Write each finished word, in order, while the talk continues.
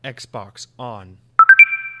Xbox On.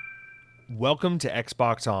 Welcome to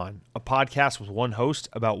Xbox On, a podcast with one host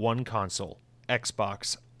about one console,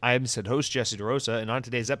 Xbox. I am said host Jesse DeRosa, and on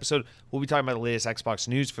today's episode, we'll be talking about the latest Xbox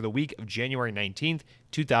news for the week of January 19th,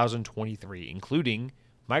 2023, including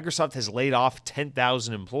Microsoft has laid off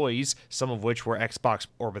 10,000 employees, some of which were Xbox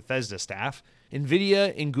or Bethesda staff.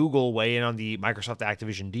 NVIDIA and Google weigh in on the Microsoft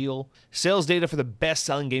Activision deal. Sales data for the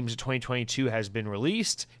best-selling games of 2022 has been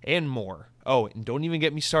released, and more. Oh, and don't even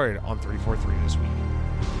get me started on 343 this week.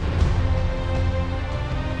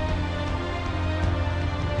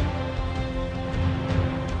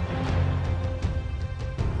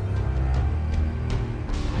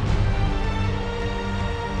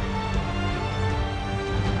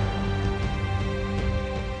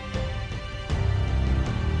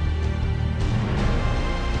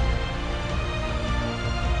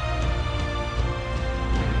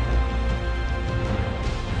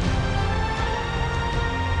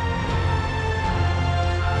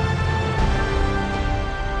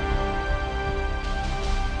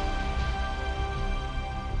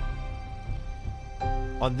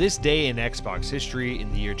 On this day in Xbox history,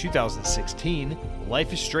 in the year 2016,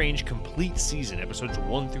 Life is Strange Complete Season, episodes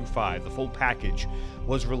 1 through 5, the full package,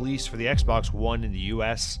 was released for the Xbox One in the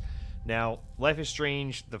US. Now, Life is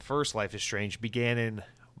Strange, the first Life is Strange, began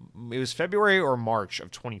it was February or March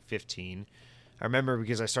of 2015. I remember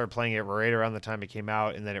because I started playing it right around the time it came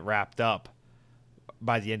out, and then it wrapped up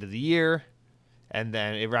by the end of the year, and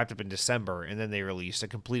then it wrapped up in December, and then they released a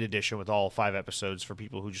complete edition with all 5 episodes for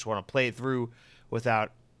people who just want to play it through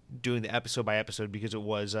without doing the episode by episode, because it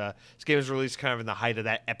was this game was released kind of in the height of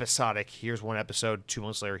that episodic, here's one episode, 2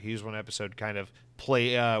 months later, here's one episode kind of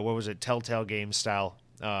play, Telltale Games style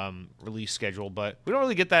release schedule. But we don't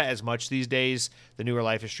really get that as much these days. The newer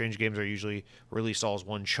Life is Strange games are usually released all as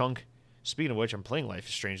one chunk. Speaking of which, I'm playing Life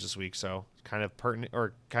is Strange this week, so kind of pertinent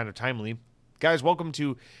or kind of timely. Guys, welcome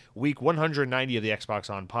to week 190 of the Xbox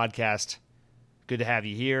On podcast. Good to have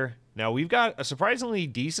you here. Now, we've got a surprisingly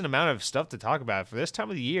decent amount of stuff to talk about. For this time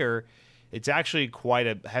of the year, it's actually quite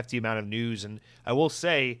a hefty amount of news, and I will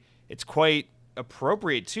say it's quite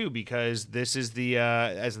appropriate, too, because this is the,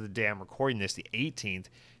 as of the day I'm recording this, the 18th,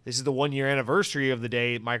 this is the 1-year anniversary of the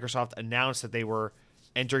day Microsoft announced that they were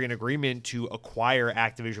entering an agreement to acquire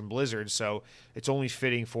Activision Blizzard, so it's only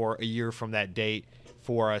fitting for a year from that date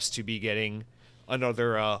for us to be getting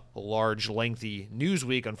another large, lengthy news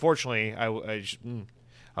week. Unfortunately,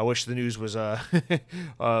 I wish the news was I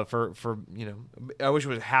wish it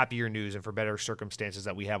was happier news and for better circumstances,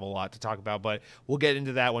 that we have a lot to talk about, but we'll get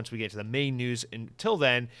into that once we get to the main news. Until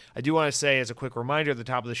then, I do want to say, as a quick reminder at the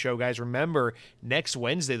top of the show, guys, remember next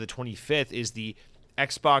Wednesday, the 25th, is the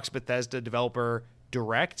Xbox Bethesda Developer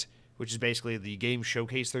Direct, which is basically the game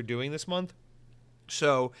showcase they're doing this month.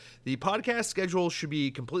 So the podcast schedule should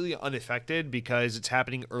be completely unaffected because it's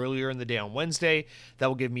happening earlier in the day on Wednesday. That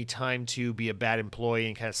will give me time to be a bad employee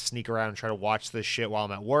and kind of sneak around and try to watch this shit while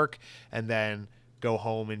I'm at work, and then go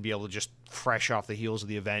home and be able to just fresh off the heels of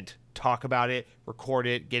the event, talk about it, record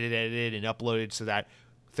it, get it edited and uploaded, so that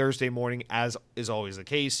Thursday morning, as is always the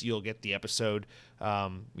case, you'll get the episode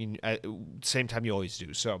at same time you always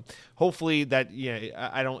do. So hopefully that,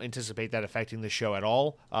 I don't anticipate that affecting the show at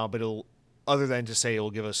all, but it'll, other than to say, it will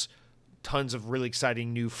give us tons of really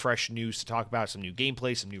exciting new, fresh news to talk about, some new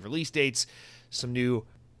gameplay, some new release dates, some new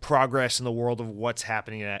progress in the world of what's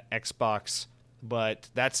happening at Xbox. But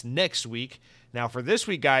that's next week. Now, for this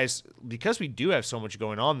week, guys, because we do have so much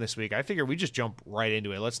going on this week, I figure we just jump right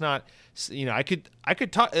into it. Let's not, I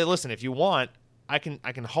could talk. Listen, if you want, I can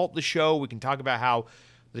halt the show. We can talk about how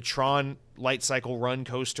the Tron Light Cycle Run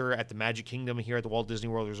coaster at the Magic Kingdom here at the Walt Disney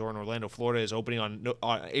World Resort in Orlando, Florida, is opening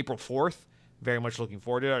on April 4th. Very much looking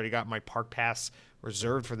forward to it. I already got my park pass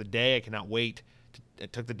reserved for the day. I cannot wait. I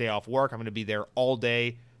took the day off work. I'm going to be there all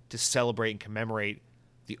day to celebrate and commemorate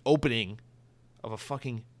the opening of a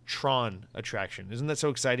fucking Tron attraction. Isn't that so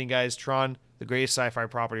exciting, guys? Tron, the greatest sci-fi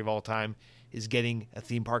property of all time, is getting a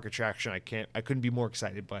theme park attraction. I couldn't be more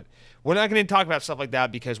excited, but we're not going to talk about stuff like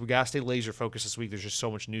that because we got to stay laser focused this week. There's just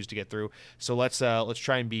so much news to get through. So let's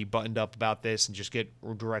try and be buttoned up about this and just get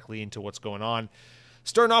directly into what's going on.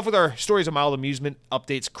 Starting off with our stories of mild amusement,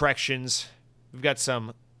 updates, corrections. We've got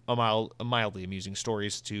some mildly amusing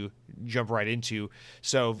stories to jump right into.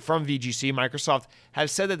 So from VGC, Microsoft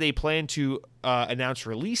has said that they plan to announce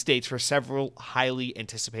release dates for several highly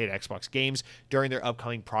anticipated Xbox games during their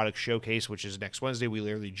upcoming product showcase, which is next Wednesday. We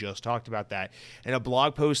literally just talked about that. In a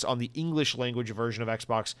blog post on the English language version of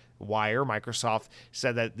Xbox Wire, Microsoft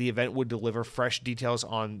said that the event would deliver fresh details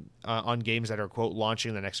on games that are, quote, launching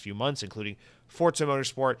in the next few months, including Forza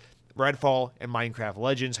Motorsport, Redfall, and Minecraft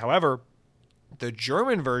Legends. However, The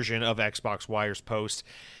German version of Xbox Wire's post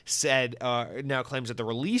said now claims that the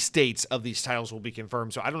release dates of these titles will be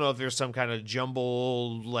confirmed. So I don't know if there's some kind of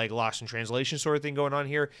jumble, like lost in translation sort of thing going on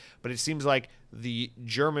here, but it seems like the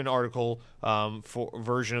German article for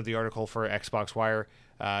version of the article for Xbox Wire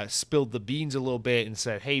spilled the beans a little bit and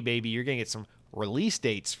said, "Hey, baby, you're gonna get some release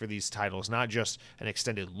dates for these titles, not just an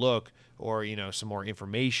extended look or some more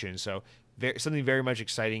information." So something very much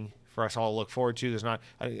exciting for us all to look forward to. There's not,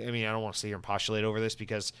 I mean, I don't want to sit here and postulate over this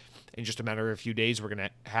because in just a matter of a few days, we're going to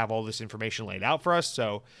have all this information laid out for us.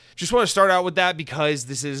 So just want to start out with that because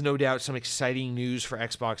this is no doubt some exciting news for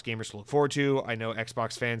Xbox gamers to look forward to. I know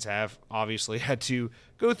Xbox fans have obviously had to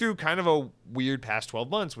go through kind of a weird past 12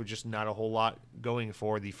 months with just not a whole lot going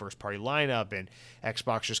for the first party lineup, and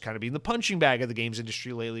Xbox just kind of being the punching bag of the games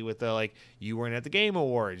industry lately with the, like, you weren't at the Game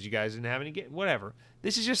Awards, you guys didn't have any whatever.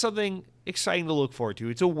 This is just something exciting to look forward to.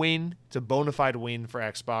 It's a win. It's a bona fide win for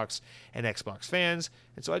Xbox and Xbox fans.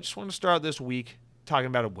 And so I just want to start this week talking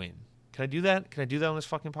about a win. Can I do that? Can I do that on this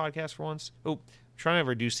fucking podcast for once? Oh, I'm trying to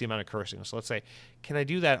reduce the amount of cursing. So let's say, can I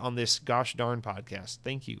do that on this gosh darn podcast?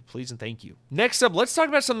 Thank you. Please and thank you. Next up, let's talk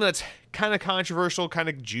about something that's kind of controversial, kind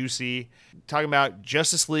of juicy. Talking about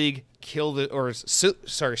Justice League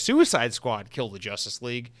Suicide Squad kill the Justice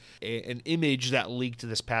League. An image that leaked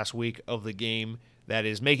this past week of the game that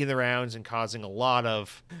is making the rounds and causing a lot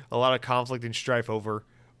of conflict and strife over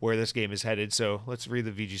where this game is headed. So let's read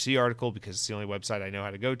the VGC article because it's the only website I know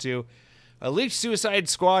how to go to. A leaked Suicide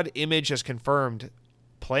Squad image has confirmed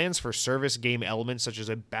plans for service game elements such as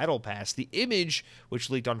a battle pass. The image, which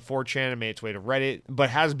leaked on 4chan and made its way to Reddit,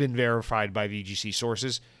 but has been verified by VGC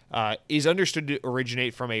sources, is understood to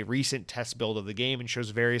originate from a recent test build of the game and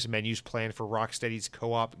shows various menus planned for Rocksteady's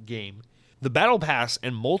co-op game. The Battle Pass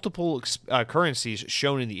and multiple currencies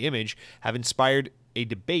shown in the image have inspired a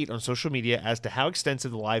debate on social media as to how extensive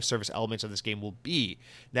the live service elements of this game will be.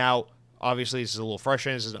 Now, obviously, this is a little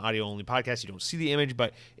frustrating. This is an audio-only podcast. You don't see the image,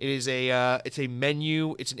 but it is it's a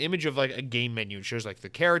menu. It's an image of like a game menu. It shows like the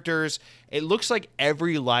characters. It looks like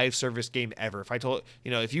every live service game ever. If I told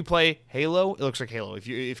if you play Halo, it looks like Halo.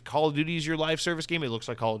 If Call of Duty is your live service game, it looks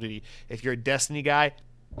like Call of Duty. If you're a Destiny guy,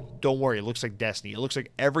 don't worry, it looks like Destiny. It looks like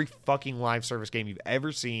every fucking live service game you've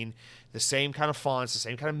ever seen. The same kind of fonts, the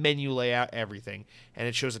same kind of menu layout, everything. And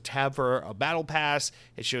it shows a tab for a battle pass.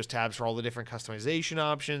 It shows tabs for all the different customization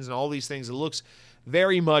options and all these things. It looks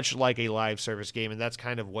very much like a live service game, and that's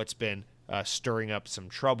kind of what's been stirring up some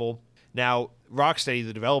trouble. Now, Rocksteady,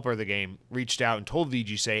 the developer of the game, reached out and told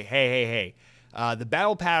VG, hey, the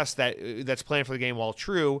battle pass that's planned for the game, while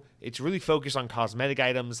true, it's really focused on cosmetic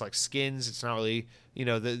items like skins. It's not really,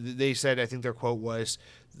 they said, I think their quote was,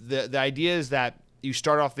 the idea is that you don't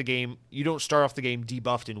start off the game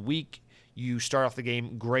debuffed and weak. You start off the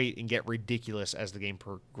game great and get ridiculous as the game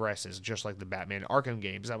progresses, just like the Batman Arkham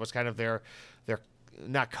games. That was kind of their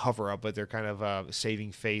not cover up, but their kind of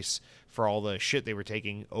saving face for all the shit they were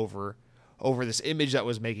taking over this image that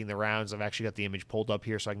was making the rounds. I've actually got the image pulled up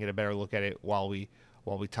here so I can get a better look at it while we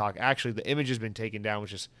talk. Actually, the image has been taken down,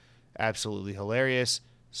 which is absolutely hilarious.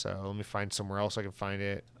 So let me find somewhere else I can find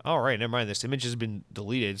it. All right, never mind. This image has been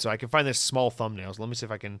deleted, so I can find this small thumbnail. So let me see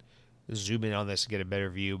if I can zoom in on this and get a better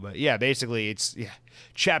view. But yeah, basically it's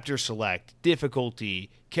chapter select,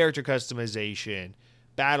 difficulty, character customization,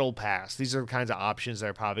 battle pass. These are the kinds of options that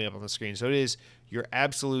are popping up on the screen. So it is your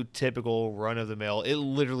absolute typical run-of-the-mill. It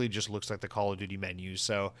literally just looks like the Call of Duty menu.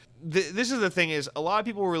 So this is the thing is, a lot of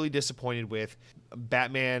people were really disappointed with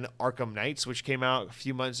Batman Arkham Knights, which came out a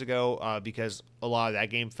few months ago, because a lot of that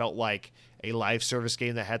game felt like a live service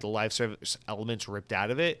game that had the live service elements ripped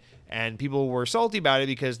out of it. And people were salty about it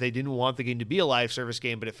because they didn't want the game to be a live service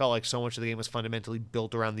game, but it felt like so much of the game was fundamentally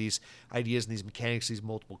built around these ideas and these mechanics, these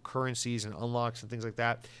multiple currencies and unlocks and things like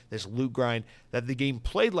that, this loot grind, that the game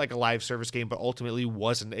played like a live service game, but ultimately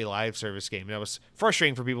wasn't a live service game. And that was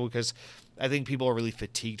frustrating for people because I think people are really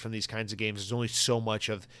fatigued from these kinds of games. There's only so much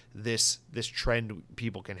of this trend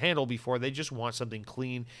people can handle before they just want something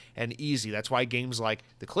clean and easy. That's why games like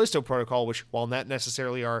the Callisto Protocol, which while not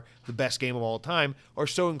necessarily are the best game of all time, are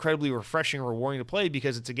so incredibly refreshing and rewarding to play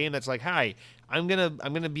because it's a game that's like, hi, I'm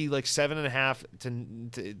gonna be like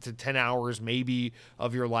 7.5 to 10 hours maybe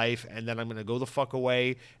of your life, and then I'm gonna go the fuck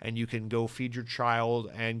away, and you can go feed your child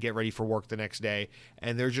and get ready for work the next day.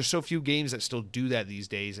 And there's just so few games that still do that these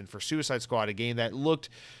days. And for Suicide Squad, a game that looked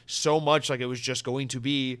so much like it was just going to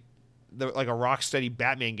be like a Rocksteady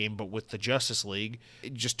Batman game, but with the Justice League,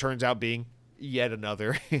 it just turns out being yet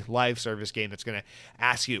another live service game that's going to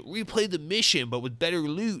ask you to replay the mission, but with better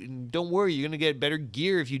loot. And don't worry, you're going to get better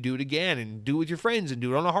gear if you do it again, and do it with your friends and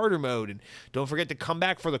do it on a harder mode. And don't forget to come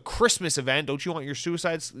back for the Christmas event. Don't you want your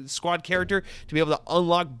Suicide Squad character to be able to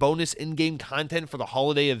unlock bonus in-game content for the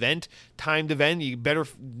holiday event, timed event? You better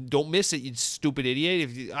don't miss it, you stupid idiot.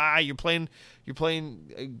 If you're playing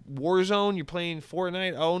Warzone, you're playing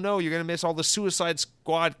Fortnite, oh no, you're going to miss all the Suicide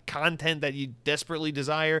Squad content that you desperately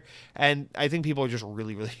desire. And I think people are just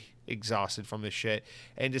really, really exhausted from this shit.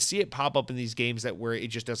 And to see it pop up in these games that where it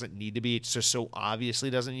just doesn't need to be, it's just so obviously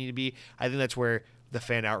doesn't need to be, I think that's where the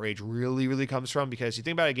fan outrage really, really comes from. Because you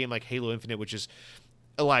think about a game like Halo Infinite, which is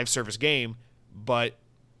a live service game, but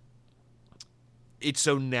it's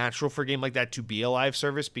so natural for a game like that to be a live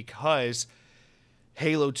service because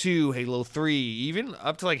Halo 2, Halo 3, even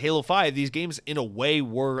up to like Halo 5, these games in a way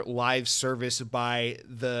were live service by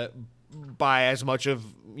as much of,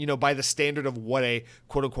 by the standard of what a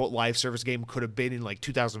quote unquote live service game could have been in like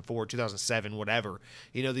 2004, 2007, whatever.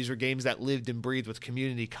 These were games that lived and breathed with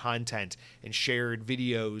community content and shared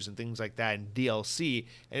videos and things like that and DLC.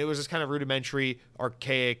 And it was this kind of rudimentary,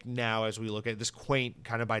 archaic, now as we look at this quaint,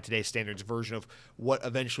 kind of by today's standards, version of what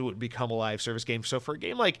eventually would become a live service game. So for a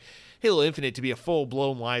game like Halo Infinite to be a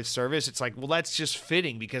full-blown live service, it's like, well, that's just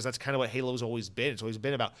fitting because that's kind of what Halo's always been. It's always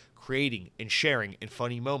been about creating and sharing and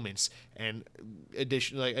funny moments, and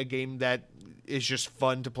additionally, like a game that is just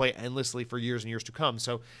fun to play endlessly for years and years to come.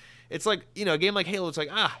 So it's like, a game like Halo, it's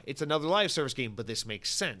like, it's another live service game, but this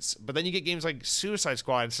makes sense. But then you get games like Suicide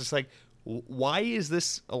Squad, it's just like, why is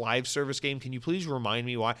this a live service game? Can you please remind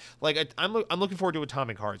me why? Like, I'm looking forward to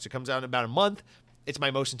Atomic Hearts. It comes out in about a month. It's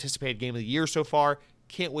my most anticipated game of the year so far.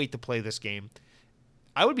 Can't wait to play this game.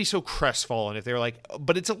 I would be so crestfallen if they were like,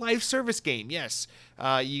 but it's a live service game. Yes,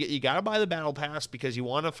 you got to buy the battle pass because you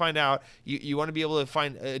want to find out, you want to be able to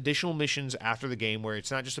find additional missions after the game where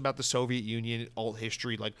it's not just about the Soviet Union alt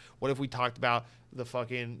history. Like, what if we talked about the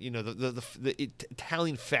fucking, the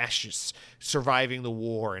Italian fascists surviving the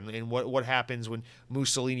war, and what happens when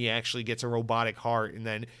Mussolini actually gets a robotic heart, and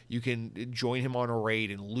then you can join him on a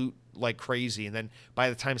raid and loot like crazy, and then by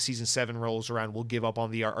the time season 7 rolls around, we'll give up on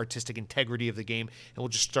the artistic integrity of the game and we'll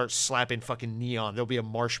just start slapping fucking neon. There'll be a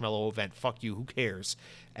marshmallow event. Fuck you, who cares?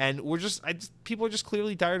 And people are just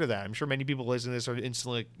clearly tired of that. I'm sure many people listening to this are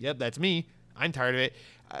instantly like, yep, that's me. I'm tired of it.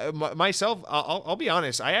 Myself, I'll be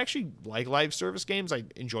honest, I actually like live service games. I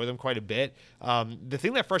enjoy them quite a bit. The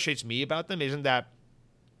thing that frustrates me about them isn't that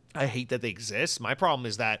I hate that they exist. My problem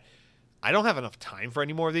is that I don't have enough time for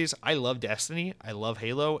any more of these. I love Destiny, I love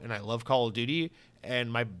Halo, and I love Call of Duty.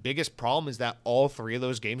 And my biggest problem is that all three of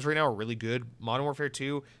those games right now are really good. Modern Warfare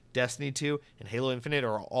 2, Destiny 2, and Halo Infinite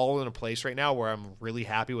are all in a place right now where I'm really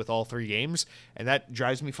happy with all three games. And that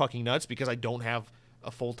drives me fucking nuts because I don't have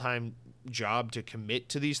a full-time job to commit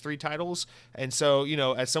to these three titles. And so,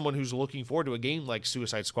 as someone who's looking forward to a game like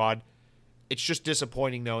Suicide Squad, it's just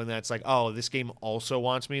disappointing knowing that it's like, oh, this game also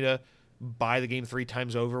wants me to buy the game 3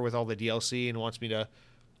 times over with all the DLC and wants me to,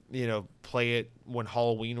 play it when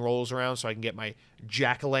Halloween rolls around so I can get my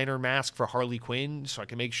jack-o'-lantern mask for Harley Quinn, so I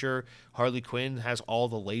can make sure Harley Quinn has all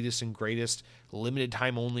the latest and greatest limited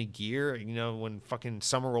time only gear. When fucking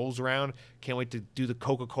summer rolls around, can't wait to do the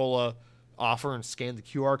Coca-Cola offer and scan the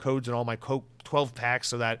QR codes in all my Coke 12 packs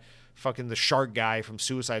so that fucking the shark guy from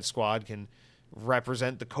Suicide Squad can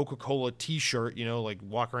represent the Coca-Cola t-shirt, like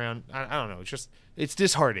walk around. I don't know. It's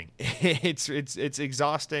disheartening. it's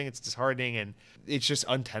exhausting. It's disheartening, and it's just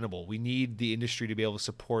untenable. We need the industry to be able to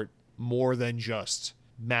support more than just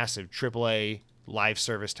massive AAA live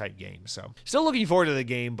service type games. So still looking forward to the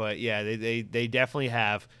game, but yeah, they definitely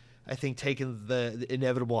have, I think, taken the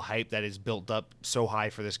inevitable hype that is built up so high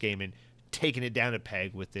for this game and taken it down a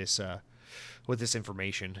peg with this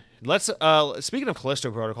information. Let's speaking of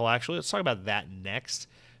Callisto Protocol, actually, let's talk about that next.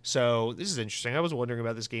 So this is interesting. I was wondering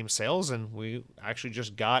about this game's sales, and we actually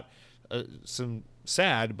just got some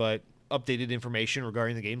sad but updated information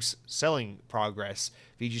regarding the game's selling progress.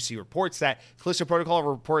 VGC reports that Callisto Protocol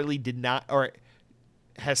reportedly did not, or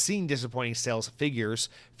has seen disappointing sales figures,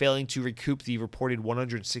 failing to recoup the reported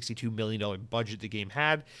 $162 million budget the game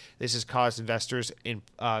had. This has caused investors in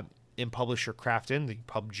publisher Krafton, the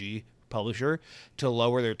PUBG publisher, to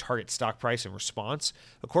lower their target stock price in response.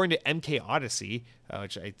 According to MK Odyssey,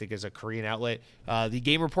 which I think is a Korean outlet, the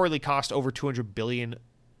game reportedly cost over 200 billion.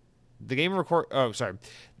 The game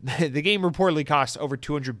reportedly cost over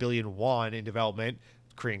 200 billion won in development,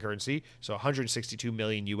 Korean currency, so 162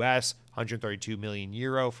 million US, 132 million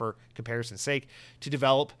euro for comparison's sake, to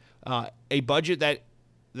develop a budget that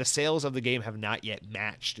the sales of the game have not yet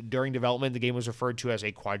matched. During development, the game was referred to as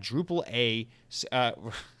a quadruple A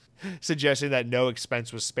suggesting that no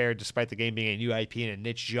expense was spared despite the game being a new IP in a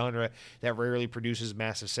niche genre that rarely produces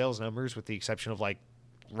massive sales numbers, with the exception of like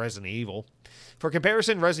Resident Evil. For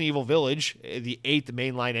comparison, Resident Evil Village, the 8th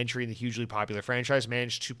mainline entry in the hugely popular franchise,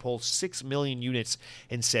 managed to pull 6 million units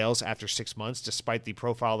in sales after 6 months, despite the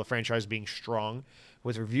profile of the franchise being strong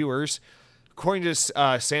with reviewers. According to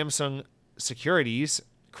Samsung Securities,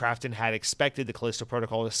 Krafton had expected the Callisto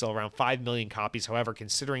Protocol to sell around 5 million copies. However,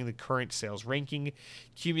 considering the current sales ranking,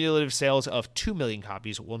 cumulative sales of 2 million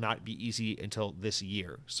copies will not be easy until this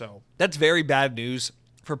year. So that's very bad news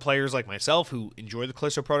for players like myself who enjoy the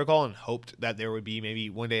Callisto Protocol and hoped that there would be maybe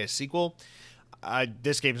one day a sequel.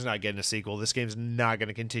 This game's not getting a sequel. This game's not going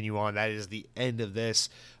to continue on. That is the end of this.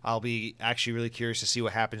 I'll be actually really curious to see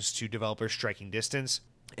what happens to developers Striking Distance,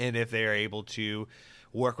 and if they are able to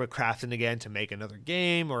work with Krafton again to make another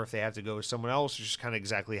game, or if they have to go with someone else, or just kind of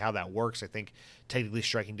exactly how that works. I think technically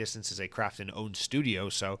Striking Distance is a Krafton-owned studio,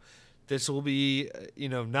 so this will be,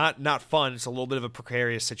 not fun. It's a little bit of a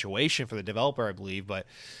precarious situation for the developer, I believe, but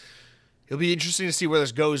it'll be interesting to see where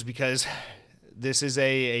this goes, because this is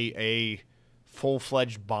a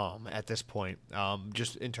full-fledged bomb at this point,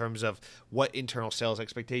 just in terms of what internal sales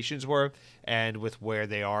expectations were and with where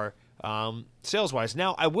they are sales-wise.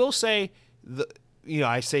 Now, I will say,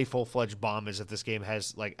 I say full-fledged bomb as if this game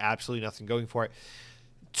has like absolutely nothing going for it.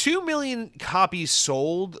 2 million copies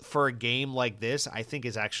sold for a game like this, I think,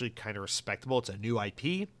 is actually kind of respectable. It's a new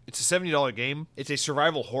IP. It's a $70 game. It's a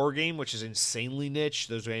survival horror game, which is insanely niche.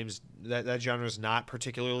 Those games, that genre is not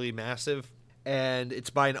particularly massive. And it's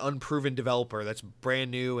by an unproven developer that's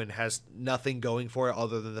brand new and has nothing going for it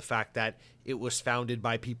other than the fact that it was founded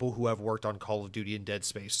by people who have worked on Call of Duty and Dead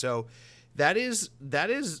Space. So that is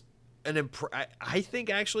I think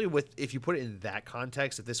actually, if you put it in that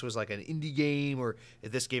context, if this was like an indie game, or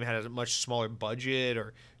if this game had a much smaller budget,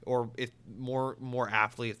 or if more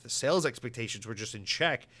aptly, if the sales expectations were just in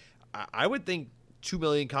check, I would think 2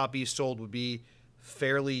 million copies sold would be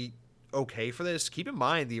fairly okay for this. Keep in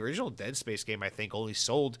mind, the original Dead Space game, I think, only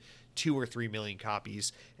sold 2 or 3 million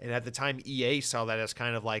copies, and at the time EA saw that as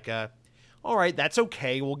kind of like all right, that's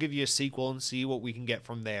okay, we'll give you a sequel and see what we can get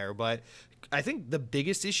from there. But I think the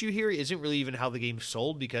biggest issue here isn't really even how the game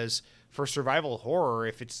sold, because for survival horror,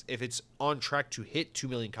 if it's on track to hit 2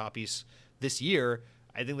 million copies this year,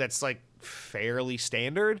 I think that's like fairly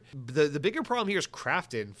standard. The bigger problem here is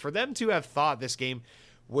Krafton. For them to have thought this game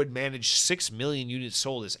would manage 6 million units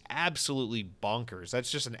sold is absolutely bonkers. That's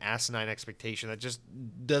just an asinine expectation. That just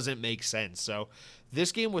doesn't make sense. So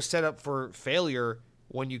this game was set up for failure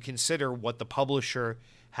when you consider what the publisher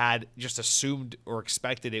had just assumed or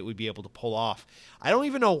expected it would be able to pull off. I don't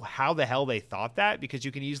even know how the hell they thought that, because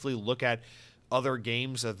you can easily look at other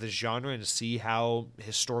games of the genre and see how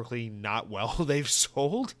historically not well they've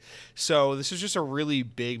sold. So this is just a really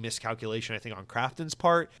big miscalculation, I think, on Krafton's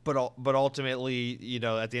part. But ultimately,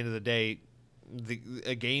 at the end of the day,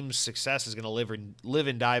 a game's success is going to live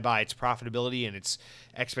and die by its profitability and its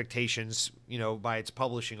expectations, by its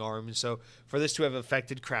publishing arm. And so for this to have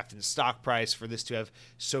affected Krafton's stock price, for this to have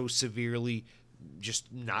so severely just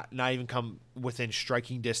not even come within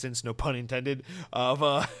striking distance, no pun intended, of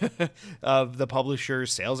of the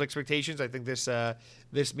publisher's sales expectations, I think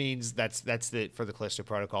this means that's it for the Callisto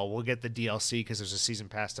Protocol. We'll get the DLC because there's a season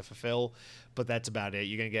pass to fulfill, but that's about it.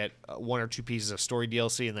 You're gonna get 1 or 2 pieces of story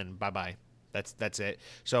DLC, and then bye. That's it.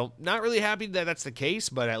 So not really happy that that's the case,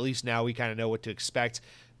 but at least now we kind of know what to expect.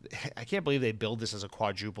 I can't believe they billed this as a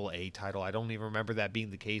quadruple A title. I don't even remember that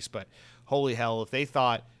being the case, but holy hell, if they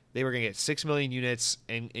thought they were going to get 6 million units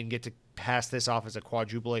and get to pass this off as a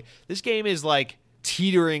quadruple A, this game is like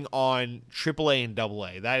teetering on AAA and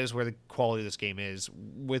AA. That is where the quality of this game is.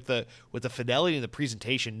 With the fidelity and the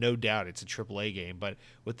presentation, no doubt it's a AAA game, but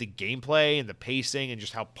with the gameplay and the pacing and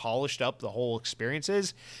just how polished up the whole experience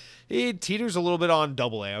is, it teeters a little bit on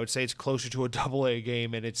AA. I would say it's closer to a AA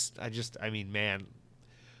game, and man,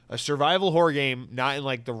 a survival horror game, not in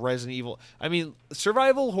like the Resident Evil.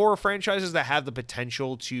 Survival horror franchises that have the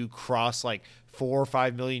potential to cross like 4 or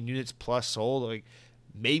 5 million units plus sold, like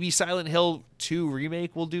maybe Silent Hill 2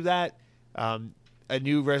 remake will do that. A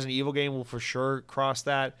new Resident Evil game will for sure cross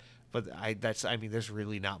that, but there's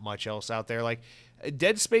really not much else out there. Like a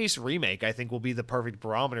Dead Space remake, I think will be the perfect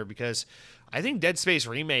barometer, because I think Dead Space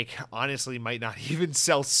remake honestly might not even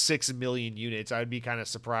sell 6 million units. I'd be kind of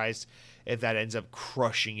surprised if that ends up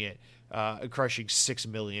crushing 6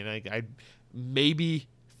 million. I maybe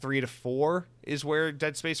 3 to 4 is where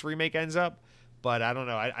Dead Space remake ends up, but I don't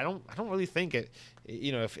know. I don't really think it.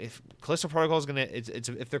 If Callisto Protocol is gonna,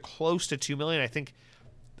 if they're close to 2 million, I think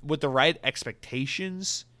with the right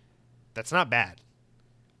expectations, that's not bad.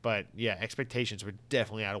 But yeah, expectations were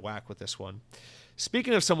definitely out of whack with this one.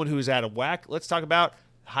 Speaking of someone who is out of whack, let's talk about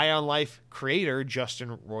High on Life creator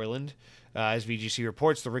Justin Roiland. As VGC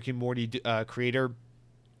reports, the Rick and Morty creator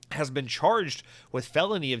has been charged with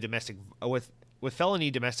felony domestic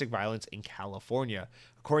violence in California.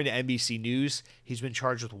 According to NBC News, he's been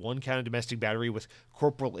charged with 1 count of domestic battery with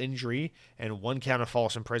corporal injury and 1 count of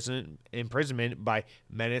false imprisonment by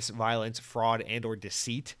menace, violence, fraud, and or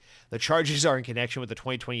deceit. The charges are in connection with the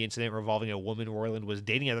 2020 incident involving a woman Roiland was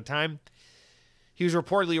dating at the time. He was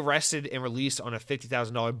reportedly arrested and released on a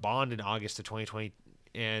 $50,000 bond in August of 2020,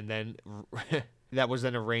 and then that was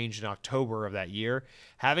then arranged in October of that year.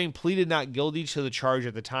 Having pleaded not guilty to the charge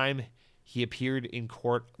at the time, he appeared in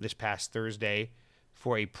court this past Thursday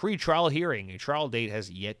for a pre-trial hearing. A trial date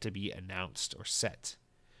has yet to be announced or set.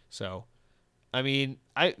 So, I mean,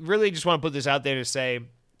 I really just want to put this out there to say,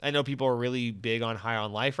 I know people are really big on High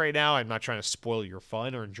on Life right now. I'm not trying to spoil your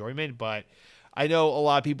fun or enjoyment, but I know a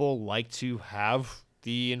lot of people like to have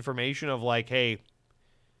the information of like, hey,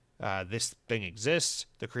 this thing exists.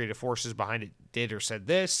 The creative forces behind it did or said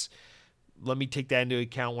this. Let me take that into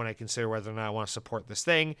account when I consider whether or not I want to support this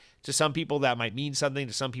thing. To some people, that might mean something.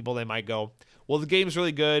 To some people, they might go, well, the game's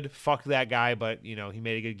really good. Fuck that guy, but, you know, he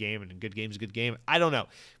made a good game, and a good game's a good game. I don't know.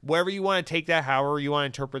 Wherever you want to take that, however you want to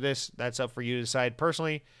interpret this, that's up for you to decide.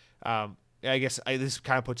 Personally, I guess this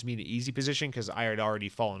kind of puts me in an easy position because I had already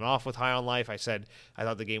fallen off with High on Life. I said I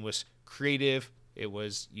thought the game was creative. It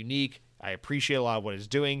was unique. I appreciate a lot of what it's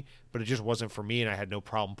doing, but it just wasn't for me, and I had no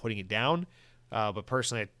problem putting it down. But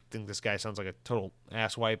personally, I think this guy sounds like a total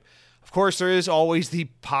asswipe. Of course, there is always the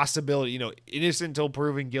possibility, you know, innocent until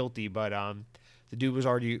proven guilty, but the dude was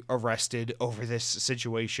already arrested over this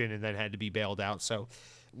situation and then had to be bailed out. So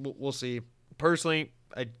we'll see. Personally,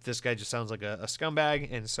 this guy just sounds like a scumbag,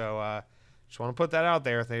 and so just want to put that out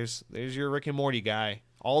there. There's your Rick and Morty guy.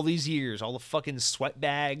 All these years, all the fucking sweat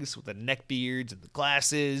bags with the neck beards and the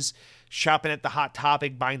glasses, shopping at the Hot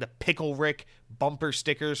Topic, buying the Pickle Rick bumper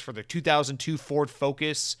stickers for the 2002 Ford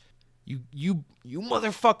Focus. You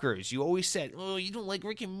motherfuckers. You always said, oh, you don't like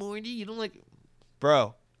Rick and Morty? You don't like...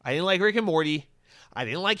 Bro, I didn't like Rick and Morty. I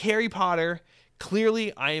didn't like Harry Potter.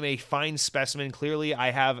 Clearly, I am a fine specimen. Clearly,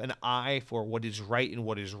 I have an eye for what is right and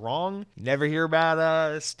what is wrong. You never hear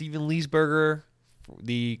about Steven Leesberger,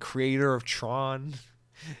 the creator of Tron,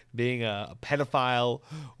 being a pedophile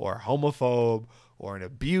or a homophobe or an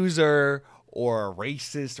abuser or a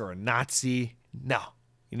racist or a Nazi. No.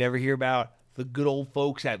 You never hear about the good old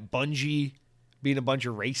folks at Bungie being a bunch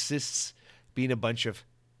of racists, being a bunch of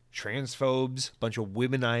transphobes, a bunch of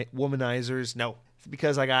womanizers. No. It's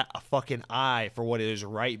because I got a fucking eye for what is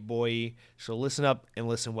right, boy. So listen up and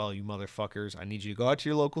listen well, you motherfuckers. I need you to go out to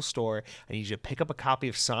your local store. I need you to pick up a copy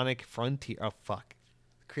of Sonic Frontier. Oh, fuck.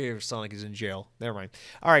 The creator of Sonic is in jail. Never mind.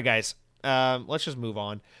 All right, guys. Let's just move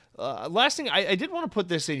on. Last thing, I did want to put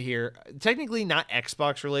this in here. Technically not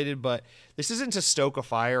Xbox related, but this isn't to stoke a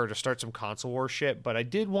fire or to start some console war shit, but I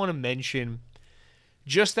did want to mention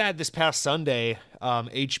just that this past Sunday,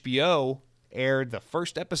 HBO aired the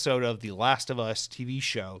first episode of The Last of Us TV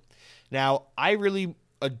show. Now, I really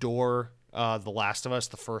adore The Last of Us,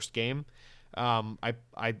 the first game. I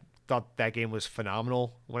thought that game was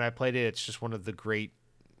phenomenal when I played it. It's just one of the great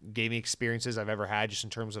gaming experiences I've ever had just in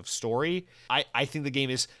terms of story. I think the game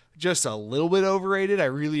is just a little bit overrated. I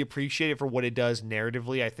really appreciate it for what it does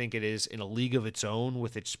narratively. I think it is in a league of its own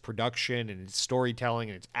with its production and its storytelling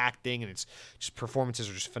and its acting and its just performances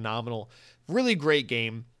are just phenomenal. Really great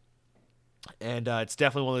game. And it's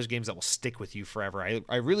definitely one of those games that will stick with you forever.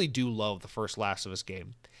 I really do love the first Last of Us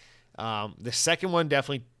game. The second one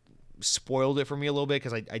definitely spoiled it for me a little bit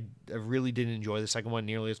because I really didn't enjoy the second one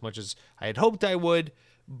nearly as much as I had hoped I would.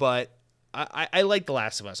 But I like The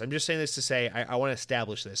Last of Us. I'm just saying this to say I want to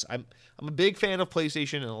establish this. I'm a big fan of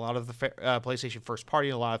PlayStation and a lot of the PlayStation first party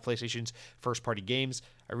and a lot of PlayStation's first party games.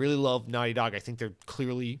 I really love Naughty Dog. I think they're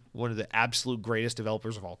clearly one of the absolute greatest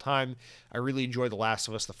developers of all time. I really enjoyed The Last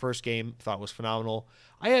of Us. The first game, thought was phenomenal.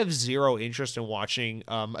 I have zero interest in watching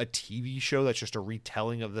a TV show that's just a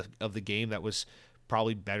retelling of the game that was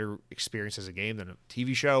probably better experience as a game than a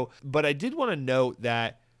TV show. But I did want to note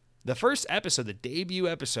that the first episode, the debut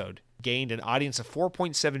episode, gained an audience of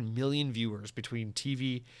 4.7 million viewers between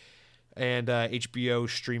TV and HBO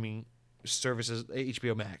streaming services.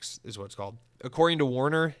 HBO Max is what it's called. According to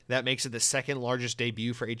Warner, that makes it the second largest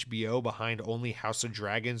debut for HBO behind only House of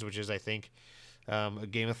Dragons, which is, I think, a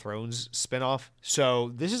Game of Thrones spinoff.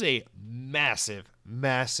 So this is a massive,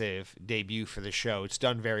 massive debut for the show. It's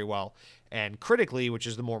done very well. And critically, which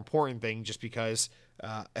is the more important thing, just because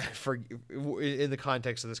for in the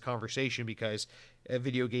context of this conversation, because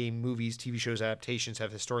video game, movies, TV shows, adaptations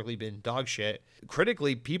have historically been dog shit.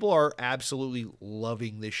 Critically, people are absolutely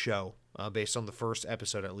loving this show. Based on the first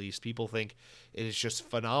episode, at least, people think it is just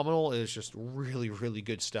phenomenal. It is just really, really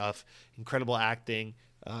good stuff. Incredible acting.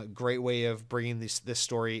 Great way of bringing this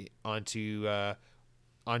story onto the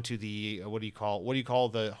what do you call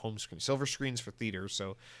the home screen, silver screens for theaters.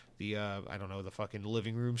 So the I don't know, the fucking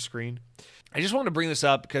living room screen. I just want to bring this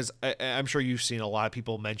up because I'm sure you've seen a lot of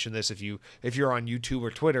people mention this if you're on YouTube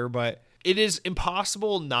or Twitter, but it is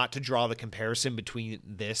impossible not to draw the comparison between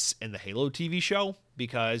this and the Halo TV show,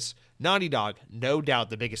 because Naughty Dog, no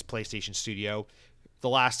doubt the biggest PlayStation studio, The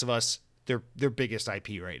Last of Us, their biggest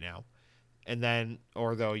IP right now. And then,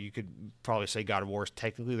 although you could probably say God of War is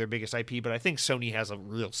technically their biggest IP, but I think Sony has a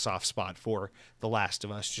real soft spot for The Last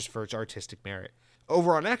of Us just for its artistic merit.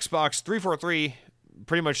 Over on Xbox, 343,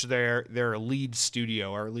 pretty much their lead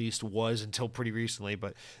studio, or at least was until pretty recently,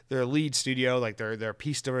 but their lead studio, like their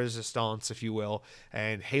piece de resistance, if you will,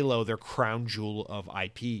 and Halo, their crown jewel of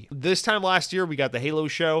IP. This time last year, we got the Halo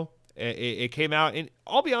show. It came out, and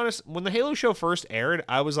I'll be honest, when the Halo show first aired,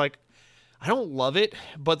 I was like, I don't love it,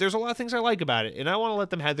 but there's a lot of things I like about it, and I want to let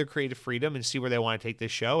them have their creative freedom and see where they want to take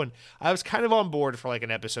this show. And I was kind of on board for like an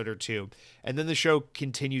episode or two, and then the show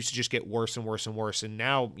continues to just get worse and worse and worse. And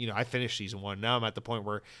now, I finished season 1. Now I'm at the point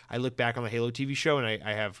where I look back on the Halo TV show and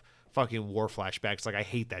I have fucking war flashbacks. Like, I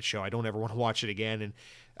hate that show. I don't ever want to watch it again, and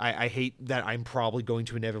I hate that I'm probably going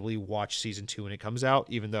to inevitably watch season 2 when it comes out,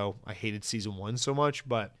 even though I hated season 1 so much.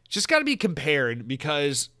 But just got to be compared,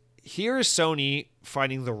 because here is Sony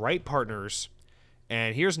finding the right partners,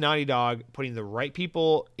 and here's Naughty Dog putting the right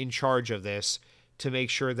people in charge of this to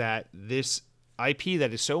make sure that this IP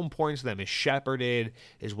that is so important to them is shepherded,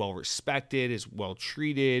 is well respected, is well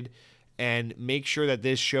treated, and make sure that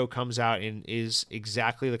this show comes out and is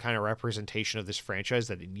exactly the kind of representation of this franchise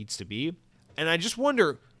that it needs to be. And I just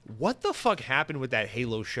wonder, what the fuck happened with that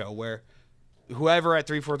Halo show where whoever at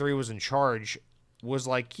 343 was in charge was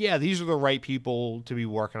like, yeah, these are the right people to be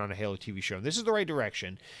working on a Halo TV show. This is the right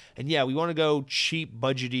direction. And yeah, we want to go cheap,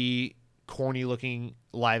 budgety, corny-looking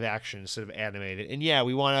live action instead of animated. And yeah,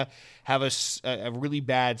 we want to have a really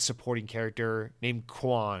bad supporting character named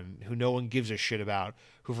Kwan, who no one gives a shit about,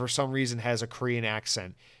 who for some reason has a Korean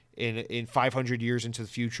accent in 500 years into the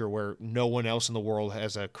future, where no one else in the world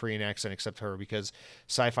has a Korean accent except her, because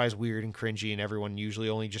sci-fi is weird and cringy, and everyone usually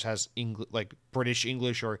only just has like British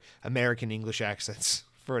English or American English accents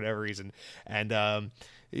for whatever reason. And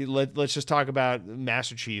let's just talk about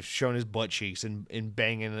Master Chief showing his butt cheeks and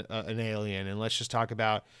banging an alien, and let's just talk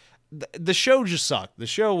about the show just sucked. The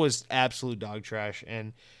show was absolute dog trash,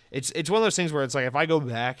 and it's one of those things where it's like, if I go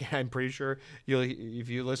back, I'm pretty sure if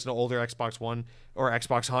you listen to older Xbox One or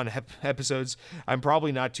Xbox On episodes, I'm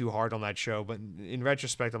probably not too hard on that show. But in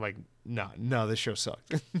retrospect, I'm like, no, this show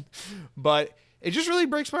sucked. But it just really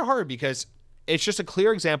breaks my heart, because it's just a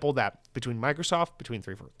clear example that between Microsoft, between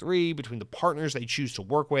 343, between the partners they choose to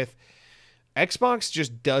work with, Xbox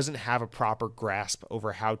just doesn't have a proper grasp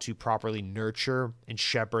over how to properly nurture and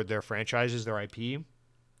shepherd their franchises, their IP.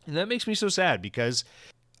 And that makes me so sad, because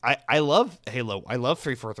I love Halo. I love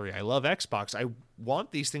 343. I love Xbox. I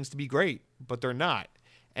want these things to be great, but they're not.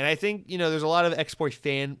 And I think, there's a lot of Xbox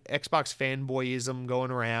fanboyism going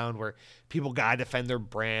around, where people gotta defend their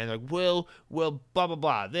brand. Like, well, blah, blah,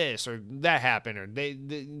 blah, this or that happened, or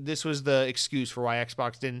this was the excuse for why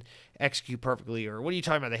Xbox didn't execute perfectly, or what are you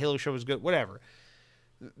talking about? The Halo show was good, whatever.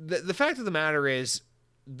 The fact of the matter is,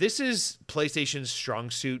 this is PlayStation's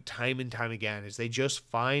strong suit time and time again, is they just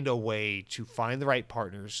find a way to find the right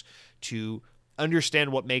partners, to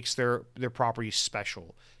understand what makes their property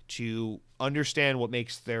special, to understand what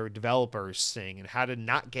makes their developers sing, and how to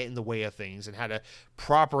not get in the way of things, and how to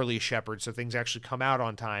properly shepherd so things actually come out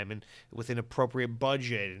on time and with an appropriate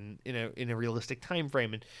budget and in a realistic time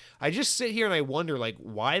frame. And I just sit here and I wonder, like,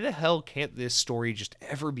 why the hell can't this story just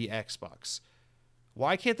ever be Xbox?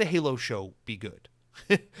 Why can't the Halo show be good?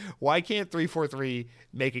 Why can't 343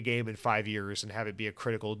 make a game in 5 years and have it be a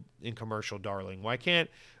critical and commercial darling? Why can't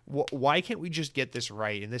we just get this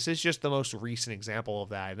right? And this is just the most recent example of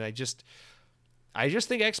that. And I just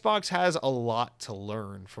think Xbox has a lot to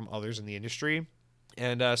learn from others in the industry.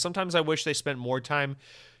 And sometimes I wish they spent more time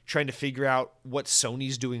trying to figure out what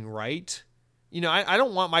Sony's doing right. I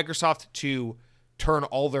don't want Microsoft to turn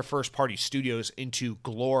all their first-party studios into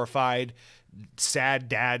glorified sad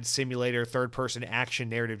dad simulator, third-person action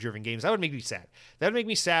narrative-driven games. That would make me sad. That would make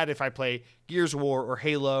me sad if I play Gears of War or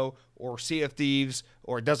Halo or Sea of Thieves,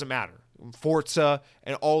 or it doesn't matter. Forza,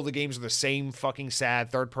 and all the games are the same fucking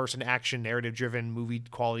sad third-person action, narrative-driven, movie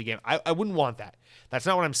quality game. I wouldn't want that. That's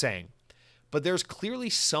not what I'm saying. But there's clearly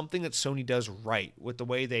something that Sony does right with the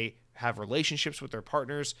way they have relationships with their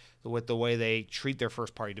partners, with the way they treat their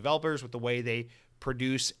first-party developers, with the way they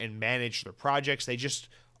produce and manage their projects. They just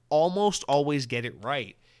almost always get it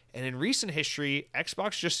right. And in recent history,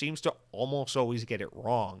 Xbox just seems to almost always get it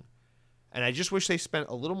wrong. And I just wish they spent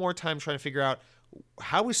a little more time trying to figure out,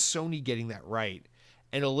 how is Sony getting that right?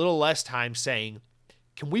 And a little less time saying,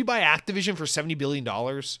 can we buy Activision for $70 billion?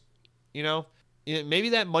 You know, maybe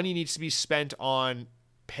that money needs to be spent on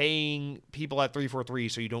paying people at 343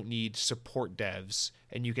 so you don't need support devs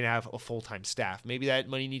and you can have a full-time staff. Maybe that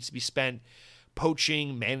money needs to be spent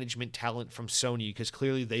poaching management talent from Sony because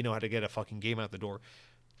clearly they know how to get a fucking game out the door.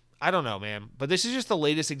 I don't know, man. But this is just the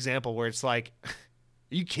latest example where it's like, are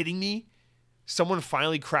you kidding me? Someone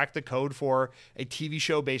finally cracked the code for a TV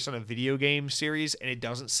show based on a video game series and it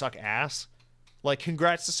doesn't suck ass. Like,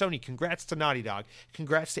 congrats to Sony, congrats to Naughty Dog,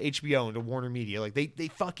 congrats to HBO and to Warner Media. Like, they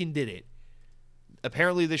fucking did it.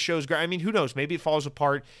 Apparently this show's great. I mean, who knows? Maybe it falls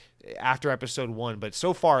apart after episode 1, but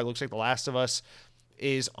so far it looks like The Last of Us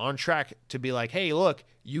is on track to be like, hey, look,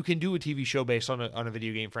 you can do a TV show based on a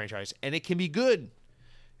video game franchise, and it can be good.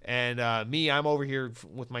 And I'm over here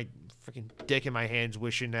with my freaking dick in my hands,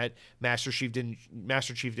 wishing that Master Chief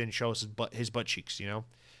didn't show us his butt cheeks, you know.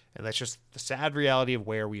 And that's just the sad reality of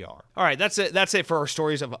where we are. All right, that's it. That's it for our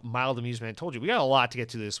stories of mild amusement. I told you, we got a lot to get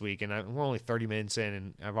to this week, and we're only 30 minutes in,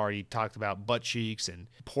 and I've already talked about butt cheeks and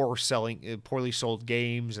poorly sold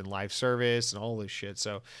games and live service and all this shit.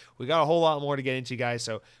 So we got a whole lot more to get into, guys.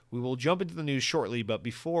 So we will jump into the news shortly, but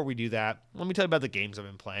before we do that, let me tell you about the games I've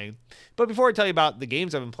been playing. But before I tell you about the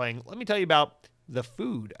games I've been playing, let me tell you about the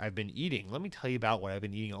food I've been eating. Let me tell you about what I've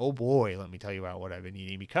been eating. Oh boy, let me tell you about what I've been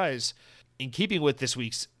eating, because in keeping with this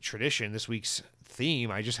week's tradition, this week's theme,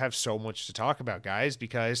 I just have so much to talk about, guys,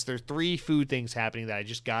 because there's 3 food things happening that I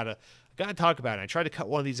just gotta talk about. And I tried to cut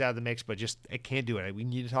one of these out of the mix, but just I can't do it. We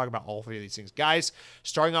need to talk about all 3 of these things. Guys,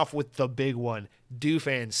 starting off with the big one. Dew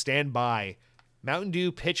fans, stand by. Mountain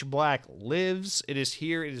Dew Pitch Black lives. It is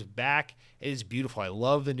here. It is back. It is beautiful. I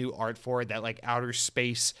love the new art for it. That like outer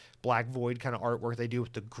space Black Void kind of artwork they do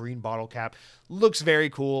with the green bottle cap. Looks very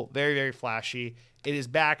cool. Very, very flashy. It is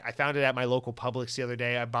back. I found it at my local Publix the other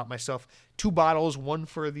day. I bought myself 2 bottles, one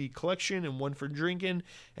for the collection and one for drinking.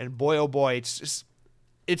 And boy, oh boy, it's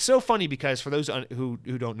so funny because for those who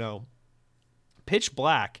don't know, Pitch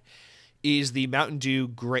Black is the Mountain Dew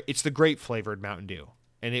grape. It's the grape flavored Mountain Dew,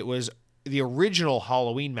 and it was the original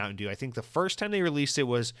Halloween Mountain Dew. I think the first time they released it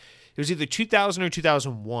was either 2000 or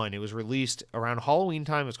 2001. It was released around Halloween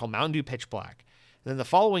time. It was called Mountain Dew Pitch Black. And then the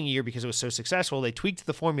following year, because it was so successful, they tweaked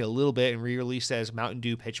the formula a little bit and re-released it as Mountain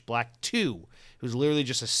Dew Pitch Black 2. It was literally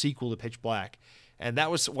just a sequel to Pitch Black. And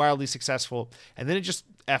that was wildly successful. And then it just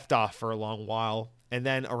effed off for a long while. And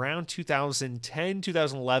then around 2010,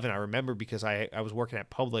 2011, I remember because I was working at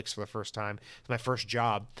Publix for the first time. It was my first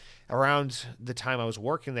job. Around the time I was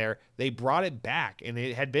working there, they brought it back. And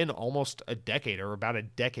it had been almost a decade or about a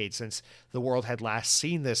decade since the world had last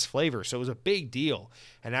seen this flavor. So it was a big deal.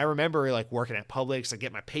 And I remember like working at Publix, I'd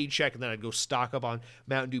get my paycheck and then I'd go stock up on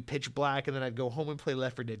Mountain Dew Pitch Black. And then I'd go home and play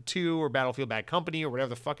Left 4 Dead 2 or Battlefield Bad Company or whatever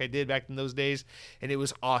the fuck I did back in those days. And it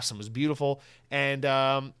was awesome. It was beautiful. And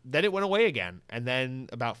then it went away again. And then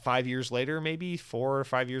about 5 years later, maybe 4 or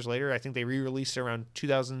 5 years later, I think they re-released it around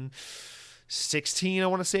 2016, I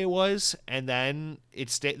want to say it was. And then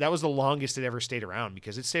that was the longest it ever stayed around,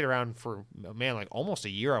 because it stayed around for, man, like almost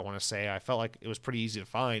a year, I want to say. I felt like it was pretty easy to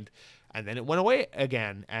find. And then it went away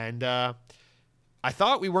again. And I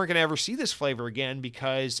thought we weren't going to ever see this flavor again,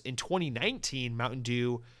 because in 2019, Mountain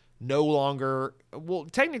Dew no longer, well,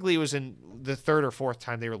 technically it was in the 3rd or 4th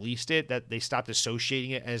time they released it that they stopped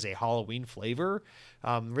associating it as a Halloween flavor.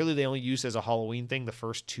 Really, they only used it as a Halloween thing the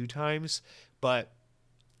first 2 times. But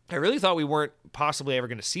I really thought we weren't possibly ever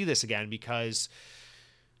going to see this again, because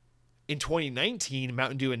in 2019,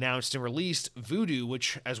 Mountain Dew announced and released Voodoo,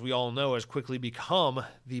 which, as we all know, has quickly become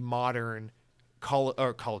the modern Call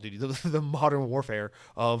of Duty, the modern warfare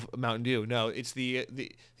of Mountain Dew. No, it's the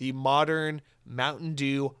modern Mountain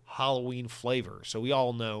Dew Halloween flavor. So we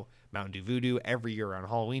all know Mountain Dew Voodoo. Every year around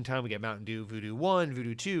Halloween time, we get Mountain Dew Voodoo 1,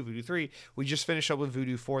 Voodoo 2, Voodoo 3. We just finished up with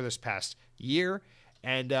Voodoo 4 this past year.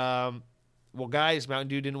 And, well, guys, Mountain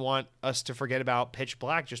Dew didn't want us to forget about Pitch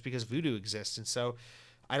Black just because Voodoo exists. And so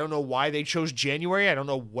I don't know why they chose January. I don't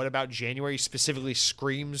know what about January specifically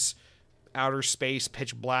screams outer space,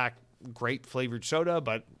 Pitch Black, grape flavored soda,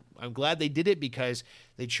 but I'm glad they did it, because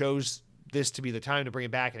they chose this to be the time to bring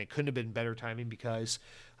it back, and it couldn't have been better timing, because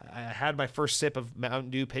I had my first sip of Mountain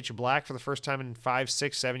Dew Pitch Black for the first time in 5,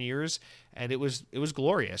 6, 7 years, and it was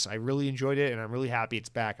glorious. I really enjoyed it, and I'm really happy it's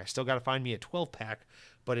back. I still got to find me a 12-pack,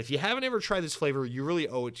 but if you haven't ever tried this flavor, you really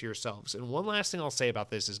owe it to yourselves. And one last thing I'll say about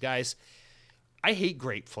this is, guys, I hate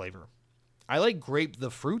grape flavor. I like grape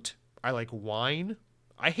the fruit. I like wine.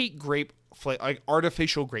 I hate like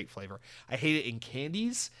artificial grape flavor. I hate it in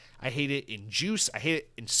candies. I hate it in juice. I hate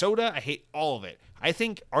it in soda. I hate all of it. I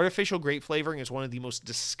think artificial grape flavoring is one of the most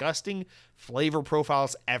disgusting flavor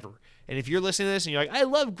profiles ever. And if you're listening to this and you're like, I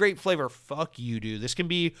love grape flavor, fuck you, dude. This can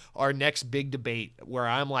be our next big debate where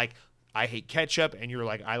I'm like, I hate ketchup, and you're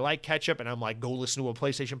like, I like ketchup, and I'm like, go listen to a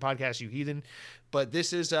PlayStation podcast, you heathen. But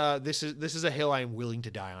this is a hill I am willing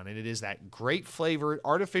to die on, and it is that grape flavored,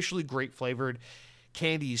 artificially grape flavored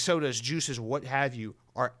candies, sodas, juices, what have you,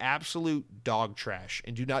 are absolute dog trash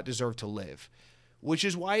and do not deserve to live. Which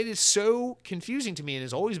is why it is so confusing to me and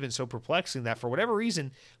has always been so perplexing that for whatever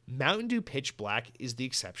reason, Mountain Dew Pitch Black is the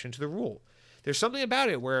exception to the rule. There's something about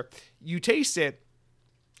it where you taste it,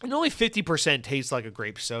 and only 50% tastes like a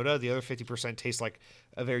grape soda. The other 50% tastes like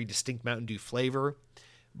a very distinct Mountain Dew flavor.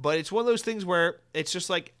 But it's one of those things where it's just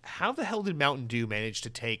like, how the hell did Mountain Dew manage to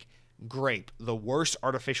take grape, the worst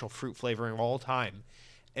artificial fruit flavoring of all time,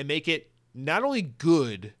 and make it not only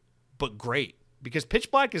good, but great? Because Pitch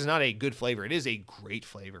Black is not a good flavor. It is a great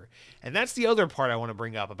flavor. And that's the other part I want to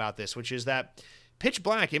bring up about this, which is that Pitch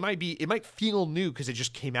Black, it might feel new because it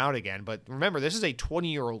just came out again. But remember, this is a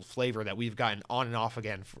 20-year-old flavor that we've gotten on and off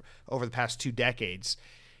again over the past 2 decades.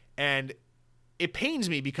 And it pains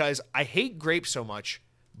me because I hate grape so much,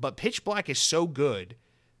 but Pitch Black is so good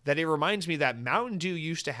that it reminds me that Mountain Dew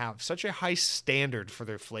used to have such a high standard for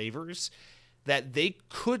their flavors that they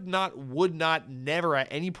would not, never at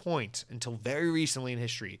any point until very recently in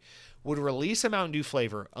history would release a Mountain Dew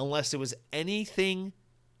flavor unless it was anything,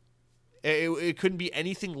 it couldn't be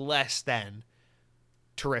anything less than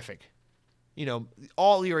terrific. You know,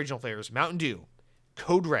 all the original flavors, Mountain Dew,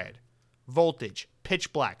 Code Red, Voltage,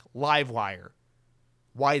 Pitch Black, Livewire,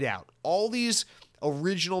 Whiteout, all these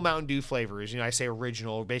original Mountain Dew flavors. You know, I say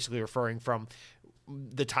original, basically referring from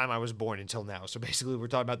the time I was born until now. So basically we're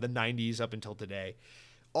talking about the 90s up until today.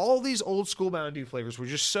 All these old school Mountain Dew flavors were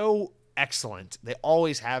just so excellent. They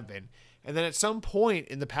always have been. And then at some point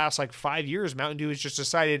in the past like 5 years, Mountain Dew has just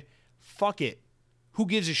decided, fuck it. Who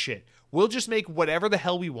gives a shit? We'll just make whatever the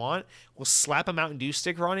hell we want. We'll slap a Mountain Dew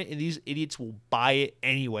sticker on it, and these idiots will buy it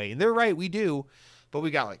anyway. And they're right, we do. But we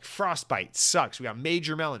got like Frostbite, sucks. We got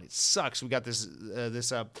Major Melon, it sucks. We got this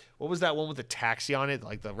what was that one with the taxi on it,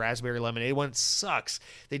 like the raspberry lemonade one? It sucks.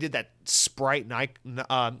 They did that Sprite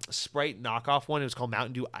knockoff one. It was called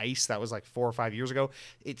Mountain Dew Ice. That was like 4 or 5 years ago.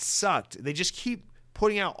 It sucked. They just keep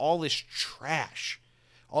putting out all this trash.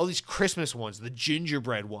 All these Christmas ones, the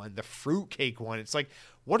gingerbread one, the fruitcake one. It's like,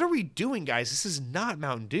 what are we doing, guys? This is not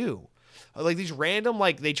Mountain Dew. Like these random,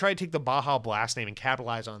 like they try to take the Baja Blast name and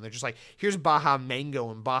capitalize on it. They're just like, here's Baja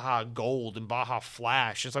Mango and Baja Gold and Baja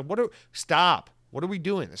Flash. It's like, stop. What are we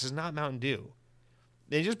doing? This is not Mountain Dew.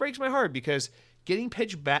 It just breaks my heart because getting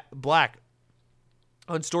Pitch Black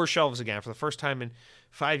on store shelves again for the first time in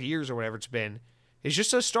 5 years or whatever it's been is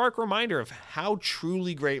just a stark reminder of how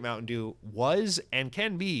truly great Mountain Dew was and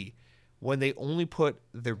can be when they only put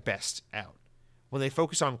their best out. When they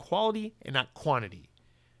focus on quality and not quantity.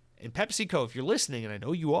 And PepsiCo, if you're listening, and I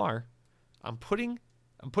know you are, I'm putting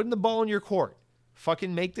the ball in your court.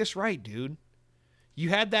 Fucking make this right, dude. They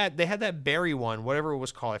had that berry one, whatever it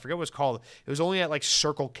was called. I forget what it was called. It was only at like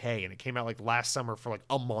Circle K, and it came out like last summer for like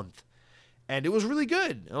a month. And it was really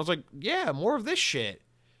good. And I was like, yeah, more of this shit.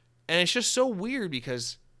 And it's just so weird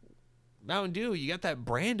because Mountain Dew, you got that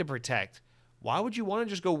brand to protect. Why would you want to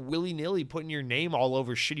just go willy-nilly putting your name all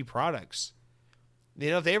over shitty products? You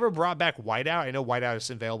know, if they ever brought back Whiteout, I know Whiteout is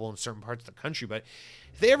available in certain parts of the country, but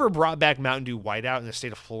if they ever brought back Mountain Dew Whiteout in the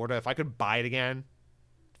state of Florida, if I could buy it again,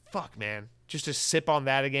 fuck, man. Just to sip on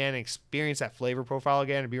that again, experience that flavor profile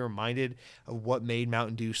again, and be reminded of what made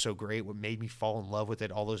Mountain Dew so great, what made me fall in love with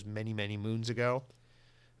it all those many, many moons ago.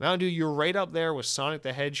 Mountain Dew, you're right up there with Sonic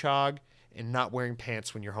the Hedgehog and not wearing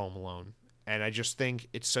pants when you're home alone. And I just think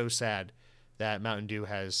it's so sad that Mountain Dew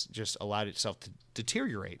has just allowed itself to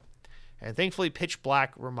deteriorate. And thankfully, Pitch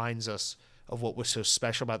Black reminds us of what was so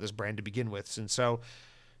special about this brand to begin with. And so,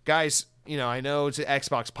 guys, you know, I know it's an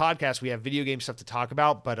Xbox podcast. We have video game stuff to talk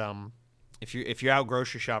about, but if you're out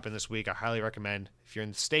grocery shopping this week, I highly recommend. If you're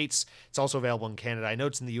in the States, it's also available in Canada. I know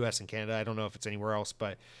it's in the U.S. and Canada. I don't know if it's anywhere else,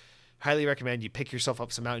 but highly recommend you pick yourself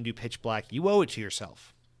up some Mountain Dew Pitch Black. You owe it to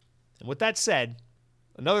yourself. And with that said,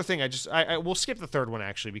 another thing, I we'll skip the third one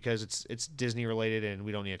actually because it's Disney related and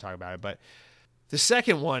we don't need to talk about it, but The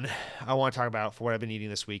second one I want to talk about for what I've been eating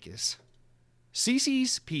this week is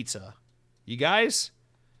Cici's Pizza. You guys,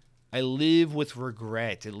 I live with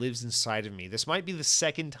regret. It lives inside of me. This might be the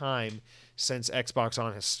second time since Xbox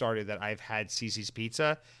On has started that I've had Cici's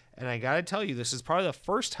Pizza. And I got to tell you, this is probably the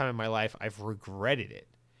first time in my life I've regretted it.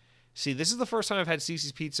 See, this is the first time I've had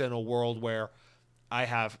Cici's Pizza in a world where I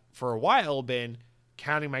have, for a while, been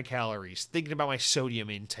counting my calories, thinking about my sodium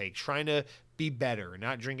intake, trying to be better,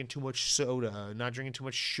 not drinking too much soda, not drinking too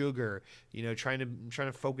much sugar, trying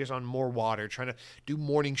to focus on more water, trying to do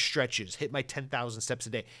morning stretches, hit my 10,000 steps a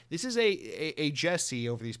day. This is a Jesse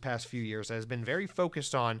over these past few years that has been very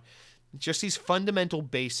focused on just these fundamental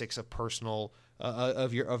basics of personal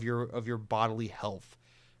of your bodily health.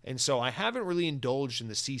 And so I haven't really indulged in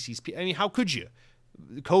the Cici's. I mean, how could you?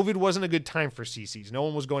 COVID wasn't a good time for Cici's. No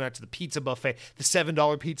one was going out to the pizza buffet, the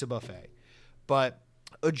 $7 pizza buffet. But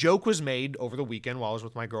a joke was made over the weekend while I was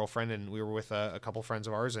with my girlfriend, and we were with a couple friends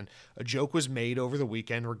of ours, and a joke was made over the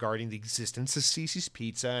weekend regarding the existence of Cici's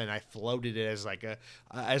Pizza, and I floated it as like a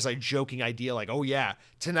joking idea, like, oh yeah,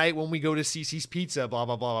 tonight when we go to Cici's Pizza, blah,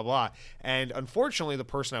 blah, blah, blah, blah. And unfortunately, the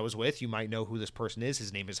person I was with, you might know who this person is.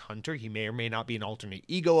 His name is Hunter. He may or may not be an alternate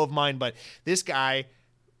ego of mine, but this guy,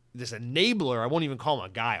 this enabler, I won't even call him a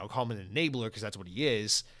guy, I'll call him an enabler because that's what he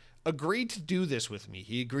is, agreed to do this with me.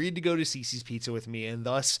 He agreed to go to Cici's Pizza with me, and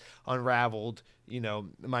thus unraveled,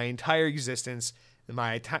 my entire existence,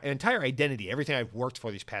 my entire identity. Everything I've worked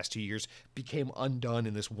for these past 2 years became undone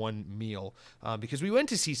in this one meal, because we went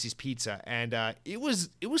to Cici's Pizza, and it was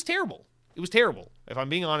terrible. It was terrible. If I'm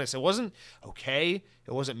being honest, it wasn't okay.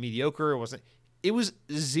 It wasn't mediocre. It was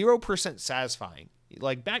 0% satisfying.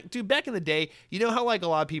 Like back in the day, you know how like a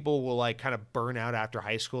lot of people will like kind of burn out after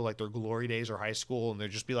high school, like their glory days or high school, and they'll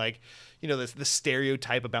just be like, the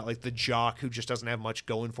stereotype about like the jock who just doesn't have much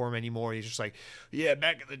going for him anymore. He's just like, yeah,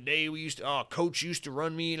 back in the day coach used to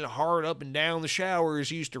run me hard up and down the showers.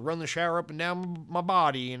 He used to run the shower up and down my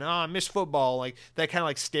body, and I miss football. Like that kind of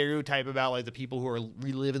like stereotype about like the people who are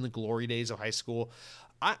reliving the glory days of high school.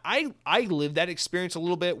 I lived that experience a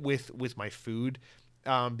little bit with my food.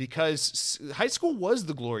 Because high school was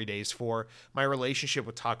the glory days for my relationship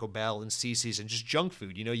with Taco Bell and Cici's and just junk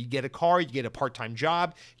food. You get a car, you get a part-time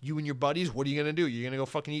job, you and your buddies, what are you going to do? You're going to go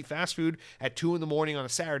fucking eat fast food at 2 a.m. on a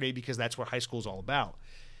Saturday because that's what high school is all about.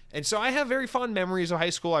 And so I have very fond memories of high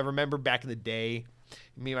school. I remember back in the day,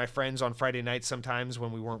 me and my friends on Friday nights, sometimes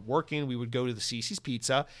when we weren't working, we would go to the Cici's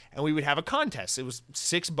Pizza and we would have a contest. It was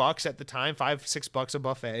 $6 at the time, $5-6 a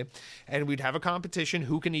buffet. And we'd have a competition,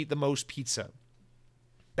 who can eat the most pizza.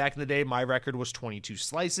 Back in the day, my record was 22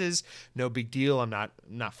 slices. No big deal. I'm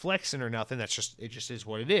not flexing or nothing. It just is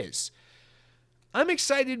what it is. I'm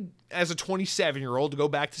excited as a 27-year-old to go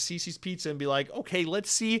back to Cici's Pizza and be like, okay, let's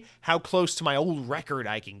see how close to my old record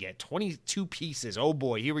I can get. 22 pieces. Oh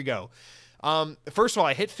boy, here we go. First of all,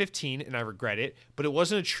 I hit 15 and I regret it, but it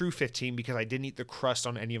wasn't a true 15 because I didn't eat the crust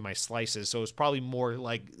on any of my slices. So it was probably more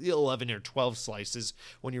like 11 or 12 slices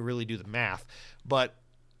when you really do the math. But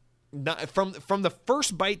from the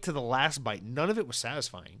first bite to the last bite, none of it was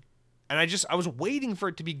satisfying. And I was waiting for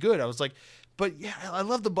it to be good. I was like, but yeah, I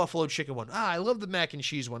love the buffalo chicken one. I love the mac and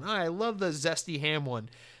cheese one. I love the zesty ham one.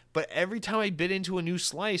 But every time I bit into a new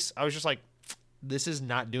slice, I was just like, this is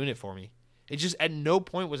not doing it for me. It just, at no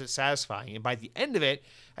point was it satisfying. And by the end of it,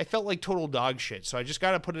 I felt like total dog shit. So I just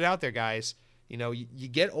got to put it out there, guys. You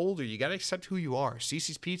get older. You got to accept who you are.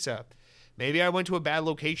 Cici's Pizza. Maybe I went to a bad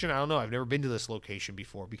location. I don't know. I've never been to this location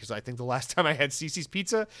before because I think the last time I had Cici's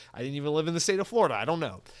Pizza, I didn't even live in the state of Florida. I don't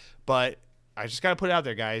know. But I just got to put it out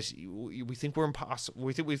there, guys. We think we're impossible.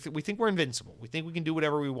 We think we're invincible. We think we can do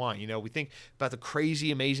whatever we want. We think about the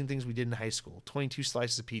crazy, amazing things we did in high school. 22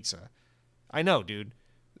 slices of pizza. I know, dude.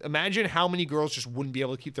 Imagine how many girls just wouldn't be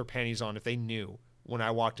able to keep their panties on if they knew when I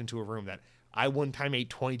walked into a room that I one time ate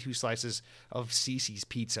 22 slices of Cici's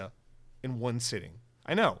Pizza in one sitting.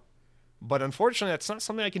 I know. But unfortunately, that's not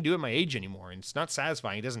something I can do at my age anymore. And it's not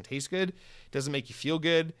satisfying. It doesn't taste good. It doesn't make you feel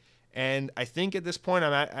good. And I think at this point,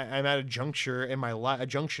 I'm at a junction in my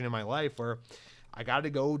life where I got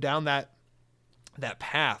to go down that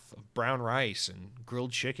path of brown rice and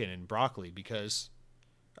grilled chicken and broccoli because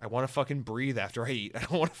I want to fucking breathe after I eat. I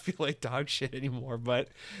don't want to feel like dog shit anymore. But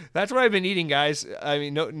that's what I've been eating, guys. I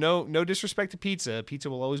mean, no disrespect to pizza.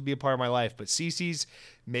 Pizza will always be a part of my life. But Cici's,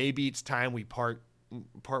 maybe it's time we part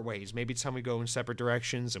ways. Maybe it's time we go in separate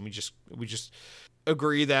directions and we just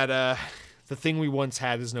agree that the thing we once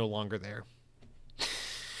had is no longer there.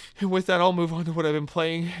 And with that, I'll move on to what I've been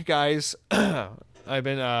playing, guys. I've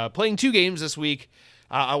been playing 2 games this week.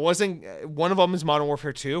 I wasn't. One of them is Modern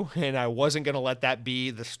Warfare 2, and I wasn't gonna let that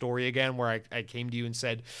be the story again, where I came to you and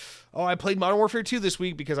said, "Oh, I played Modern Warfare 2 this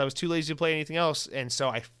week because I was too lazy to play anything else," and so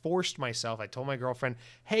I forced myself. I told my girlfriend,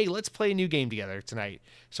 "Hey, let's play a new game together tonight."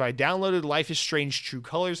 So I downloaded Life is Strange: True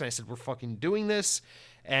Colors, and I said, "We're fucking doing this,"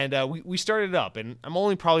 and we started it up, and I'm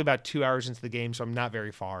only probably about 2 hours into the game, so I'm not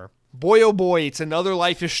very far. Boy, oh boy, it's another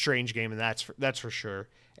Life is Strange game, and that's for sure.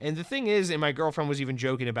 And the thing is, and my girlfriend was even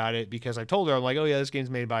joking about it because I told her, I'm like, "Oh yeah, this game's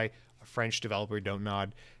made by a French developer, don't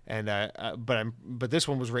nod." And but this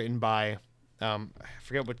one was written by I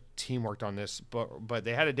forget what team worked on this, but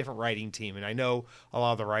they had a different writing team, and I know a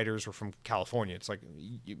lot of the writers were from California. It's like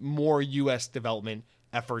more U.S. development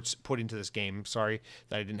efforts put into this game. Sorry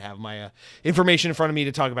that I didn't have my information in front of me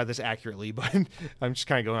to talk about this accurately, but I'm just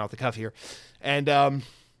kind of going off the cuff here. And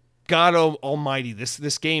God almighty,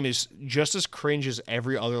 this game is just as cringe as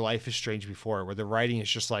every other Life is Strange before, where the writing is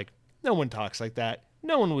just like, no one talks like that.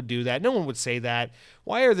 No one would do that. No one would say that.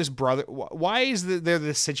 Why is there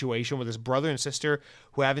this situation with this brother and sister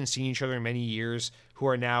who haven't seen each other in many years, who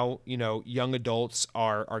are now, young adults,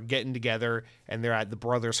 are getting together, and they're at the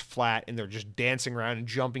brother's flat, and they're just dancing around and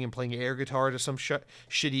jumping and playing air guitar to some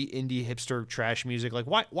shitty indie hipster trash music? Like,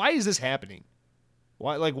 why is this happening?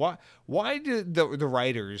 Why do the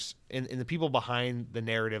writers and the people behind the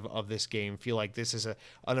narrative of this game feel like this is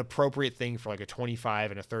an appropriate thing for like a 25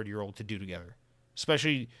 and a 30-year-old to do together?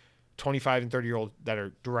 Especially 25 and 30-year-old that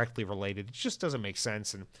are directly related. It just doesn't make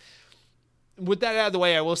sense. And with that out of the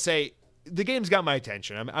way, I will say the game's got my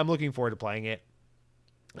attention. I'm looking forward to playing it.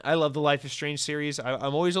 I love the Life is Strange series.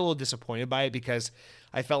 I'm always a little disappointed by it because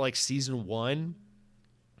I felt like season 1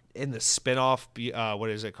 in the spinoff, what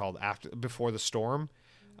is it called, Before the Storm,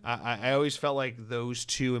 I always felt like those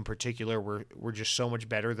two in particular were just so much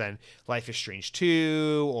better than Life is Strange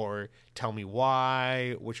 2 or Tell Me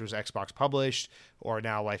Why, which was Xbox published, or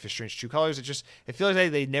now Life is Strange: True Colors. It feels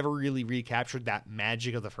like they never really recaptured that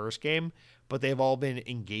magic of the first game, but they've all been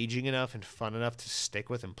engaging enough and fun enough to stick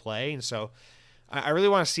with and play. And so I really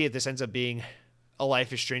want to see if this ends up being a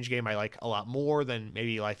Life is Strange game I like a lot more than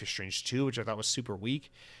maybe Life is Strange 2, which I thought was super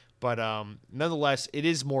weak. But nonetheless, it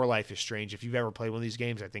is more Life is Strange. If you've ever played one of these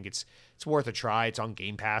games, I think it's worth a try. It's on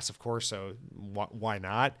Game Pass, of course, so why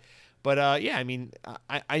not? But yeah, I mean,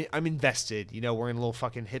 I'm invested. We're in a little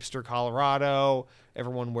fucking hipster Colorado.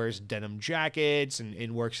 Everyone wears denim jackets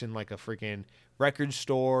and works in like a freaking record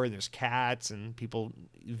store. There's cats and people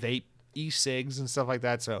vape e-cigs and stuff like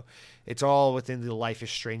that. So it's all within the Life is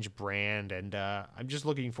Strange brand, and I'm just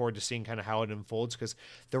looking forward to seeing kind of how it unfolds, because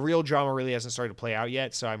the real drama really hasn't started to play out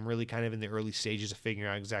yet. So I'm really kind of in the early stages of figuring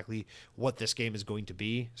out exactly what this game is going to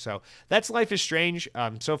be. So that's Life is Strange.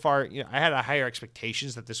 So far, I had a higher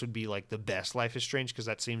expectations that this would be like the best Life is Strange, because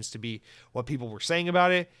that seems to be what people were saying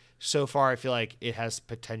about it. So far, I feel like it has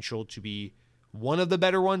potential to be one of the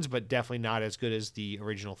better ones, but definitely not as good as the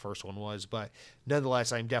original first one was. But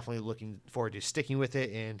nonetheless, I'm definitely looking forward to sticking with it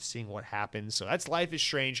and seeing what happens. So that's Life is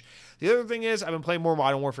Strange. The other thing is, I've been playing more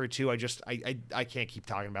Modern Warfare 2. I can't keep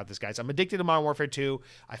talking about this, guys. I'm addicted to Modern Warfare 2.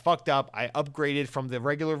 I fucked up. I upgraded from the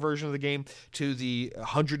regular version of the game to the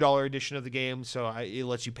 $100 edition of the game. So it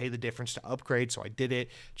lets you pay the difference to upgrade. So I did it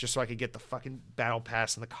just so I could get the fucking battle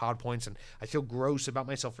pass and the COD points. And I feel gross about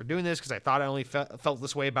myself for doing this, because I thought I only felt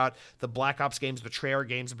this way about the Black Ops games, the Treyarch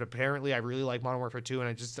games, but apparently I really like Modern Warfare 2, and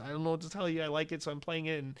I don't know what to tell you. I like it, so I'm playing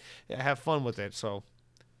it and I have fun with it. So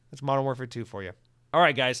that's Modern Warfare 2 for you. All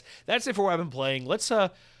right, guys, that's it for what I've been playing. Let's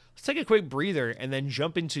take a quick breather and then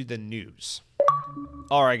jump into the news.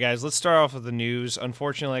 All right, guys, let's start off with the news.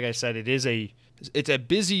 Unfortunately, like I said, it's a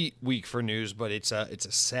busy week for news, but it's a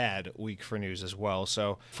sad week for news as well.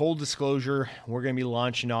 So full disclosure, we're going to be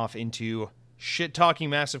launching off into shit-talking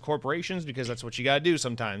massive corporations, because that's what you gotta do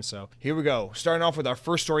sometimes. So here we go. Starting off with our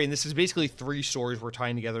first story, and this is basically 3 stories we're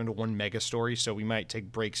tying together into one mega story, so we might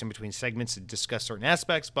take breaks in between segments to discuss certain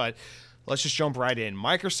aspects, but let's just jump right in.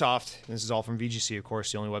 Microsoft, this is all from VGC, of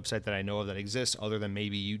course, the only website that I know of that exists other than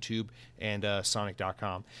maybe YouTube and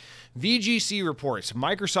Sonic.com. VGC reports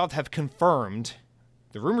Microsoft have confirmed,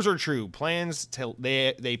 the rumors are true,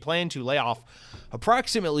 they plan to lay off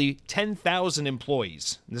approximately 10,000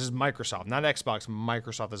 employees. This is Microsoft, not Xbox,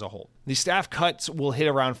 Microsoft as a whole. The staff cuts will hit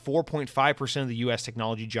around 4.5% of the U.S.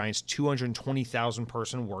 technology giant's 220,000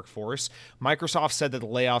 person workforce. Microsoft said that the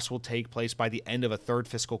layoffs will take place by the end of a third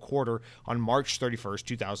fiscal quarter on March 31st,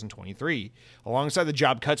 2023. Alongside the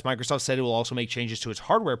job cuts, Microsoft said it will also make changes to its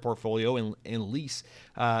hardware portfolio and lease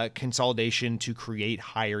consolidation to create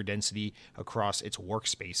higher density across its workforce.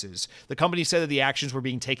 workspaces. The company said that the actions were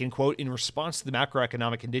being taken, quote, in response to the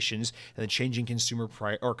macroeconomic conditions and the changing consumer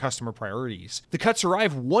or customer priorities. The cuts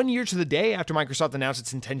arrive 1 year to the day after Microsoft announced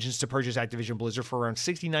its intentions to purchase Activision Blizzard for around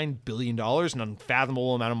 $69 billion, an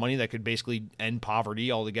unfathomable amount of money that could basically end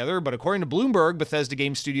poverty altogether. But according to Bloomberg, Bethesda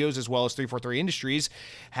Game Studios, as well as 343 Industries,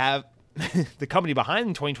 have the company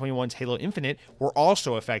behind 2021's Halo Infinite were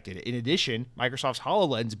also affected. In addition, Microsoft's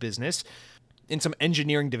HoloLens business and some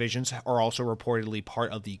engineering divisions are also reportedly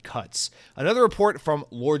part of the cuts. Another report from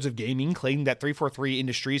Lords of Gaming claimed that 343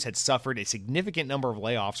 Industries had suffered a significant number of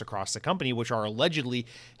layoffs across the company, which are allegedly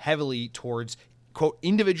heavily towards, quote,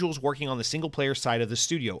 individuals working on the single-player side of the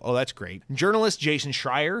studio. Oh, that's great. Journalist Jason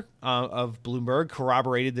Schreier of Bloomberg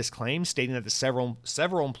corroborated this claim, stating that the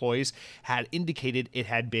several employees had indicated it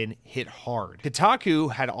had been hit hard.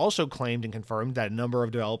 Kotaku had also claimed and confirmed that a number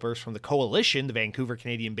of developers from the Coalition, the Vancouver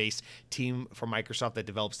Canadian-based team from Microsoft that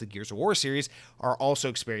develops the Gears of War series, are also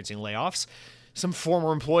experiencing layoffs. Some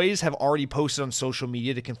former employees have already posted on social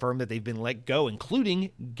media to confirm that they've been let go,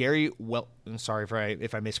 including Gary I'm sorry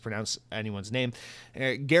if I mispronounce anyone's name.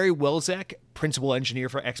 Gary Welzek, principal engineer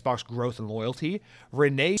for Xbox Growth and Loyalty.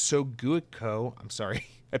 Renee Soguico,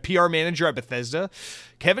 a PR manager at Bethesda.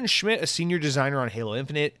 Kevin Schmidt, a senior designer on Halo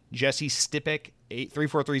Infinite. Jesse Stipek,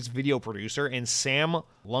 343's video producer, and Sam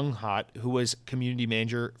Lunghot, who was community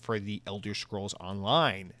manager for the Elder Scrolls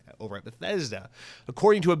Online over at Bethesda.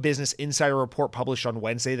 According to a Business Insider report published on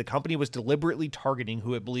Wednesday, the company was deliberately targeting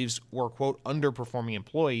who it believes were, quote, underperforming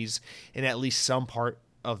employees in at least some part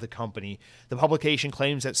of the company. The publication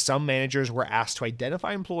claims that some managers were asked to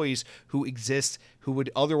identify employees who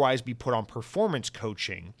would otherwise be put on performance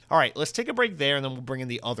coaching. All right, let's take a break there, and then we'll bring in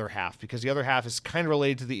the other half, because the other half is kind of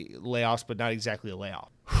related to the layoffs, but not exactly a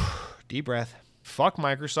layoff. Deep breath. Fuck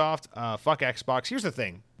Microsoft, fuck Xbox. Here's the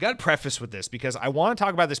thing. Got to preface with this because I want to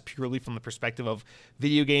talk about this purely from the perspective of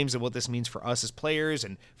video games and what this means for us as players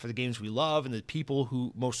and for the games we love and the people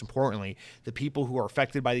who, most importantly, the people who are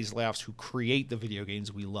affected by these layoffs who create the video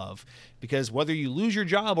games we love. Because whether you lose your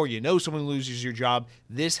job or you know someone loses your job,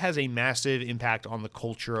 this has a massive impact on the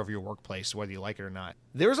culture of your workplace, whether you like it or not.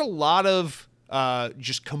 There's a lot of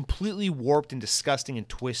just completely warped and disgusting and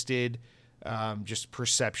twisted just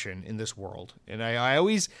perception in this world. And I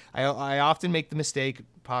often make the mistake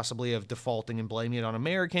possibly of defaulting and blaming it on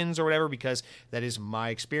Americans or whatever, because that is my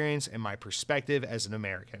experience and my perspective as an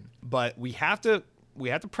American. But we have to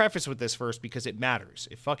preface with this first because it matters.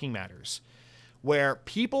 It fucking matters. Where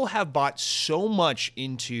people have bought so much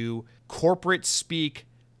into corporate speak,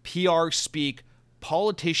 PR speak,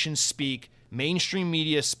 politicians speak, mainstream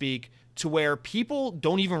media speak, to where people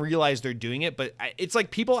don't even realize they're doing it, but it's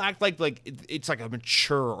like people act like it's like a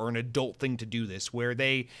mature or an adult thing to do this, where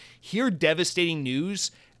they hear devastating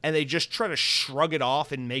news and they just try to shrug it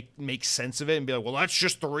off and make sense of it and be like, well, that's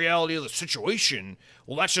just the reality of the situation.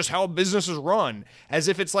 Well, that's just how business is run, as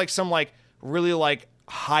if it's like some like really like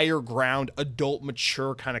higher ground, adult,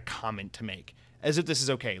 mature kind of comment to make, as if this is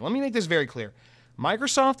okay. Let me make this very clear.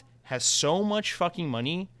 Microsoft has so much fucking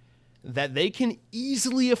money that they can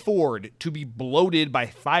easily afford to be bloated by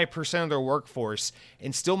 5% of their workforce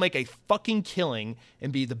and still make a fucking killing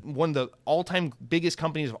and be one of the all-time biggest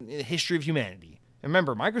companies in the history of humanity. And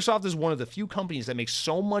remember, Microsoft is one of the few companies that makes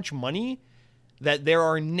so much money that there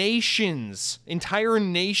are nations, entire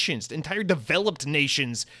developed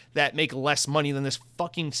nations that make less money than this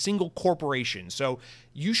fucking single corporation. So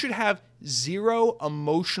you should have zero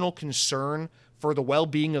emotional concern for the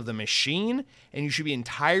well-being of the machine, and you should be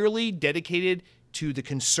entirely dedicated to the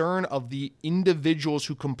concern of the individuals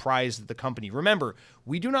who comprise the company. Remember,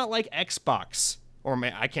 we do not like Xbox, or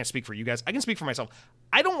I can't speak for you guys. I can speak for myself.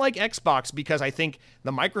 I don't like Xbox because I think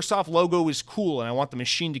the Microsoft logo is cool and I want the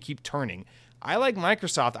machine to keep turning. I like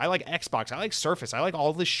Microsoft. I like Xbox. I like Surface. I like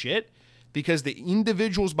all this shit because the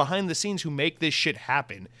individuals behind the scenes who make this shit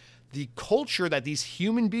happen, the culture that these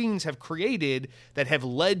human beings have created that have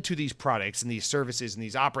led to these products and these services and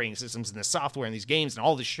these operating systems and the software and these games and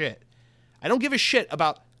all this shit. I don't give a shit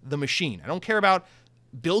about the machine. I don't care about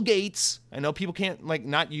Bill Gates. I know people can't, like,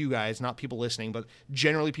 not you guys, not people listening, but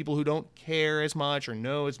generally people who don't care as much or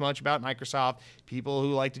know as much about Microsoft, people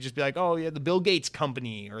who like to just be like, oh yeah, the Bill Gates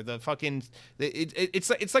company or the fucking, it's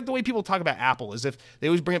like the way people talk about Apple, as if they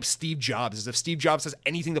always bring up Steve Jobs, as if Steve Jobs has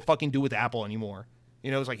anything to fucking do with Apple anymore. You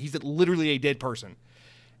know, it's like he's literally a dead person.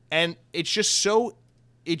 And it's just so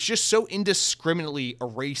indiscriminately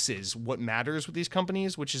erases what matters with these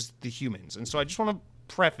companies, which is the humans. And so I just want to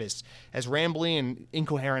preface, as rambly and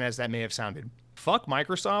incoherent as that may have sounded, fuck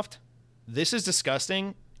Microsoft. This is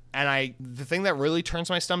disgusting. And the thing that really turns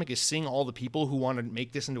my stomach is seeing all the people who want to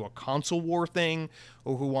make this into a console war thing,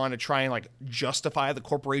 or who want to try and like justify the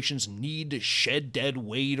corporation's need to shed dead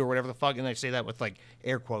weight or whatever the fuck. And I say that with like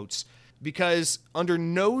air quotes, because under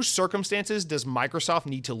no circumstances does Microsoft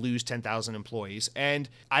need to lose 10,000 employees. And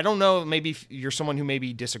I don't know, maybe you're someone who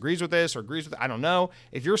maybe disagrees with this or agrees with it. I don't know.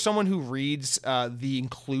 If you're someone who reads the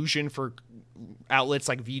inclusion for outlets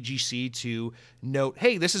like VGC to note,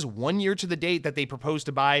 hey, this is 1 year to the date that they proposed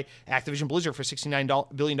to buy Activision Blizzard for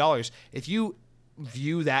 $69 billion. If you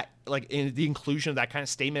view that, like in the inclusion of that kind of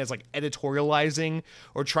statement as like editorializing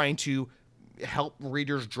or trying to help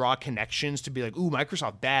readers draw connections to be like, ooh,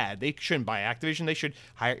 Microsoft bad, they shouldn't buy Activision,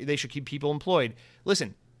 they should keep people employed.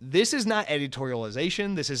 Listen, this is not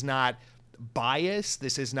editorialization. This is not bias.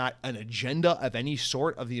 This is not an agenda of any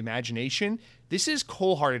sort of the imagination. This is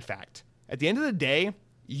cold-hearted fact. At the end of the day,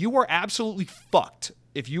 you are absolutely fucked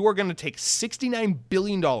if you are going to take $69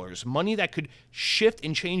 billion, money that could shift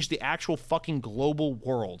and change the actual fucking global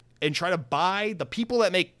world, and try to buy the people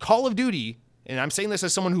that make Call of Duty, and I'm saying this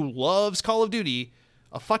as someone who loves Call of Duty,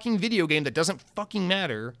 a fucking video game that doesn't fucking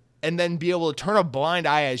matter, and then be able to turn a blind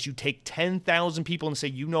eye as you take 10,000 people and say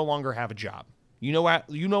you no longer have a job. You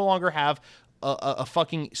no longer have a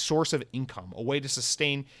fucking source of income, a way to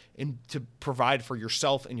sustain and to provide for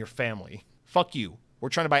yourself and your family. Fuck you. We're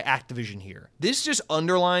trying to buy Activision here. This just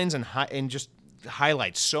underlines and just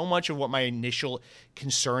highlights so much of what my initial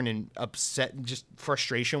concern and upset and just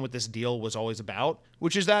frustration with this deal was always about,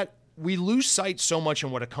 which is that we lose sight so much in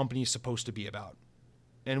what a company is supposed to be about.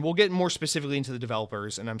 And we'll get more specifically into the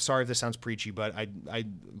developers, and I'm sorry if this sounds preachy, but I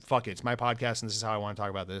fuck it. It's my podcast, and this is how I want to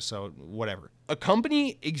talk about this, so whatever. A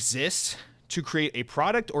company exists to create a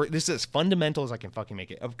product, or this is as fundamental as I can fucking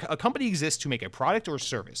make it. A company exists to make a product or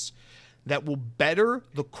service that will better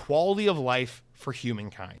the quality of life for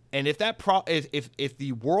humankind. And if that if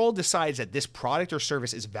the world decides that this product or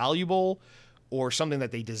service is valuable, or something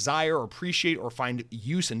that they desire or appreciate or find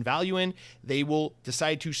use and value in, they will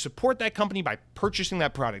decide to support that company by purchasing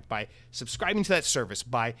that product, by subscribing to that service,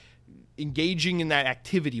 by engaging in that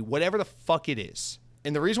activity, whatever the fuck it is.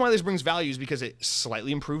 And the reason why this brings value is because it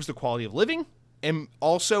slightly improves the quality of living, and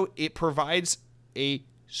also it provides a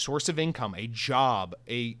source of income, a job,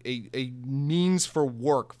 a means for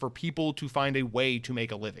work for people to find a way to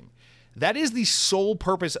make a living. That is the sole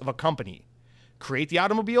purpose of a company. Create the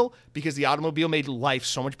automobile because the automobile made life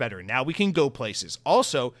so much better. Now we can go places.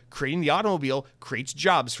 Also, creating the automobile creates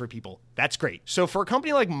jobs for people. That's great. So for a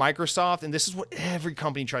company like Microsoft, and this is what every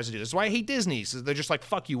company tries to do. This is why I hate Disney. So they're just like,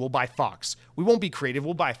 fuck you, we'll buy Fox. We won't be creative,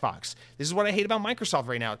 we'll buy Fox. This is what I hate about Microsoft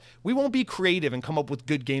right now. We won't be creative and come up with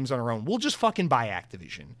good games on our own. We'll just fucking buy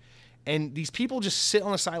Activision. And these people just sit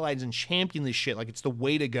on the sidelines and champion this shit like it's the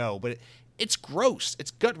way to go. But it's gross. It's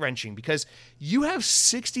gut-wrenching because you have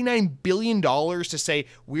 $69 billion to say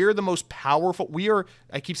we're the most powerful.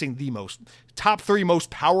 I keep saying the most, top 3 most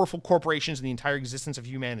powerful corporations in the entire existence of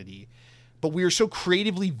humanity. But we are so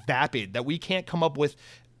creatively vapid that we can't come up with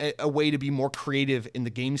a way to be more creative in the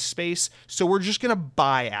game space. So we're just going to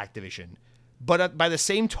buy Activision. But by the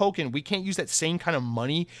same token, we can't use that same kind of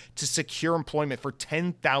money to secure employment for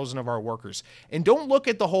 10,000 of our workers. And don't look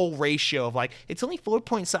at the whole ratio of like, it's only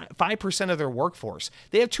 4.5% of their workforce.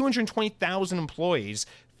 They have 220,000 employees.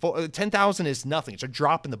 10,000 is nothing. It's a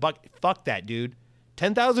drop in the bucket. Fuck that, dude.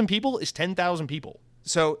 10,000 people is 10,000 people.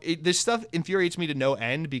 So this stuff infuriates me to no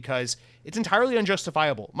end because it's entirely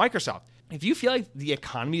unjustifiable. Microsoft, if you feel like the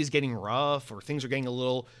economy is getting rough or things are getting a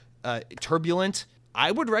little turbulent, I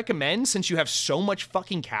would recommend, since you have so much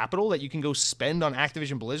fucking capital that you can go spend on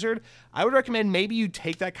Activision Blizzard, I would recommend maybe you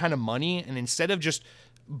take that kind of money and instead of just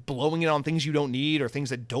blowing it on things you don't need or things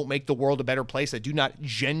that don't make the world a better place, that do not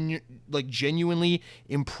genuinely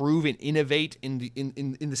improve and innovate in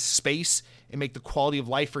the space and make the quality of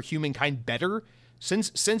life for humankind better,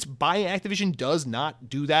 since buying Activision does not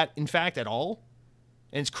do that, in fact, at all,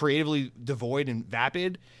 and it's creatively devoid and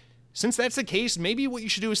vapid. Since that's the case, maybe what you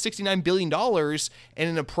should do is $69 billion and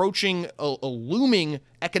in approaching a looming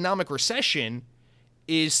economic recession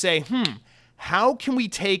is say, how can we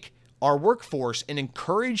take our workforce and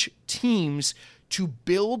encourage teams to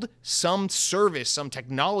build some service, some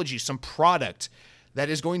technology, some product that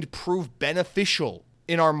is going to prove beneficial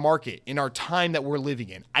in our market, in our time that we're living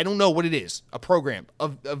in. I don't know what it is. A program,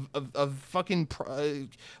 of fucking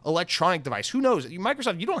electronic device. Who knows?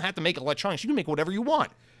 Microsoft, you don't have to make electronics. You can make whatever you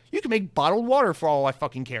want. You can make bottled water for all I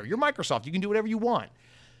fucking care. You're Microsoft. You can do whatever you want.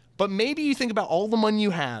 But maybe you think about all the money you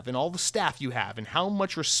have and all the staff you have and how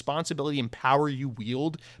much responsibility and power you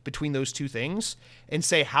wield between those two things and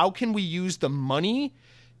say, how can we use the money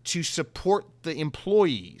to support the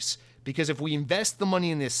employees? Because if we invest the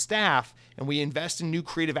money in this staff and we invest in new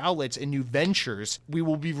creative outlets and new ventures, we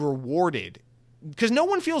will be rewarded. Because no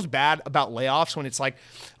one feels bad about layoffs when it's like,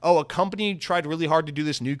 oh, a company tried really hard to do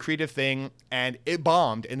this new creative thing and it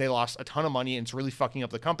bombed and they lost a ton of money and it's really fucking up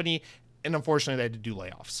the company. And unfortunately, they had to do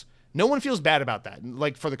layoffs. No one feels bad about that,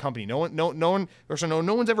 like for the company. No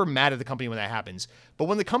one's ever mad at the company when that happens. But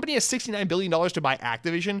when the company has $69 billion to buy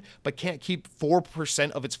Activision, but can't keep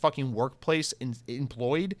 4% of its fucking workplace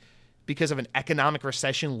employed because of an economic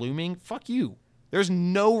recession looming, fuck you. There's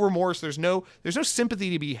no remorse. There's no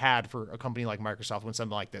sympathy to be had for a company like Microsoft when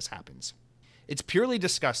something like this happens. It's purely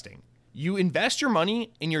disgusting. You invest your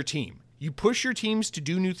money in your team. You push your teams to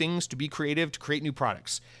do new things, to be creative, to create new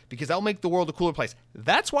products, because that'll make the world a cooler place.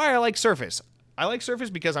 That's why I like Surface. I like Surface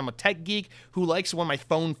because I'm a tech geek who likes it when my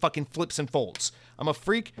phone fucking flips and folds. I'm a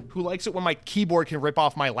freak who likes it when my keyboard can rip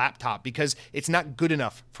off my laptop because it's not good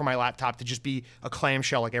enough for my laptop to just be a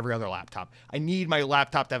clamshell like every other laptop. I need my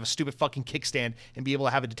laptop to have a stupid fucking kickstand and be able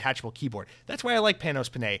to have a detachable keyboard. That's why I like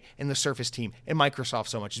Panos Panay and the Surface team and Microsoft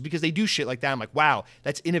so much, is because they do shit like that. I'm like, wow,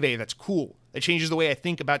 that's innovative, that's cool. It changes the way I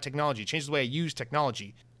think about technology. It changes the way I use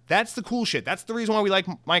technology. That's the cool shit. That's the reason why we like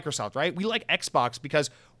Microsoft, right? We like Xbox because,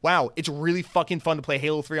 wow, it's really fucking fun to play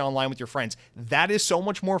Halo 3 online with your friends. That is so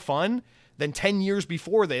much more fun than 10 years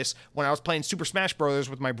before this when I was playing Super Smash Bros.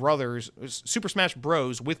 With my brothers on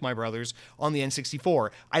the N64.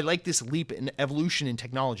 I like this leap in evolution in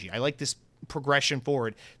technology. I like this progression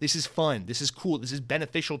forward. This is fun. This is cool. This is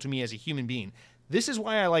beneficial to me as a human being. This is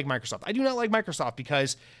why I like Microsoft. I do not like Microsoft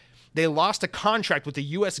because they lost a contract with the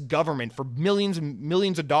U.S. government for millions and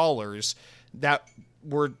millions of dollars that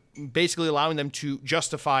were basically allowing them to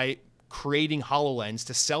justify creating HoloLens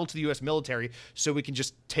to sell to the U.S. military so we can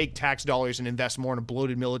just take tax dollars and invest more in a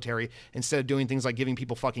bloated military instead of doing things like giving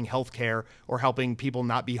people fucking health care or helping people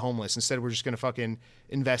not be homeless. Instead, we're just going to fucking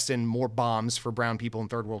invest in more bombs for brown people in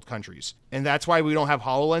third world countries. And that's why we don't have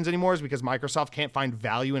HoloLens anymore, is because Microsoft can't find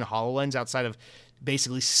value in HoloLens outside of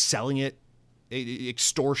basically selling it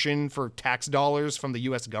extortion for tax dollars from the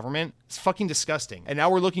U.S. government. It's fucking disgusting. And now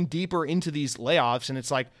we're looking deeper into these layoffs, and it's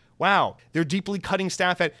like, wow, they're deeply cutting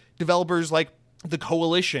staff at developers like the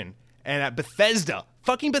Coalition and at Bethesda.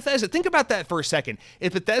 Fucking Bethesda. Think about that for a second.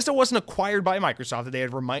 If Bethesda wasn't acquired by Microsoft, if they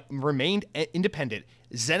had remained independent,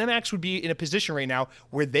 ZeniMax would be in a position right now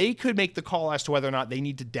where they could make the call as to whether or not they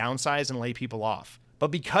need to downsize and lay people off.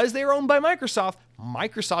 But because they're owned by Microsoft,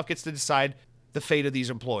 Microsoft gets to decide the fate of these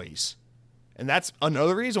employees. And that's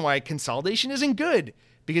another reason why consolidation isn't good,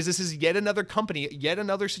 because this is yet another company, yet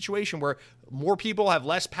another situation where more people have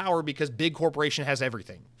less power because big corporation has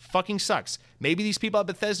everything. Fucking sucks. Maybe these people at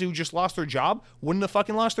Bethesda who just lost their job wouldn't have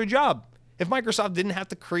fucking lost their job if Microsoft didn't have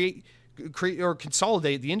to create or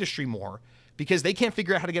consolidate the industry more, because they can't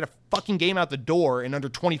figure out how to get a fucking game out the door in under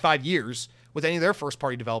 25 years with any of their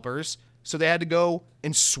first-party developers. So they had to go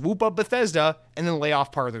and swoop up Bethesda and then lay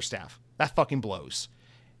off part of their staff. That fucking blows.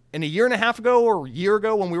 And a year and a half ago or a year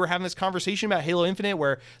ago when we were having this conversation about Halo Infinite,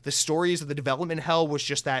 where the stories of the development hell was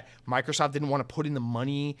just that Microsoft didn't want to put in the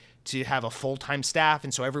money to have a full-time staff,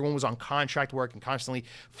 and so everyone was on contract work and constantly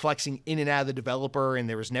flexing in and out of the developer, and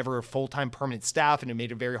there was never a full-time permanent staff, and it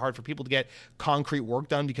made it very hard for people to get concrete work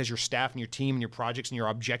done because your staff and your team and your projects and your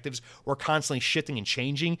objectives were constantly shifting and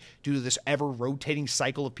changing due to this ever-rotating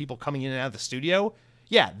cycle of people coming in and out of the studio.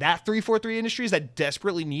 Yeah, that 343 Industries that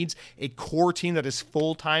desperately needs a core team that is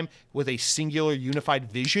full-time with a singular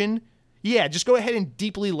unified vision. Yeah, just go ahead and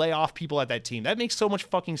deeply lay off people at that team. That makes so much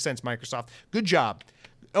fucking sense, Microsoft. Good job.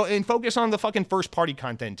 Oh, and focus on the fucking first-party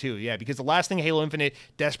content, too. Yeah, because the last thing Halo Infinite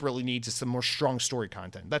desperately needs is some more strong story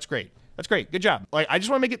content. That's great. That's great. Good job. Like, I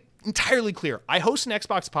just want to make it entirely clear. I host an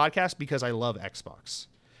Xbox podcast because I love Xbox.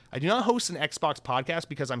 I do not host an Xbox podcast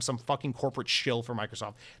because I'm some fucking corporate shill for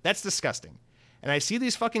Microsoft. That's disgusting. And I see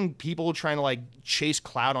these fucking people trying to like chase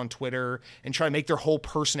clout on Twitter and try to make their whole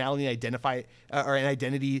personality or an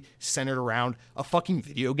identity centered around a fucking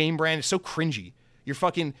video game brand. It's so cringy. Your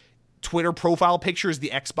fucking Twitter profile picture is the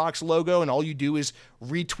Xbox logo, and all you do is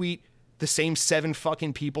retweet the same 7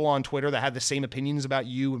 fucking people on Twitter that have the same opinions about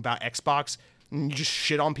you and about Xbox, and you just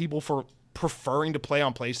shit on people for preferring to play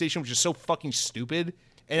on PlayStation, which is so fucking stupid.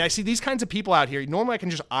 And I see these kinds of people out here. Normally I can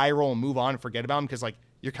just eye roll and move on and forget about them because like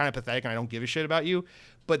you're kind of pathetic and I don't give a shit about you.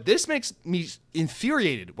 But this makes me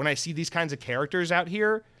infuriated when I see these kinds of characters out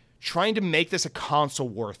here trying to make this a console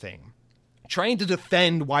war thing, trying to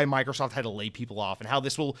defend why Microsoft had to lay people off and how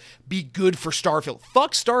this will be good for Starfield.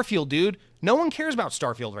 Fuck Starfield, dude. No one cares about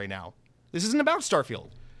Starfield right now. This isn't about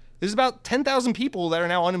Starfield. This is about 10,000 people that are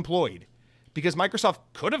now unemployed because Microsoft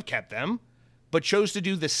could have kept them, but chose to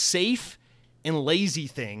do the safe and lazy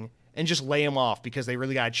thing and just lay them off because they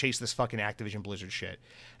really got to chase this fucking Activision Blizzard shit.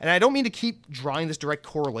 And I don't mean to keep drawing this direct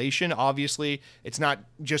correlation. Obviously, it's not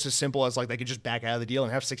just as simple as like they could just back out of the deal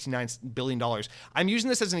and have $69 billion. I'm using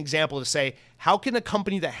this as an example to say, how can a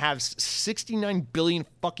company that has $69 billion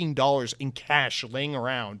fucking dollars in cash laying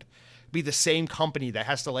around be the same company that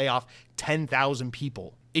has to lay off 10,000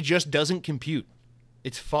 people? It just doesn't compute.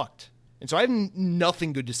 It's fucked. And so I have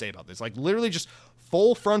nothing good to say about this. Like literally just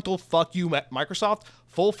full frontal fuck you, Microsoft.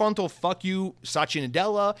 Full frontal fuck you, Satya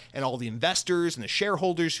Nadella, and all the investors and the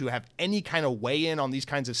shareholders who have any kind of weigh in on these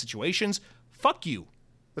kinds of situations. Fuck you.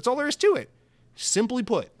 That's all there is to it. Simply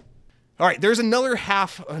put. All right, there's another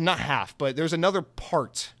there's another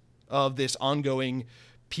part of this ongoing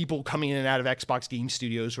people coming in and out of Xbox Game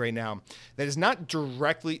Studios right now that is not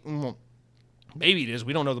directly, well, maybe it is,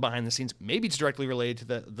 we don't know the behind the scenes, maybe it's directly related to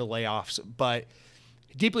the layoffs, but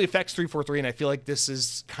it deeply affects 343, and I feel like this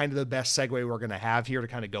is kind of the best segue we're going to have here to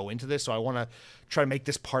kind of go into this, so I want to try to make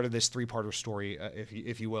this part of this three-parter story,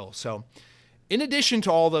 if you will. So in addition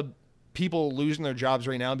to all the people losing their jobs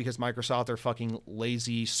right now because Microsoft are fucking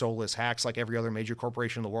lazy, soulless hacks like every other major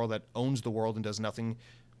corporation in the world that owns the world and does nothing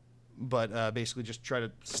but basically just try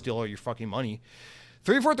to steal all your fucking money,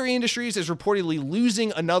 343 Industries is reportedly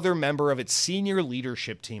losing another member of its senior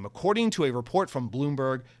leadership team. According to a report from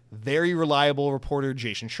Bloomberg, very reliable reporter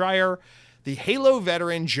Jason Schreier, the Halo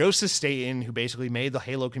veteran Joseph Staten, who basically made the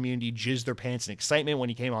Halo community jizz their pants in excitement when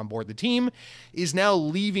he came on board the team, is now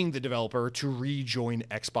leaving the developer to rejoin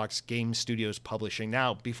Xbox Game Studios Publishing.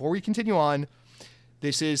 Now, before we continue on,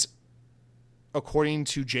 this is according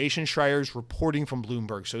to Jason Schreier's reporting from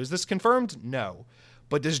Bloomberg. So is this confirmed? No.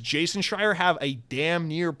 But does Jason Schreier have a damn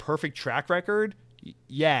near perfect track record?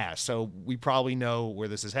 Yeah, so we probably know where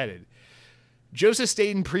this is headed. Joseph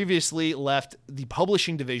Staten previously left the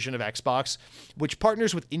publishing division of Xbox, which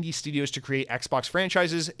partners with indie studios to create Xbox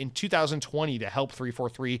franchises, in 2020 to help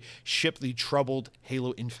 343 ship the troubled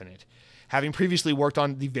Halo Infinite. Having previously worked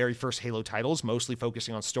on the very first Halo titles, mostly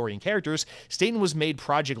focusing on story and characters, Staten was made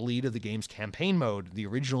project lead of the game's campaign mode. The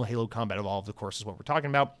original Halo Combat Evolved, of course, is what we're talking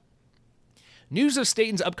about. News of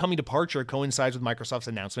Staten's upcoming departure coincides with Microsoft's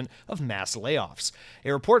announcement of mass layoffs.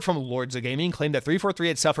 A report from Lords of Gaming claimed that 343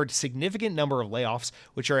 had suffered a significant number of layoffs,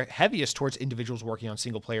 which are heaviest towards individuals working on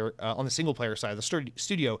the single-player side of the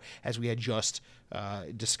studio, as we had just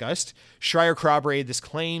discussed. Schreier corroborated this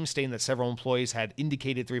claim, stating that several employees had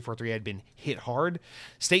indicated 343 had been hit hard.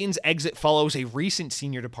 Staten's exit follows a recent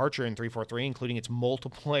senior departure in 343, including its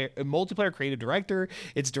multiplayer creative director,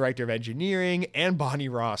 its director of engineering, and Bonnie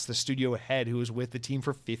Ross, the studio head who was with the team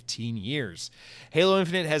for 15 years. Halo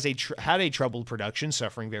Infinite has had a troubled production,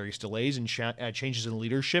 suffering various delays and changes in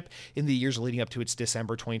leadership in the years leading up to its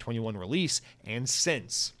December 2021 release and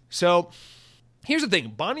since. So here's the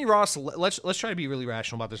thing. Bonnie Ross, let's try to be really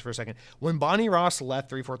rational about this for a second. When Bonnie Ross left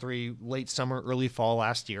 343 late summer, early fall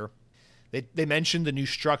last year, they mentioned the new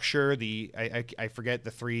structure, I forget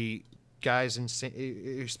the three guys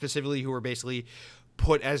specifically who were basically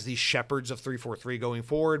put as the shepherds of 343 going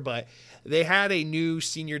forward, but they had a new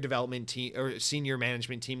senior development team or senior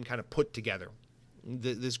management team kind of put together,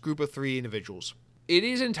 this group of three individuals. It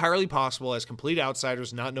is entirely possible, as complete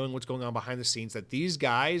outsiders not knowing what's going on behind the scenes, that these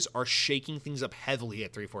guys are shaking things up heavily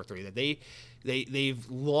at 343, that they've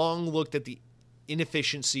long looked at the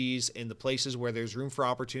inefficiencies and the places where there's room for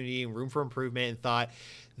opportunity and room for improvement and thought,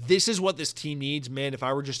 this is what this team needs. Man, if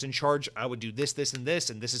I were just in charge, I would do this, this, and this,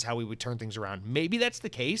 and this is how we would turn things around. Maybe that's the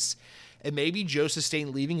case, and maybe Joseph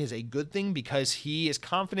Staten leaving is a good thing because he is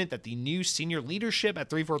confident that the new senior leadership at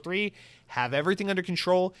 343 have everything under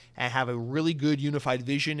control and have a really good unified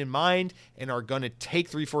vision in mind and are going to take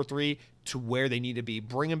 343 to where they need to be,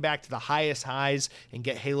 bring them back to the highest highs and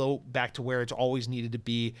get Halo back to where it's always needed to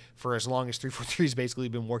be for as long as 343 has basically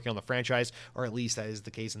been working on the franchise, or at least that is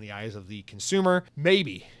the case in the eyes of the consumer.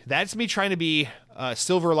 Maybe. That's me trying to be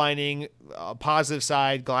silver lining, positive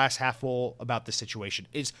side, glass half full about the situation.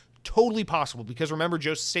 It's totally possible because remember,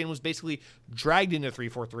 Joseph Staten was basically dragged into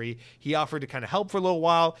 343. He offered to kind of help for a little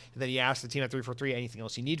while, and then he asked the team at 343, anything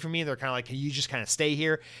else you need from me? And they're kind of like, can you just kind of stay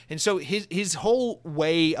here? And so his whole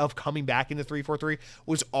way of coming back into 343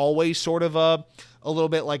 was always sort of a little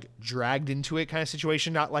bit like dragged into it kind of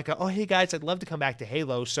situation, not like oh, hey guys, I'd love to come back to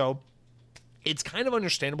Halo. So it's kind of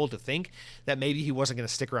understandable to think that maybe he wasn't going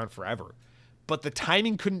to stick around forever. But the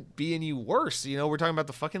timing couldn't be any worse. You know, we're talking about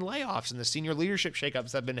the fucking layoffs and the senior leadership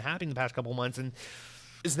shakeups that have been happening the past couple months. And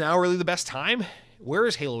is now really the best time? Where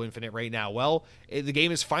is Halo Infinite right now? Well, the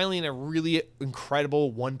game is finally in a really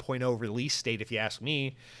incredible 1.0 release state, if you ask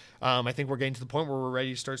me. I think we're getting to the point where we're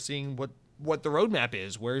ready to start seeing what what the roadmap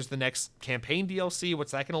is. Where's the next campaign DLC?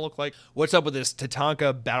 What's that going to look like? What's up with this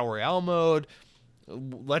Tatanka Battle Royale mode?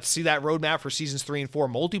 Let's see that roadmap for seasons 3 and 4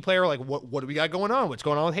 multiplayer. Like, what do we got going on? What's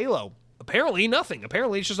going on with Halo? Apparently nothing.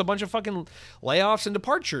 Apparently it's just a bunch of fucking layoffs and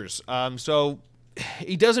departures. So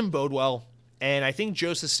he doesn't bode well. And I think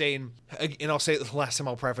Joe Sustained, and I'll say it the last time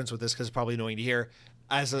I'll preference with this because it's probably annoying to hear,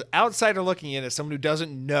 as an outsider looking in, as someone who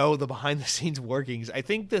doesn't know the behind-the-scenes workings, I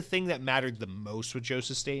think the thing that mattered the most with Joe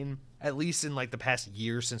Sustained, at least in like the past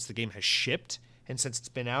year since the game has shipped and since it's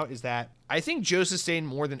been out, is that I think Joe Sustained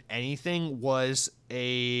more than anything was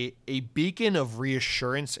a beacon of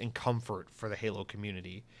reassurance and comfort for the Halo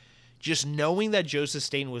community. Just knowing that Joe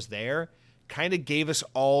Sustained was there kind of gave us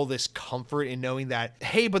all this comfort in knowing that,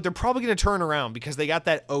 hey, but they're probably going to turn around because they got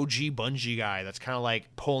that OG Bungie guy that's kind of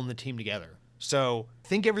like pulling the team together. So I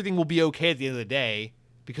think everything will be okay at the end of the day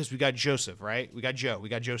because we got Joseph, right? We got Joe. We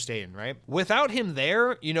got Joe Staten, right? Without him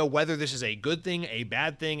there, whether this is a good thing, a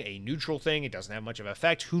bad thing, a neutral thing, it doesn't have much of an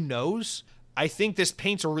effect. Who knows? I think this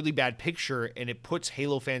paints a really bad picture and it puts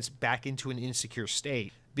Halo fans back into an insecure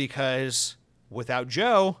state because without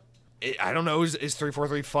Joe, I don't know. Is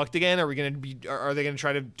 343 fucked again? Are they gonna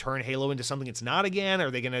try to turn Halo into something it's not again? Are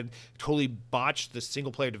they gonna totally botch the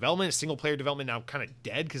single player development? Single player development now kind of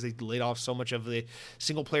dead because they laid off so much of the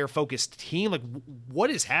single player focused team. Like, what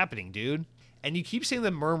is happening, dude? And you keep seeing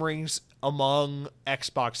the murmurings among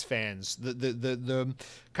Xbox fans, the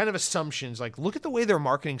kind of assumptions, like, look at the way they're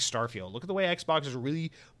marketing Starfield. Look at the way Xbox is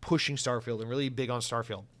really pushing Starfield and really big on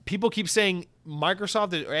Starfield. People keep saying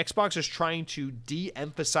Microsoft or Xbox is trying to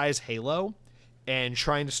de-emphasize Halo and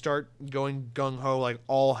trying to start going gung-ho, like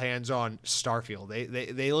all hands on Starfield.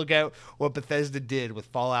 They look at what Bethesda did with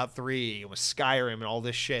Fallout 3 and with Skyrim and all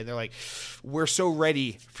this shit. And they're like, we're so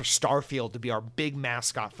ready for Starfield to be our big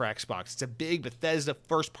mascot for Xbox. It's a big Bethesda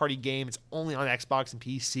first-party game. It's only on Xbox and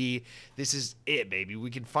PC. This is it, baby. We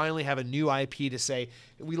can finally have a new IP to say,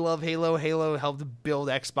 we love Halo. Halo helped build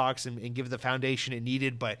Xbox and give the foundation it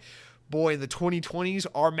needed. But, boy, in the 2020s,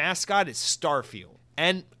 our mascot is Starfield.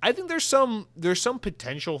 And I think there's some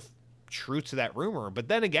potential truth to that rumor. But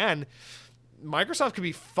then again, Microsoft could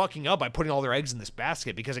be fucking up by putting all their eggs in this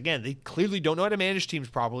basket because, again, they clearly don't know how to manage teams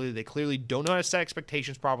properly. They clearly don't know how to set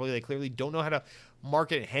expectations properly. They clearly don't know how to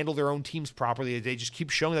market and handle their own teams properly. They just keep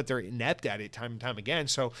showing that they're inept at it time and time again.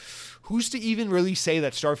 So who's to even really say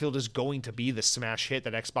that Starfield is going to be the smash hit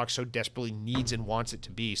that Xbox so desperately needs and wants it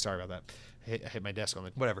to be? Sorry about that. I hit my desk on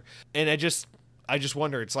it. Whatever. And I just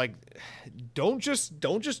wonder, it's like, don't just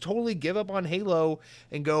totally give up on Halo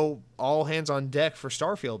and go all hands on deck for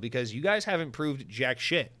Starfield because you guys haven't proved jack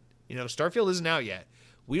shit. Starfield isn't out yet.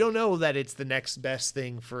 We don't know that it's the next best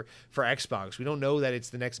thing for Xbox. We don't know that it's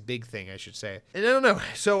the next big thing, I should say. And I don't know.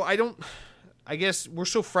 So I guess we're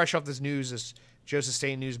so fresh off this news. This Joe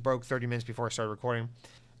Sustained news broke 30 minutes before I started recording.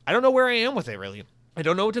 I don't know where I am with it, really. I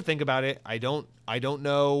don't know what to think about it. I don't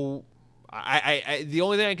know. I the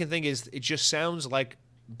only thing I can think is it just sounds like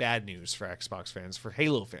bad news for Xbox fans, for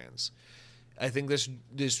Halo fans. I think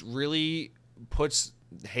this really puts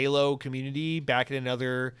Halo community back in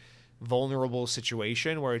another vulnerable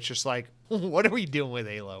situation where it's just like, what are we doing with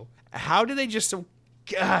Halo? How did they just so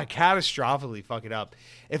catastrophically fuck it up?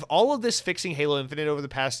 If all of this fixing Halo Infinite over the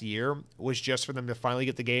past year was just for them to finally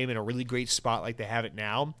get the game in a really great spot like they have it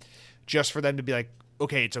now, just for them to be like,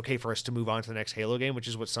 okay, it's okay for us to move on to the next Halo game, which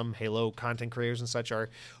is what some Halo content creators and such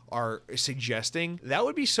are suggesting, that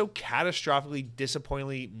would be so catastrophically,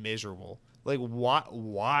 disappointingly miserable. Like,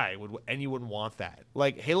 why would anyone want that?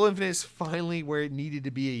 Like, Halo Infinite is finally where it needed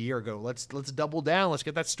to be a year ago. Let's double down. Let's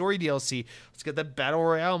get that story DLC. Let's get that Battle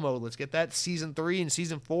Royale mode. Let's get that Season 3 and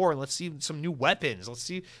Season 4, and let's see some new weapons. Let's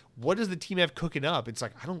see, what does the team have cooking up? It's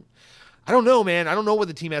like, I don't know, man. I don't know what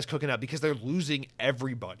the team has cooking up because they're losing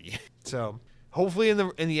everybody. So hopefully in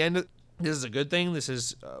the end, this is a good thing. This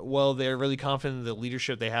is, they're really confident in the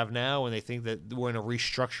leadership they have now, and they think that we're in a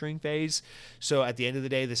restructuring phase. So at the end of the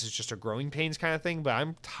day, this is just a growing pains kind of thing. But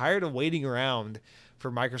I'm tired of waiting around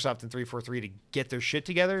for Microsoft and 343 to get their shit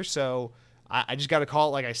together. So I just got to call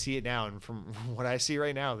it like I see it now. And from what I see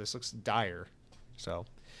right now, this looks dire. So,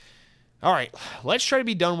 all right, let's try to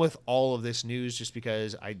be done with all of this news just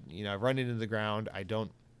because I've run into the ground. I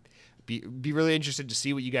don't be really interested to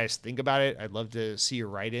see what you guys think about it. I'd love to see your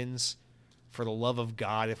write-ins. For the love of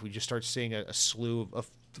God, if we just start seeing a slew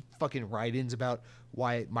of fucking write-ins about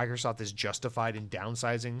why Microsoft is justified in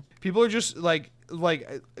downsizing. People are just like,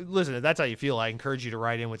 listen, if that's how you feel, I encourage you to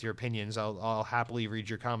write in with your opinions. I'll happily read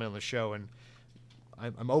your comment on the show, and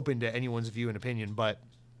I'm open to anyone's view and opinion, but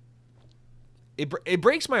it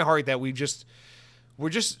breaks my heart that we're just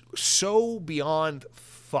so beyond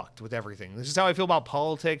fucked with everything. This is how I feel about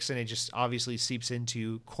politics, and it just obviously seeps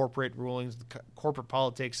into corporate rulings, corporate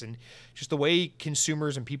politics, and just the way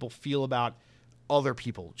consumers and people feel about other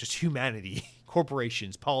people, just humanity,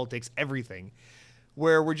 corporations, politics, everything,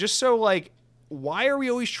 where we're just so like, why are we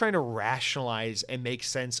always trying to rationalize and make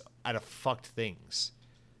sense out of fucked things?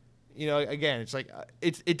 You know, again, it's like,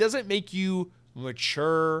 it doesn't make you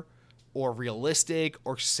mature or realistic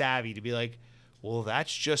or savvy to be like, well,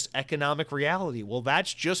 that's just economic reality. Well,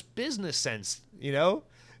 that's just business sense, you know?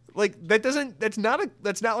 Like that's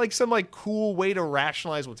not like some like cool way to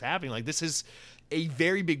rationalize what's happening. Like, this is a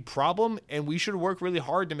very big problem, and we should work really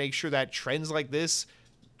hard to make sure that trends like this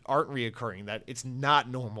aren't reoccurring, that it's not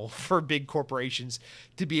normal for big corporations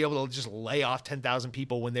to be able to just lay off 10,000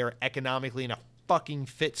 people when they're economically in a fucking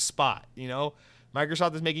fit spot, you know?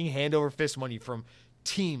 Microsoft is making hand over fist money from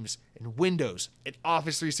Teams and Windows and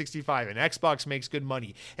Office 365, and Xbox makes good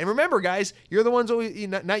money. And remember, guys, you're the ones always,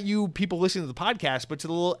 not you people listening to the podcast, but to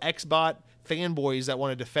the little Xbot fanboys that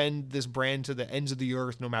want to defend this brand to the ends of the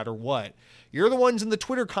earth no matter what. You're the ones in the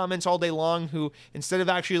Twitter comments all day long who, instead of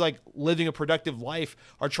actually like living a productive life,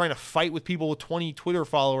 are trying to fight with people with 20 Twitter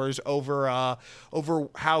followers over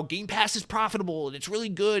how Game Pass is profitable and it's really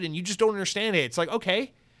good and you just don't understand it. It's like,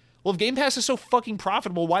 okay, well, if Game Pass is so fucking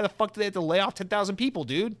profitable, why the fuck do they have to lay off 10,000 people,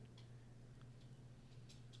 dude?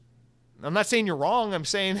 I'm not saying you're wrong. I'm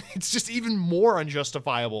saying it's just even more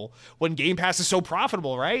unjustifiable when Game Pass is so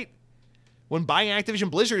profitable, right? When buying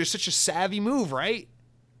Activision Blizzard is such a savvy move, right?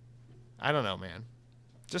 I don't know, man.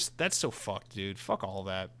 Just, that's so fucked, dude. Fuck all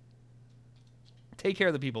that. Take care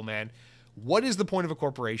of the people, man. What is the point of a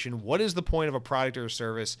corporation? What is the point of a product or a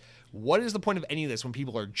service? What is the point of any of this when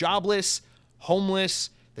people are jobless, homeless,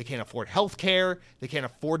 they can't afford health care, they can't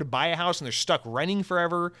afford to buy a house, and they're stuck renting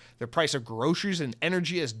forever? Their price of groceries and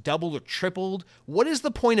energy has doubled or tripled. What is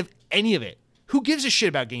the point of any of it? Who gives a shit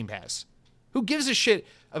about Game Pass? Who gives a shit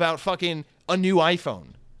about fucking a new iPhone?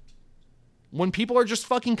 When people are just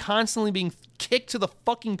fucking constantly being kicked to the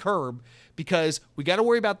fucking curb because we got to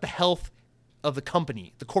worry about the health of the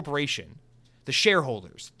company, the corporation, the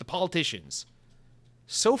shareholders, the politicians.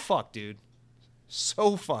 So fucked, dude.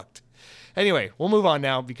 So fucked. Anyway, we'll move on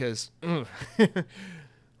now because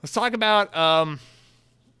let's talk about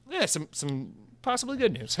some possibly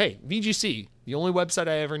good news. Hey, VGC, the only website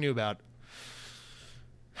I ever knew about.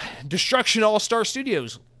 Destruction All-Star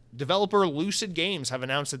Studios developer Lucid Games have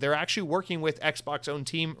announced that they're actually working with Xbox-owned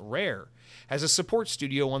team Rare as a support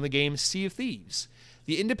studio on the game Sea of Thieves.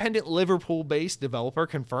 The independent Liverpool-based developer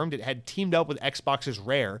confirmed it had teamed up with Xbox's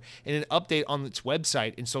Rare in an update on its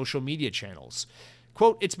website and social media channels.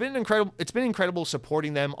 Quote, it's been incredible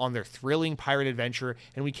supporting them on their thrilling pirate adventure,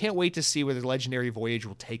 and we can't wait to see where the legendary voyage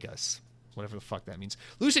will take us. Whatever the fuck that means.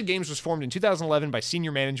 Lucid Games was formed in 2011 by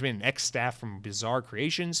senior management and ex-staff from Bizarre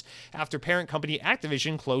Creations after parent company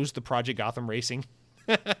Activision closed the Project Gotham Racing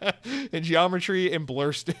and Geometry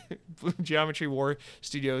War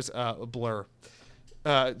Studios Blur.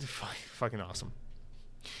 Fucking awesome.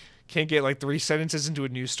 Can't get like 3 sentences into a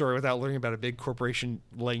news story without learning about a big corporation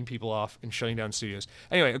laying people off and shutting down studios.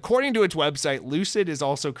 Anyway, according to its website, Lucid is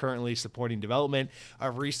also currently supporting development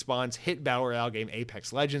of Respawn's hit Battle Royale game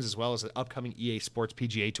Apex Legends, as well as the upcoming EA Sports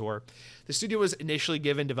PGA Tour. The studio was initially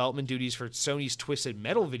given development duties for Sony's Twisted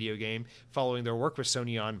Metal video game, following their work with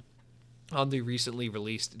Sony on the recently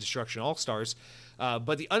released Destruction All-Stars.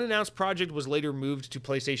 But the unannounced project was later moved to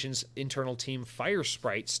PlayStation's internal team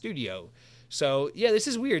Firesprite Studio. So, yeah, this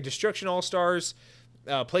is weird. Destruction All-Stars,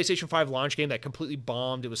 PlayStation 5 launch game that completely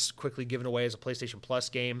bombed. It was quickly given away as a PlayStation Plus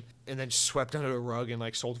game and then swept under a rug and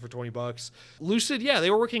like sold for $20. Lucid, yeah,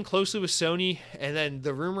 they were working closely with Sony, and then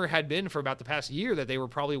the rumor had been for about the past year that they were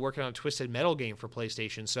probably working on a Twisted Metal game for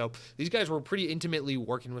PlayStation. So these guys were pretty intimately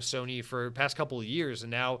working with Sony for the past couple of years,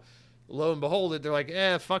 and now lo and behold, they're like,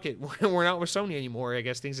 fuck it. We're not with Sony anymore. I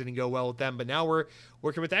guess things didn't go well with them, but now we're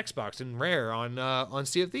working with Xbox and Rare on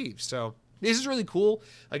Sea of Thieves. So this is really cool.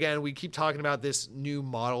 Again, we keep talking about this new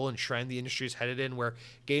model and trend the industry is headed in, where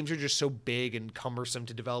games are just so big and cumbersome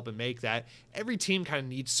to develop and make that every team kind of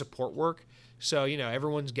needs support work. So,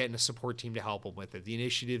 everyone's getting a support team to help them with it. The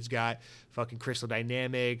initiative's got fucking Crystal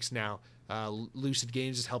Dynamics. Now, Lucid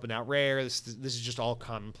Games is helping out Rare. This is just all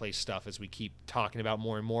commonplace stuff as we keep talking about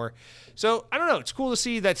more and more. So, I don't know. It's cool to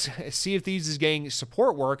see that Sea of Thieves is getting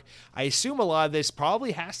support work. I assume a lot of this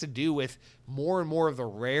probably has to do with more and more of the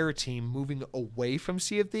Rare team moving away from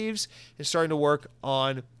Sea of Thieves and starting to work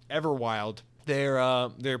on Everwild.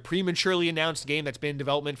 Their prematurely announced game that's been in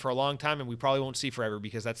development for a long time and we probably won't see forever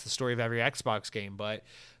because that's the story of every Xbox game. But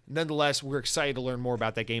nonetheless, we're excited to learn more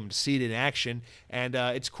about that game, to see it in action, and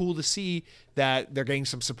it's cool to see that they're getting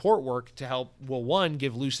some support work to help, well, one,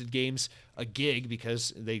 give Lucid Games a gig,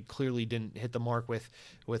 because they clearly didn't hit the mark with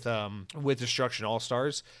Destruction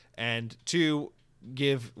All-Stars, and two,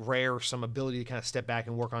 give Rare some ability to kind of step back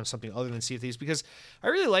and work on something other than Sea of Thieves, because I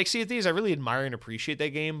really like Sea of Thieves. I really admire and appreciate that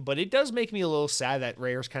game, but it does make me a little sad that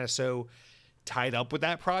Rare's kind of so tied up with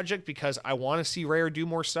that project, because I want to see Rare do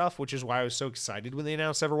more stuff, which is why I was so excited when they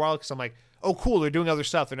announced Everwild, because I'm like, oh, cool, they're doing other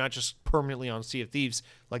stuff. They're not just permanently on Sea of Thieves.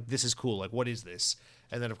 Like, this is cool. Like, what is this?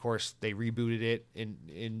 And then, of course, they rebooted it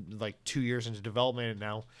in like 2 years into development, and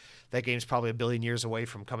now that game's probably a billion years away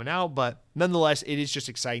from coming out. But nonetheless, it is just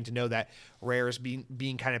exciting to know that Rare is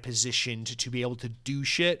being kind of positioned to be able to do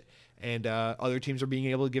shit, and other teams are being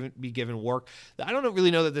able to be given work. I don't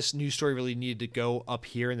really know that this news story really needed to go up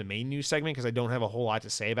here in the main news segment, because I don't have a whole lot to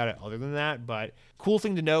say about it other than that. But cool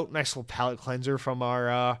thing to note, nice little palate cleanser from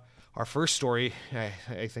our first story.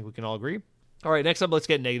 I think we can all agree. All right, next up, let's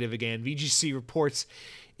get negative again. VGC reports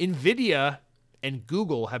NVIDIA and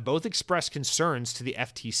Google have both expressed concerns to the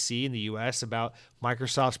FTC in the U.S. about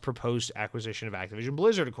Microsoft's proposed acquisition of Activision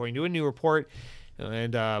Blizzard, according to a new report.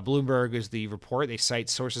 And Bloomberg is the report. They cite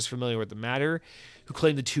sources familiar with the matter who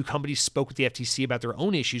claim the two companies spoke with the FTC about their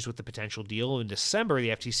own issues with the potential deal. In December, the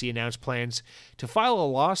FTC announced plans to file a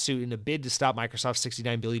lawsuit in a bid to stop Microsoft's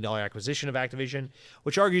 $69 billion acquisition of Activision,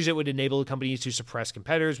 which argues it would enable the companies to suppress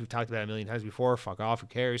competitors. We've talked about it a million times before. Fuck off. Who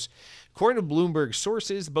cares? According to Bloomberg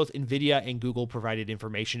sources, both NVIDIA and Google provided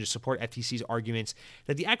information to support FTC's arguments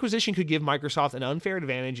that the acquisition could give Microsoft an unfair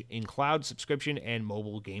advantage in cloud subscription and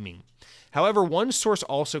mobile gaming. However, one source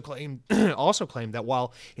also claimed that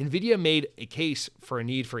while NVIDIA made a case for a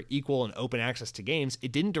need for equal and open access to games,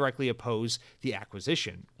 it didn't directly oppose the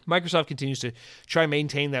acquisition. Microsoft continues to try and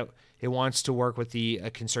maintain that it wants to work with the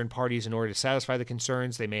concerned parties in order to satisfy the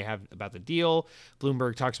concerns they may have about the deal.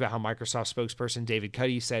 Bloomberg talks about how Microsoft spokesperson David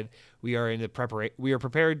Cuddy said, we are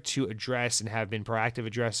prepared to address and have been proactive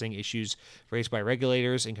addressing issues raised by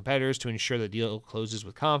regulators and competitors to ensure the deal closes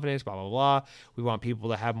with confidence, blah, blah, blah. We want people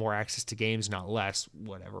to have more access to games, not less,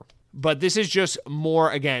 whatever. But this is just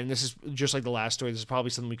more, again, this is just like the last story. This is probably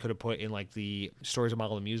something we could have put in like the stories of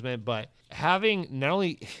Model Amusement, but having not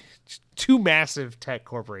only two massive tech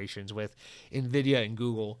corporations with NVIDIA and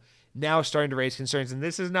Google now starting to raise concerns, and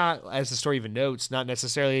this is not, as the story even notes, not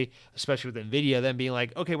necessarily, especially with NVIDIA, them being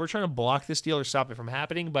like, okay, we're trying to block this deal or stop it from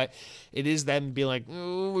happening, but it is them being like,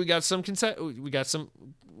 oh, we got some questions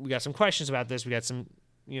about this, we got some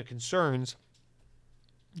concerns,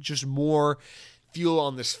 just more fuel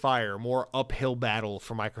on this fire, more uphill battle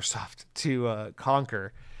for Microsoft to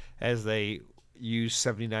conquer as they use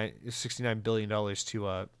 $69 billion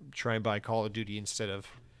to try and buy Call of Duty instead of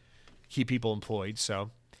keep people employed.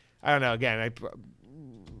 So I don't know. Again,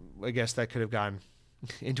 I guess that could have gone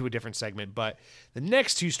into a different segment. But the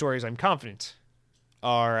next two stories, I'm confident,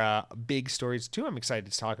 are big stories too. I'm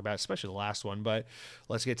excited to talk about, especially the last one. But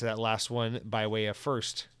let's get to that last one by way of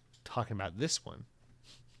first talking about this one.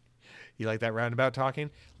 You like that roundabout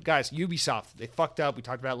talking? Guys, Ubisoft, they fucked up. We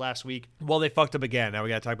talked about it last week. Well, they fucked up again. Now we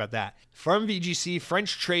got to talk about that. From VGC,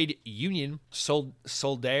 French trade union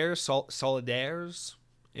Solidaires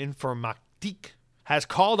Informatique has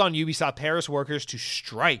called on Ubisoft Paris workers to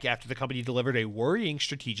strike after the company delivered a worrying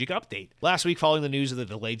strategic update. Last week, following the news of the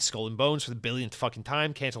delayed Skull and Bones for the billionth fucking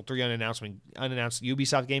time, canceled 3 unannounced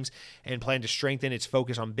Ubisoft games, and planned to strengthen its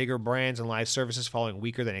focus on bigger brands and live services following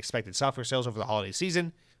weaker than expected software sales over the holiday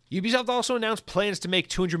season. Ubisoft also announced plans to make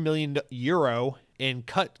 €200 million and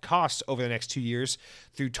cut costs over the next 2 years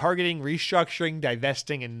through targeting, restructuring,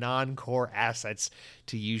 divesting, and non-core assets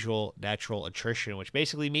to usual natural attrition, which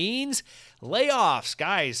basically means layoffs.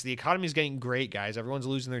 Guys, the economy is getting great, guys. Everyone's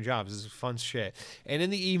losing their jobs. This is fun shit. And in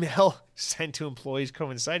the email sent to employees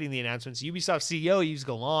coinciding the announcements, Ubisoft CEO Yves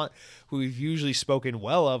Gallant, who we've usually spoken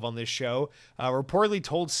well of on this show, reportedly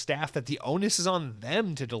told staff that the onus is on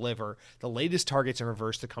them to deliver the latest targets and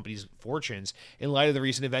reverse the company's fortunes. In light of the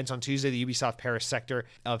recent events on Tuesday, the Ubisoft Paris sector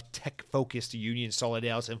of tech-focused union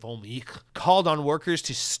Solidaires Informatique called on workers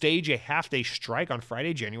to stage a half-day strike on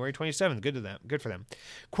Friday, January 27th. Good for them.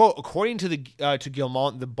 Quote, according to to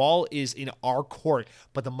Guillemot, the ball is in our court,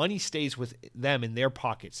 but the money stays with them in their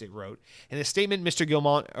pockets, it wrote. In a statement, Mr.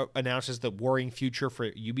 Guillemot announces the worrying future for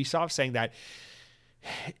Ubisoft, saying that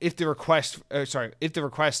if the request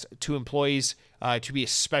to employees to be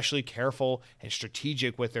especially careful and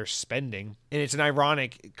strategic with their spending, and it's an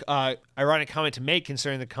ironic comment to make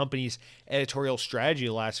considering the company's editorial strategy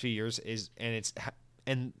the last few years is, and it's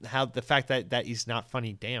and how the fact that he's not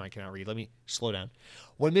funny. Damn, I cannot read. Let me slow down.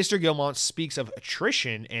 When Mr. Gilmont speaks of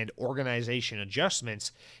attrition and organization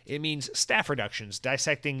adjustments, it means staff reductions,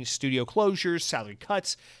 dissecting studio closures, salary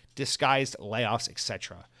cuts, disguised layoffs,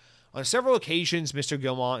 etc. On several occasions, Mr.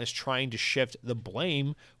 Gilmont is trying to shift the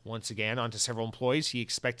blame once again onto several employees. He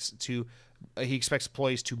expects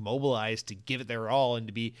employees to mobilize, to give it their all, and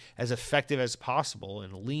to be as effective as possible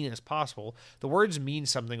and lean as possible. The words mean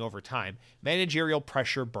something over time. Managerial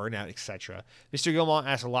pressure, burnout, etc. Mr. Gilmont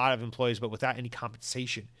asks a lot of employees, but without any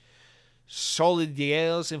compensation.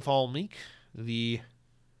 Solidaires Informatique, the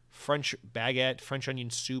French baguette, French onion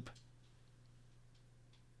soup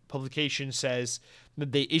publication, says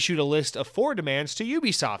that they issued a list of 4 demands to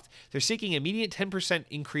Ubisoft. They're seeking immediate 10%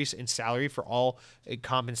 increase in salary for all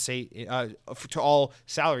all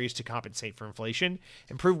salaries to compensate for inflation,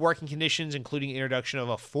 improved working conditions, including introduction of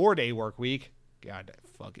a 4-day work week. God,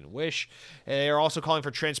 I fucking wish. They are also calling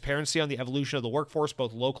for transparency on the evolution of the workforce,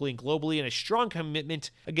 both locally and globally, and a strong commitment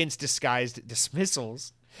against disguised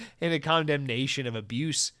dismissals and a condemnation of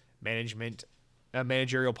abuse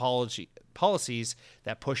managerial policies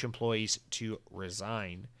that push employees to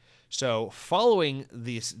resign. So, following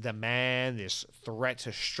this threat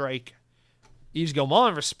to strike, Yves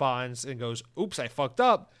Guillemot responds and goes, "Oops, I fucked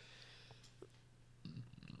up."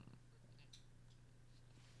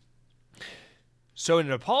 So, in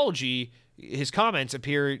an apology, his comments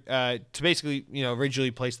appear to basically,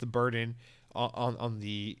 originally place the burden on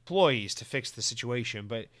the employees to fix the situation,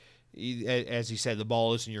 but as he said, the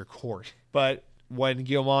ball is in your court. But when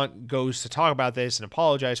Guillemot goes to talk about this and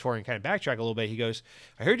apologize for it and kind of backtrack a little bit, he goes,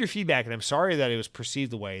 "I heard your feedback, and I'm sorry that it was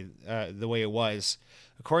perceived the way it was.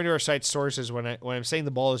 According to our site's sources, when I'm saying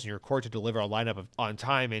the ball is in your court to deliver a lineup on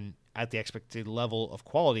time and at the expected level of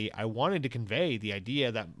quality, I wanted to convey the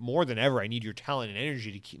idea that more than ever, I need your talent and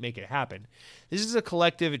energy to make it happen. This is a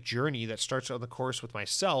collective journey that starts on the course with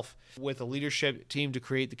myself, with a leadership team to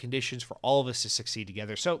create the conditions for all of us to succeed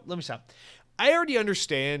together." So let me stop. I already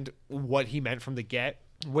understand what he meant from the get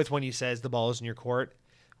with when he says the ball is in your court,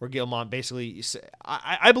 where Guillemot basically,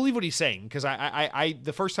 I believe what he's saying, because I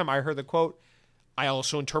the first time I heard the quote, I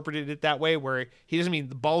also interpreted it that way, where he doesn't mean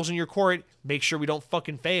the ball's in your court, make sure we don't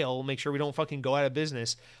fucking fail, make sure we don't fucking go out of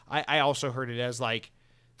business. I also heard it as like,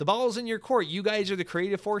 the ball's in your court. You guys are the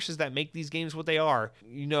creative forces that make these games what they are.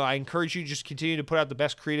 I encourage you to just continue to put out the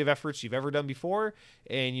best creative efforts you've ever done before,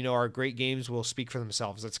 and, our great games will speak for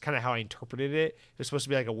themselves. That's kind of how I interpreted it. It was supposed to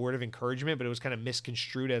be like a word of encouragement, but it was kind of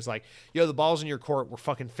misconstrued as like, the ball's in your court, we're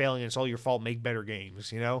fucking failing, and it's all your fault, make better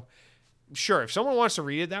games, Sure, if someone wants to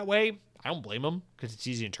read it that way, I don't blame them, because it's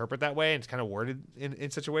easy to interpret that way, and it's kind of worded in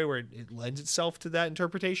such a way where it lends itself to that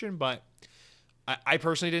interpretation, but I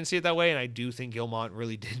personally didn't see it that way, and I do think Guillemot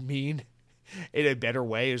really did mean in a better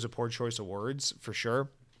way. It was a poor choice of words, for sure.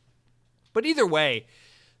 But either way,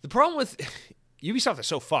 the problem with Ubisoft is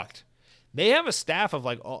so fucked. They have a staff of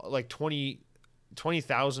like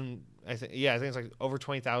 20,000, I think it's like over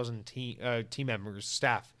 20,000 team members,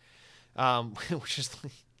 staff, which is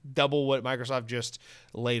like double what Microsoft just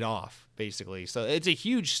laid off, basically. So it's a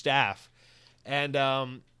huge staff,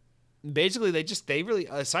 and basically they really,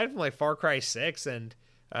 aside from like Far Cry 6 and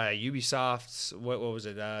Ubisoft's what was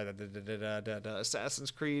it, Assassin's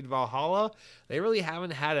Creed Valhalla, they really haven't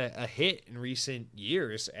had a hit in recent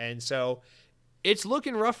years, and so it's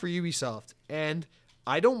looking rough for Ubisoft. And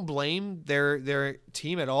I don't blame their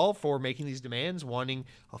team at all for making these demands, wanting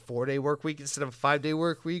a 4-day work week instead of a 5-day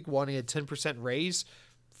work week, wanting a 10% raise.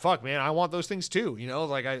 Fuck, man, I want those things too.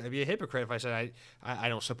 I'd be a hypocrite if I said I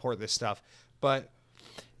don't support this stuff. But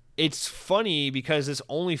it's funny because it's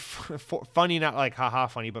only funny, not like haha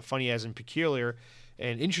funny, but funny as in peculiar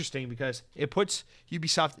and interesting, because it puts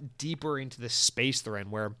Ubisoft deeper into the space they're in,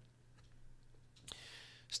 where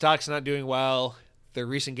stock's not doing well, their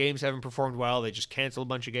recent games haven't performed well, they just canceled a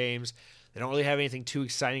bunch of games, they don't really have anything too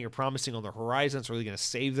exciting or promising on the horizon that's really going to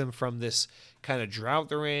save them from this kind of drought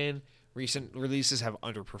they're in. Recent releases have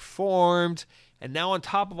underperformed, and now on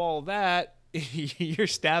top of all of that, your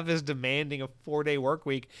staff is demanding a 4-day work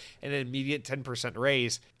week and an immediate 10%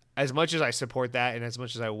 raise. As much as I support that, and as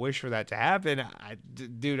much as I wish for that to happen, I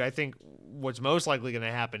think what's most likely going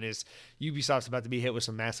to happen is Ubisoft's about to be hit with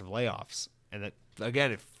some massive layoffs, and that,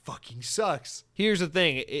 again, it fucking sucks. Here's the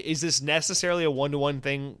thing: is this necessarily a one-to-one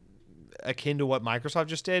thing akin to what Microsoft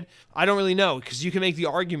just did? I don't really know, because you can make the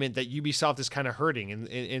argument that Ubisoft is kind of hurting,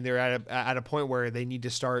 and they're at a point where they need to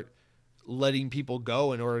start letting people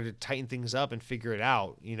go in order to tighten things up and figure it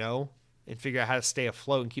out, and figure out how to stay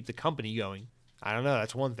afloat and keep the company going. I don't know.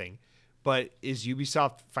 That's one thing. But is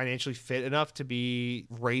Ubisoft financially fit enough to be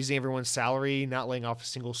raising everyone's salary, not laying off a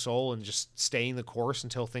single soul, and just staying the course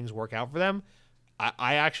until things work out for them?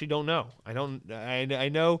 I actually don't know. I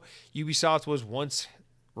know Ubisoft was once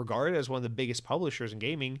regarded as one of the biggest publishers in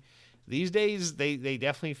gaming. These days, they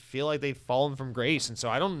definitely feel like they've fallen from grace, and so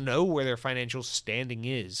I don't know where their financial standing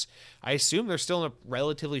is. I assume they're still in a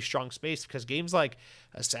relatively strong space because games like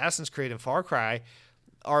Assassin's Creed and Far Cry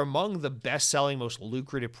are among the best-selling, most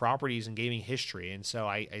lucrative properties in gaming history, and so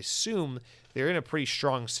I assume they're in a pretty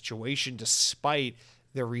strong situation despite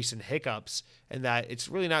their recent hiccups, and that it's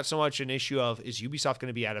really not so much an issue of is Ubisoft going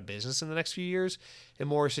to be out of business in the next few years, and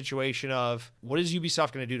more a situation of what is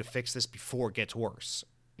Ubisoft going to do to fix this before it gets worse.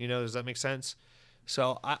 Does that make sense?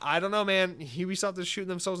 So I don't know, man. Ubisoft is shooting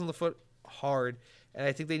themselves in the foot hard, and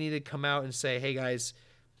I think they need to come out and say, hey guys,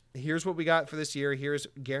 here's what we got for this year, here's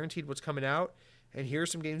guaranteed what's coming out, and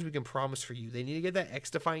here's some games we can promise for you. They need to get that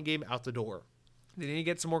X-Defiant game out the door. They need to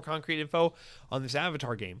get some more concrete info on this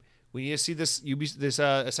Avatar game. We need to see this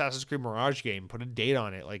Assassin's Creed Mirage game, put a date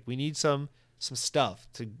on it. Like, we need some stuff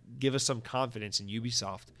to give us some confidence in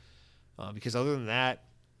Ubisoft. Because other than that,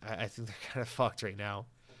 I think they're kind of fucked right now.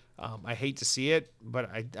 I hate to see it, but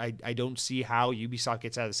I don't see how Ubisoft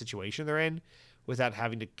gets out of the situation they're in without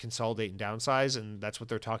having to consolidate and downsize, and that's what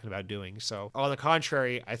they're talking about doing. So, on the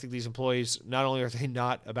contrary, I think these employees, not only are they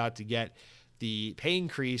not about to get the pay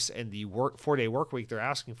increase and the 4-day work week they're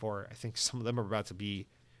asking for, I think some of them are about to be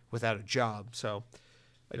without a job. So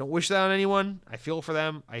I don't wish that on anyone. I feel for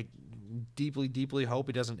them. I deeply, deeply hope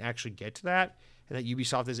it doesn't actually get to that, and that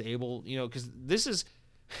Ubisoft is able, because this is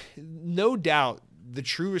no doubt the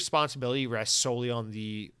true responsibility rests solely on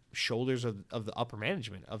the shoulders of the upper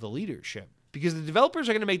management, of the leadership, because the developers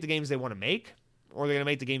are going to make the games they want to make, or they're going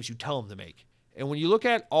to make the games you tell them to make. And when you look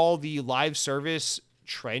at all the live service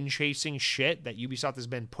trend chasing shit that Ubisoft has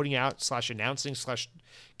been putting out / announcing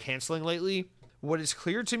 / canceling lately, what is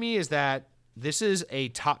clear to me is that this is a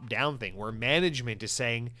top-down thing where management is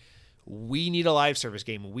saying, we need a live service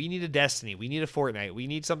game, we need a Destiny, we need a Fortnite, we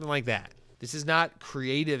need something like that. This is not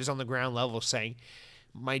creatives on the ground level saying,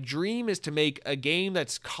 my dream is to make a game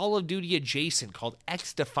that's Call of Duty adjacent called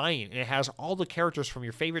X-Defiant, and it has all the characters from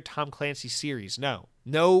your favorite Tom Clancy series.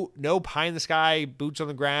 No pie in the sky, boots on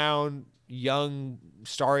the ground, young,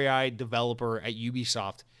 starry-eyed developer at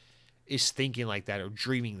Ubisoft is thinking like that or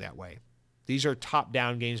dreaming that way. These are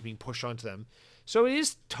top-down games being pushed onto them. So it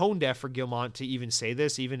is tone-deaf for Guillemot to even say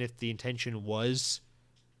this, even if the intention was,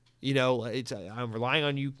 I'm relying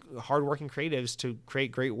on you hardworking creatives to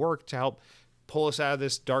create great work to help pull us out of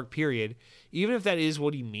this dark period. Even if that is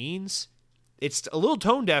what he means, it's a little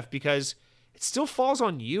tone-deaf because it still falls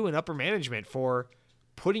on you and upper management for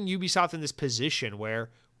putting Ubisoft in this position where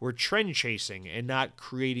we're trend-chasing and not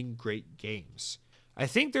creating great games. I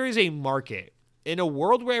think there is a market in a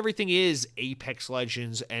world where everything is Apex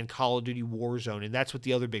Legends and Call of Duty Warzone, and that's what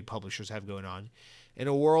the other big publishers have going on. In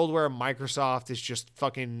a world where Microsoft is just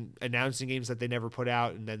fucking announcing games that they never put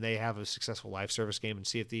out, and then they have a successful live service game in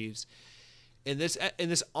Sea of Thieves. In this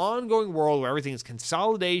ongoing world where everything is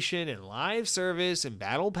consolidation and live service and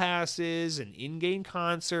battle passes and in-game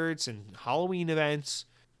concerts and Halloween events,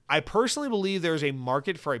 I personally believe there's a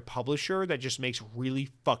market for a publisher that just makes really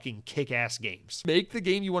fucking kick-ass games. Make the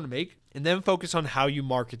game you want to make, and then focus on how you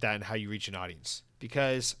market that and how you reach an audience.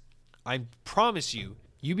 Because I promise you,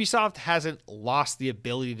 Ubisoft hasn't lost the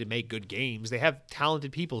ability to make good games. They have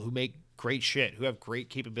talented people who make great shit, who have great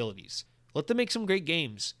capabilities. Let them make some great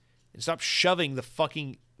games, and stop shoving the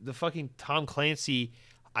fucking Tom Clancy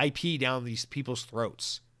IP down these people's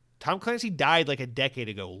throats. Tom Clancy died like a decade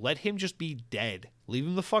ago. Let him just be dead. Leave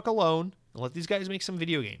him the fuck alone and let these guys make some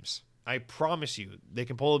video games. I promise you, they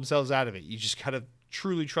can pull themselves out of it. You just gotta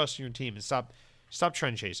truly trust in your team and stop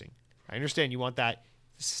trend chasing. I understand you want that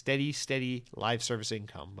steady live service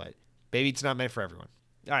income, but baby, it's not meant for everyone.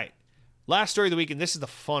 All right, last story of the week, and this is the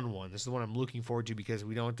fun one. This is the one I'm looking forward to because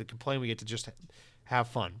we don't have to complain. We get to just have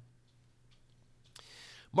fun.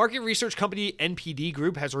 Market research company NPD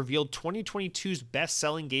Group has revealed 2022's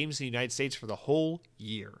best-selling games in the United States for the whole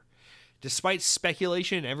year. Despite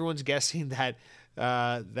speculation and everyone's guessing that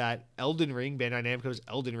Elden Ring, Bandai Namco's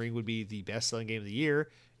Elden Ring, would be the best-selling game of the year,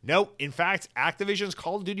 nope. In fact, Activision's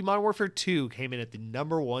Call of Duty Modern Warfare 2 came in at the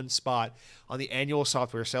number one spot on the annual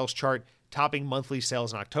software sales chart, topping monthly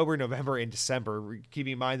sales in October, November, and December,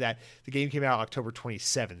 keeping in mind that the game came out October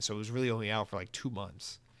 27th, so it was really only out for like 2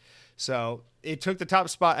 months. So it took the top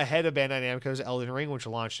spot ahead of Bandai Namco's Elden Ring, which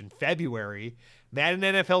launched in February, Madden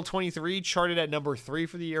NFL 23 charted at number 3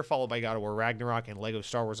 for the year, followed by God of War Ragnarok and Lego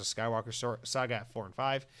Star Wars: A Skywalker Saga at 4 and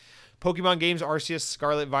 5. Pokemon games Arceus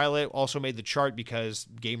Scarlet Violet also made the chart because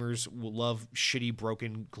gamers will love shitty,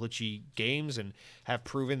 broken, glitchy games and have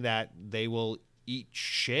proven that they will eat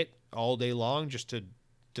shit all day long just to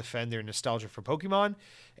defend their nostalgia for Pokemon.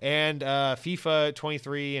 And FIFA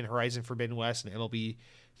 23 and Horizon Forbidden West and MLB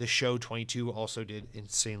The Show 22 also did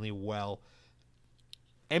insanely well.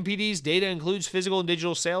 NPD's data includes physical and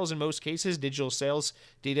digital sales. In most cases, digital sales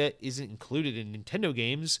data isn't included in Nintendo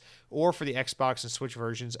games or for the Xbox and Switch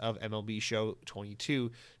versions of MLB Show 22.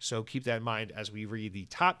 So keep that in mind as we read the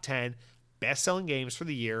top 10 best-selling games for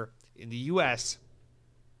the year in the U.S.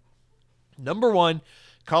 Number 1,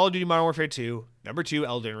 Call of Duty Modern Warfare 2. Number 2,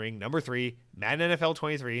 Elden Ring. Number 3, Madden NFL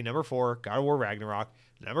 23. Number 4, God of War Ragnarok.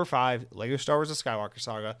 Number 5, Lego Star Wars: The Skywalker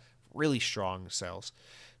Saga. Really strong sales.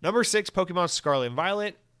 Number 6, Pokemon Scarlet and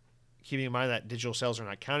Violet. Keeping in mind that digital sales are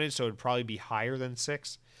not counted, so it would probably be higher than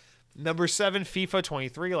 6. Number 7, FIFA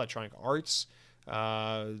 23, Electronic Arts.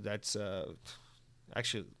 That's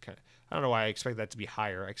actually kind of, I don't know why I expect that to be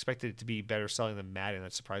higher. I expected it to be better selling than Madden.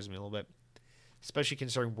 That surprised me a little bit, especially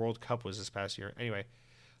considering World Cup was this past year. Anyway,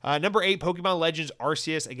 number 8, Pokemon Legends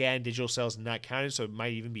Arceus. Again, digital sales not counted, so it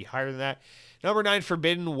might even be higher than that. Number 9,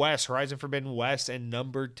 Forbidden West, Horizon Forbidden West. And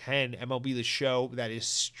number 10, MLB The Show. That is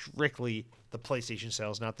strictly the PlayStation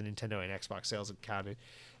sales, not the Nintendo and Xbox sales that counted.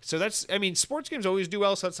 So that's, I mean, sports games always do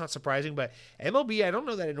well, so that's not surprising. But MLB, I don't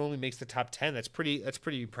know that it only makes the top 10. That's pretty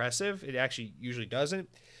impressive. It actually usually doesn't.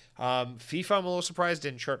 FIFA, I'm a little surprised,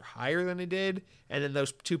 didn't chart higher than it did. And then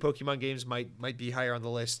those 2 Pokemon games might be higher on the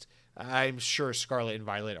list. I'm sure Scarlet and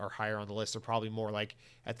Violet are higher on the list. They're probably more like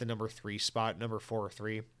at the number 3 spot, number 4 or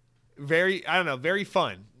 3. Very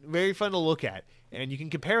fun to look at. And you can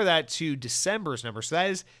compare that to December's number. So that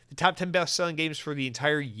is the top 10 best-selling games for the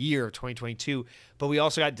entire year of 2022. But we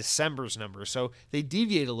also got December's number. So they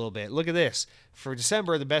deviate a little bit. Look at this. For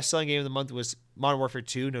December, the best-selling game of the month was Modern Warfare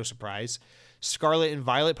 2, no surprise. Scarlet and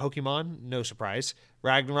Violet Pokemon, no surprise.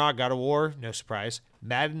 Ragnarok, God of War, no surprise.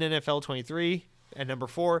 Madden NFL 23 at number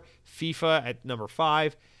 4. FIFA at number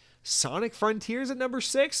 5. Sonic Frontiers at number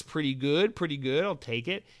 6. Pretty good. I'll take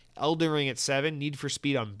it. Elden Ring at 7, Need for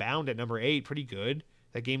Speed Unbound at number 8, pretty good.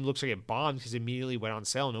 That game looks like it bombed because it immediately went on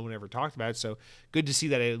sale. No one ever talked about it, so good to see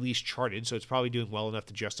that it at least charted, so it's probably doing well enough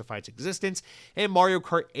to justify its existence. And Mario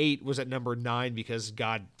Kart 8 was at number 9 because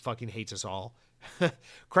God fucking hates us all.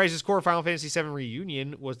 Crisis Core Final Fantasy VII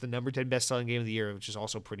Reunion was the number 10 best-selling game of the year, which is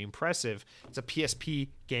also pretty impressive. It's a PSP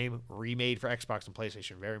game remade for Xbox and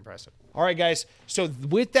PlayStation. Very impressive. All right, guys, so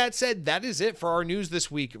with that said, that is it for our news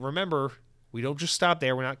this week. Remember, we don't just stop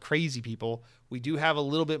there. We're not crazy people. We do have a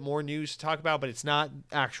little bit more news to talk about, but it's not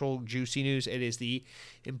actual juicy news. It is the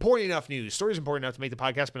important enough news. Stories important enough to make the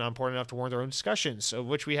podcast, but not important enough to warrant their own discussions, of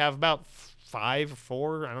which we have about 5 or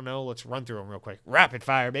 4. I don't know. Let's run through them real quick. Rapid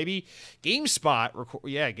fire, baby.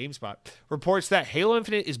 GameSpot reports that Halo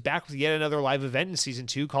Infinite is back with yet another live event in Season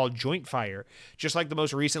 2 called Joint Fire. Just like the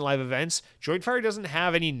most recent live events, Joint Fire doesn't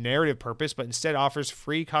have any narrative purpose, but instead offers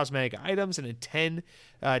free cosmetic items and a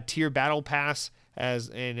 10-tier battle pass as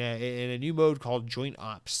in a new mode called Joint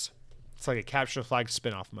Ops. It's like a Capture the Flag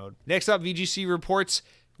spin-off mode. Next up, VGC reports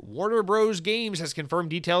Warner Bros. Games has confirmed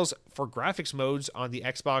details for graphics modes on the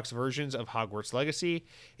Xbox versions of Hogwarts Legacy.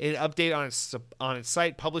 In an update on its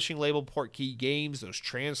site, publishing label Portkey Games, those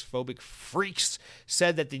transphobic freaks,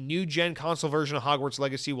 said that the new gen console version of Hogwarts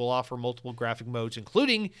Legacy will offer multiple graphic modes,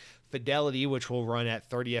 including Fidelity, which will run at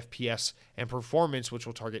 30 FPS, and Performance, which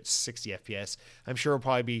will target 60 FPS. I'm sure it'll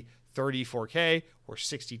probably be 30 4K or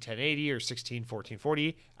 60 1080 or 16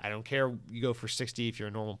 1440. I don't care. You go for 60 if you're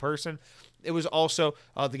a normal person. It was also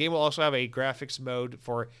the game will also have a graphics mode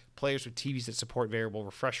for players with TVs that support variable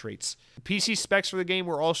refresh rates. PC specs for the game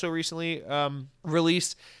were also recently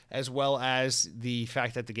released, as well as the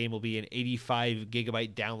fact that the game will be an 85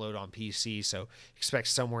 gigabyte download on PC. So expect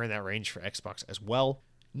somewhere in that range for Xbox as well.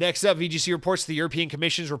 Next up, VGC reports the European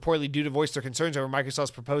Commission is reportedly due to voice their concerns over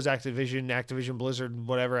Microsoft's proposed Activision Blizzard,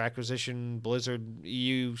 whatever acquisition, Blizzard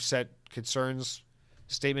EU set concerns,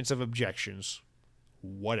 statements of objections,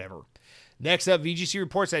 whatever. Next up, VGC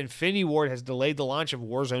reports that Infinity Ward has delayed the launch of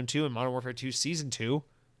Warzone 2 and Modern Warfare 2 Season 2,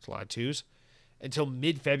 it's a lot of twos, until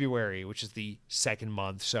mid-February, which is the second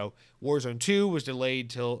month. So Warzone 2 was delayed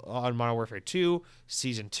till on Modern Warfare 2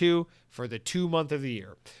 Season 2 for the 2 month of the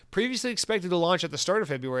year. Previously expected to launch at the start of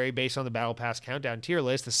February based on the Battle Pass countdown tier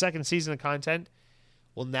list, the second season of content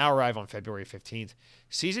will now arrive on February 15th.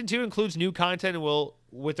 Season 2 includes new content and will,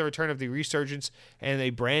 with the return of the Resurgence and a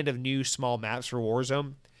brand of new small maps for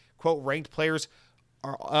Warzone. Quote, ranked players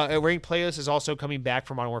A ranked playlist is also coming back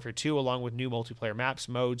for Modern Warfare 2, along with new multiplayer maps,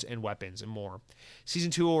 modes, and weapons, and more. Season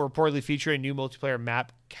 2 will reportedly feature a new multiplayer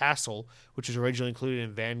map, Castle, which was originally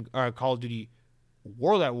included in Call of Duty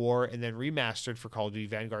World at War, and then remastered for Call of Duty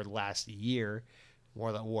Vanguard last year.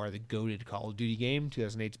 World at War, the goated Call of Duty game,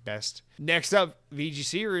 2008's best. Next up,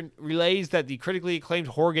 VGC relays that the critically acclaimed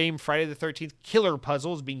horror game Friday the 13th Killer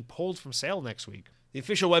Puzzle is being pulled from sale next week. The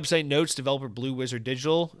official website notes developer Blue Wizard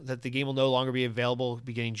Digital that the game will no longer be available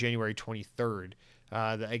beginning January 23rd.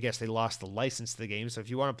 I guess they lost the license to the game, so if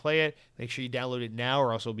you want to play it, make sure you download it now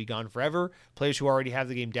or else it'll be gone forever. Players who already have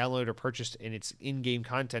the game downloaded or purchased in its in-game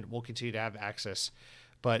content will continue to have access,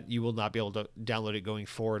 but you will not be able to download it going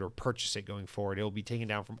forward or purchase it going forward. It will be taken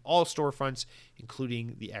down from all storefronts,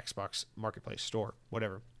 including the Xbox Marketplace store,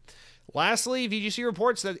 whatever. Lastly, VGC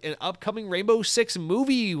reports that an upcoming Rainbow Six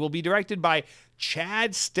movie will be directed by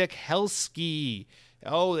Chad Stahelski.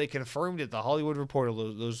 Oh, they confirmed it. The Hollywood Reporter,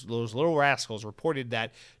 those little rascals, reported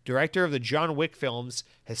that director of the John Wick films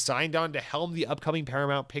has signed on to helm the upcoming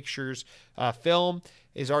Paramount Pictures film.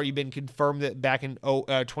 It's already been confirmed that back in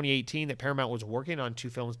 2018 that Paramount was working on 2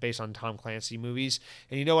 films based on Tom Clancy movies.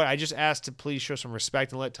 And you know what? I just asked to please show some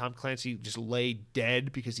respect and let Tom Clancy just lay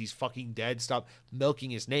dead because he's fucking dead. Stop milking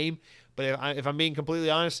his name. But if I'm being completely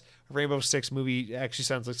honest, a Rainbow Six movie actually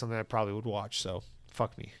sounds like something I probably would watch. So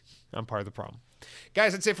fuck me. I'm part of the problem.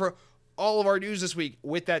 Guys, that's it for all of our news this week.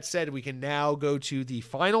 With that said, we can now go to the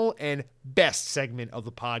final and best segment of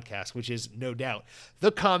the podcast, which is no doubt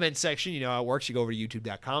the comment section. You know how it works. You go over to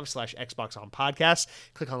youtube.com/XboxOnPodcast,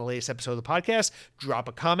 click on the latest episode of the podcast, drop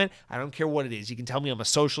a comment. I don't care what it is. You can tell me I'm a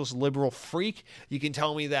socialist liberal freak. You can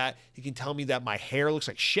tell me that my hair looks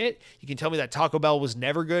like shit. You can tell me that Taco Bell was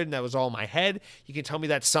never good and that was all in my head. You can tell me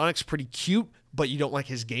that Sonic's pretty cute, but you don't like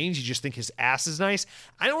his games. You just think his ass is nice.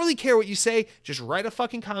 I don't really care what you say. Just write a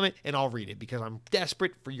fucking comment and I'll read it because I'm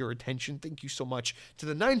desperate for your attention. Thank you so much to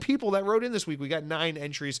the 9 people that wrote in this week. We got 9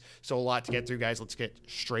 entries, so a lot to get through, guys. Let's get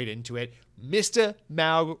straight into it. Mr.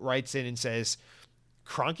 Maug writes in and says,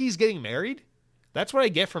 Cronky's getting married? That's what I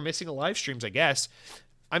get for missing a live streams, I guess.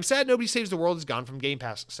 I'm sad Nobody Saves the World is gone from Game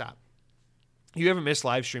Pass. Stop. You haven't missed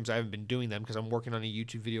live streams. I haven't been doing them because I'm working on a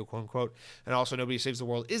YouTube video, quote unquote. And also, Nobody Saves the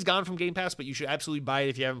World is gone from Game Pass, but you should absolutely buy it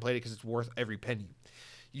if you haven't played it because it's worth every penny.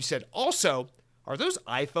 You said, also, are those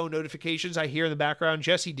iPhone notifications I hear in the background?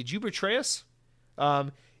 Jesse, did you betray us?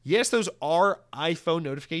 Yes, those are iPhone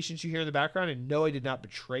notifications you hear in the background. And no, I did not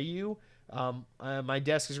betray you. My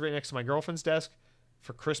desk is right next to my girlfriend's desk.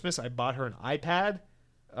 For Christmas, I bought her an iPad.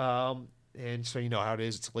 And so you know how it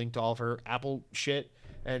is. It's linked to all of her Apple shit.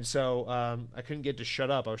 And so I couldn't get to shut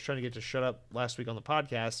up. I was trying to get to shut up last week on the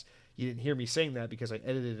podcast. You didn't hear me saying that because I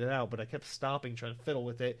edited it out, but I kept stopping, trying to fiddle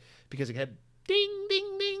with it because it kept ding,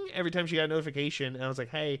 ding, ding every time she got a notification. And I was like,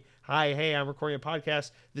 hey, I'm recording a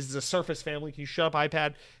podcast. This is a Surface family. Can you shut up, iPad?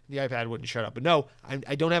 And the iPad wouldn't shut up. But no,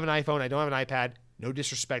 I don't have an iPhone. I don't have an iPad. No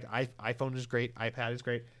disrespect. iPhone is great. iPad is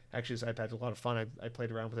great. Actually, this iPad's a lot of fun. I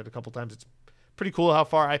played around with it a couple times. It's pretty cool how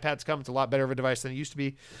far iPads come. It's a lot better of a device than it used to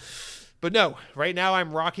be. But no, right now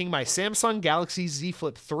I'm rocking my Samsung Galaxy Z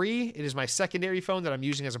Flip 3. It is my secondary phone that I'm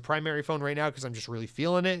using as a primary phone right now because I'm just really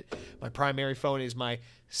feeling it. My primary phone is my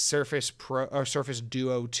Surface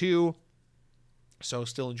Duo 2. So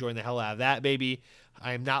still enjoying the hell out of that, baby.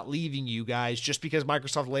 I am not leaving you guys. Just because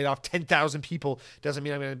Microsoft laid off 10,000 people doesn't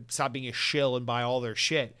mean I'm going to stop being a shill and buy all their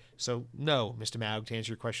shit. So no, Mr. Maug, to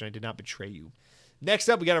answer your question, I did not betray you. Next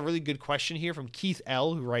up, we got a really good question here from Keith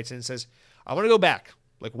L., who writes in and says, I want to go back,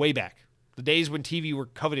 like way back. The days when TVs were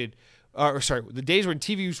covered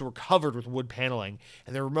with wood paneling,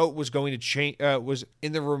 and the remote was going to change.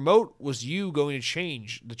 Was you going to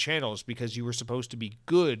change the channels because you were supposed to be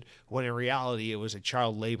good when in reality it was a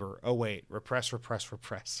child labor. Oh wait, repress.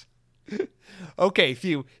 Okay,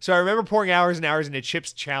 phew. So I remember pouring hours and hours into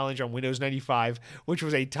Chips Challenge on Windows 95, which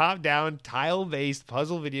was a top-down, tile-based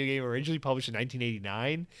puzzle video game originally published in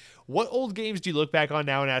 1989. What old games do you look back on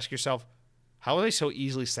now and ask yourself, how are they so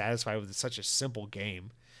easily satisfied with such a simple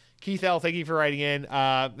game? Keith L., thank you for writing in.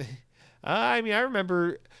 I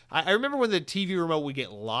remember when the TV remote would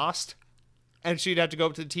get lost, and so you'd have to go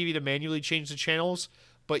up to the TV to manually change the channels,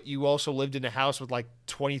 but you also lived in a house with like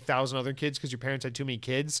 20,000 other kids because your parents had too many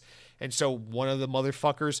kids, and so one of the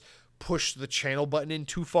motherfuckers pushed the channel button in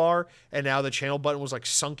too far, and now the channel button was like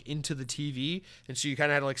sunk into the TV, and so you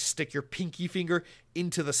kind of had to like stick your pinky finger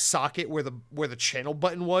into the socket where the channel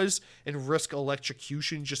button was and risk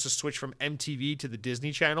electrocution just to switch from MTV to the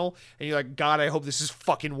Disney Channel. And you're like, God, I hope this is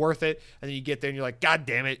fucking worth it. And then you get there and you're like, God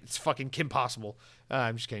damn it, it's fucking Kim Possible.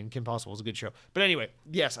 I'm just kidding. Kim Possible is a good show. But anyway,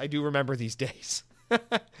 yes, I do remember these days.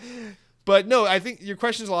 But no, I think your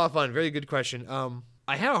question's a lot of fun. Very good question.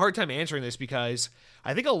 I have a hard time answering this because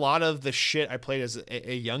I think a lot of the shit I played as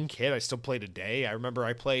a young kid, I still play today. I remember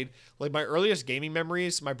I played, like, my earliest gaming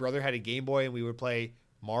memories, my brother had a Game Boy and we would play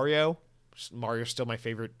Mario. Mario's still my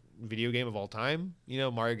favorite video game of all time,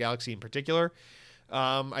 Mario Galaxy in particular.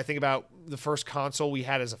 I think about the first console we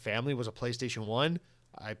had as a family was a PlayStation 1.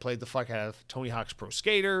 I played the fuck out of Tony Hawk's Pro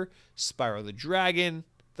Skater, Spyro the Dragon,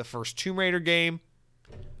 the first Tomb Raider game.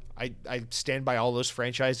 I stand by all those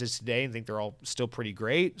franchises today and think they're all still pretty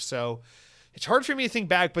great. So it's hard for me to think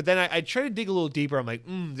back, but then I try to dig a little deeper. I'm like,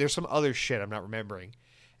 there's some other shit I'm not remembering.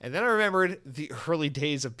 And then I remembered the early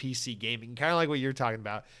days of PC gaming, kind of like what you're talking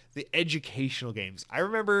about, the educational games. I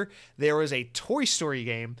remember there was a Toy Story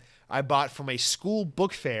game I bought from a school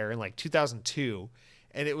book fair in like 2002.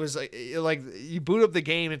 And it was like you boot up the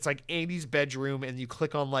game, it's like Andy's bedroom, and you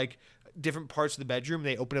click on like different parts of the bedroom.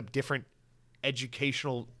 They open up different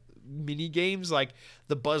educational mini games. Like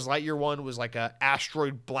the Buzz Lightyear one was like a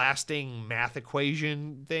asteroid blasting math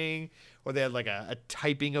equation thing, or they had like a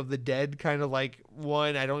typing of the dead kind of like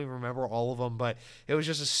one. I don't even remember all of them, but it was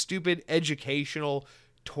just a stupid educational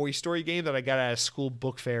Toy Story game that I got at a school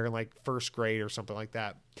book fair in like first grade or something like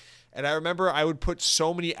that. And I remember I would put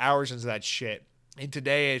so many hours into that shit. And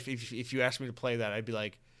today, if you asked me to play that, I'd be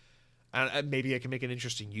like, maybe I can make an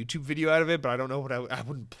interesting YouTube video out of it, but I don't know what I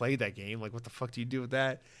wouldn't play that game. Like, what the fuck do you do with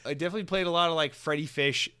that? I definitely played a lot of like Freddy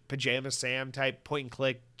Fish, Pajama Sam type point and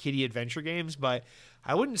click kiddie adventure games, but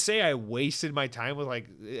I wouldn't say I wasted my time with like,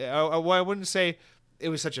 I wouldn't say it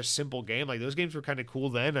was such a simple game. Like those games were kind of cool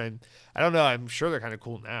then, and I don't know, I'm sure they're kind of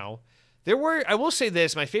cool now. I will say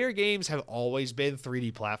this, my favorite games have always been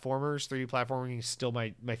 3D platformers. 3D platforming is still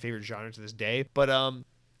my favorite genre to this day. But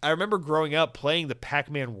I remember growing up playing the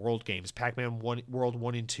Pac-Man World games, Pac-Man World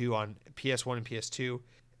 1 and 2 on PS1 and PS2.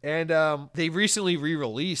 And they recently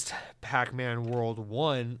re-released Pac-Man World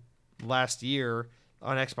 1 last year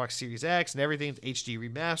on Xbox Series X and everything's HD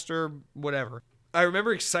remaster, whatever. I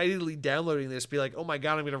remember excitedly downloading this, be like, oh my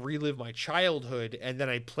God, I'm going to relive my childhood. And then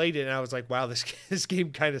I played it and I was like, wow, this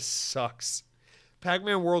game kind of sucks.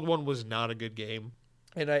 Pac-Man World 1 was not a good game.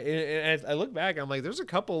 And I look back, I'm like, there's a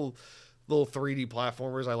couple little 3D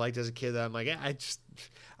platformers I liked as a kid that I'm like,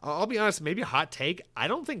 I'll be honest, maybe a hot take. I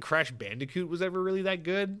don't think Crash Bandicoot was ever really that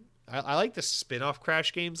good. I like the spin-off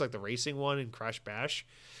Crash games, like the racing one and Crash Bash,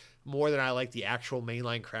 more than I like the actual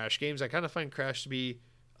mainline Crash games. I kind of find Crash to be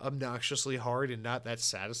obnoxiously hard and not that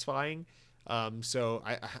satisfying. So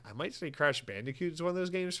I might say Crash Bandicoot is one of those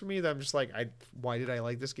games for me that I'm just like, why did I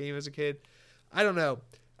like this game as a kid? I don't know.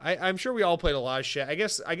 I'm sure we all played a lot of shit. I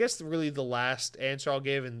guess really the last answer I'll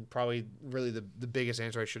give, and probably really the biggest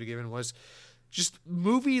answer I should have given, was just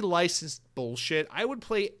movie licensed bullshit. I would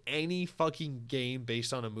play any fucking game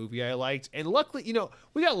based on a movie I liked. And luckily,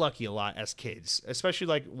 we got lucky a lot as kids, especially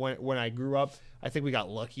like when I grew up. I think we got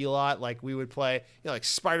lucky a lot. Like we would play, like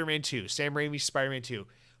Spider-Man 2, Sam Raimi's Spider-Man 2.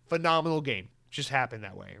 Phenomenal game. Just happened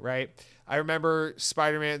that way, right? I remember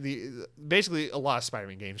Spider-Man, basically a lot of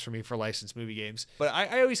Spider-Man games for me for licensed movie games. But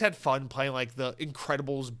I always had fun playing like the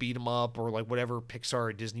Incredibles beat 'em up, or like whatever Pixar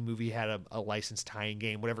or Disney movie had a licensed tie-in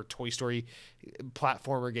game, whatever Toy Story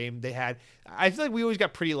platformer game they had. I feel like we always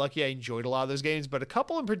got pretty lucky. I enjoyed a lot of those games, but a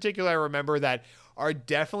couple in particular I remember that are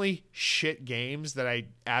definitely shit games that I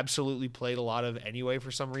absolutely played a lot of anyway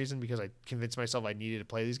for some reason, because I convinced myself I needed to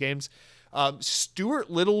play these games. Stuart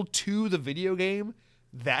Little 2, the video game,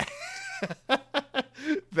 that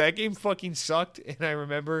that game fucking sucked. And I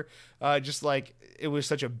remember just like it was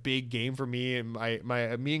such a big game for me, and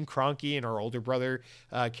me and Cronky and our older brother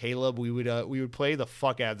Caleb, we would play the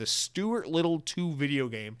fuck out of the Stuart Little 2 video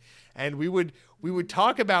game, and we would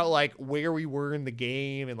talk about like where we were in the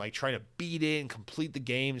game and like trying to beat it and complete the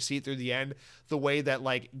game and see it through the end, the way that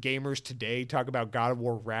like gamers today talk about God of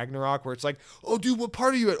War Ragnarok, where it's like, oh dude, what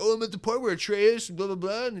part are you at? Oh, I'm at the part where Atreus and blah blah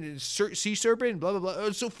blah and sea serpent and blah blah blah. Oh,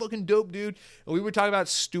 it's so fucking dope, dude. And we would talk about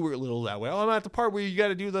Stuart Little that way. Oh, I'm at the part where you got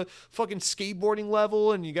to do the fucking skateboarding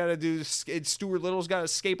level, and you got to do Stuart Little's got to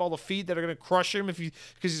escape all the feet that are gonna crush him because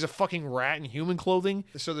he's a fucking rat in human clothing.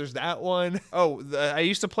 So there's that one. Oh, I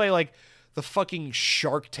used to play like the fucking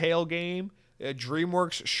Shark Tale game,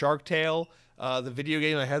 DreamWorks Shark Tale, the video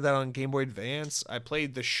game. I had that on Game Boy Advance. I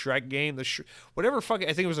played the Shrek game, I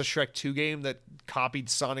think it was a Shrek 2 game that copied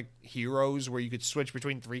Sonic Heroes, where you could switch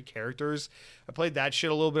between 3 characters. I played that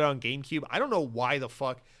shit a little bit on GameCube. I don't know why the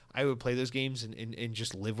fuck I would play those games and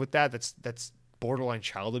just live with that. That's borderline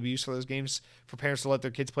child abuse for those games, for parents to let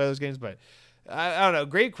their kids play those games, but I don't know.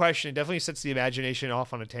 Great question. It definitely sets the imagination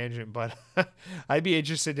off on a tangent, but I'd be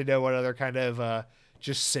interested to know what other kind of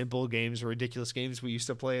just simple games or ridiculous games we used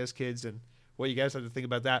to play as kids and what you guys have to think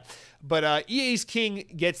about that. But EA's King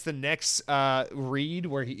gets the next read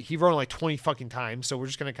where he wrote it like 20 fucking times. So we're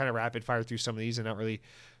just going to kind of rapid fire through some of these and not really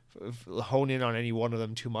hone in on any one of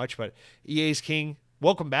them too much. But EA's King,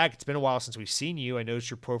 welcome back. It's been a while since we've seen you. I noticed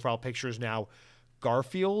your profile picture is now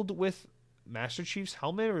Garfield with Master Chief's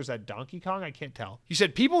helmet, or is that Donkey Kong? I can't tell. You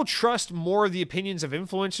said people trust more of the opinions of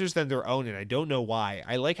influencers than their own, and I don't know why.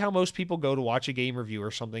 I like how most people go to watch a game review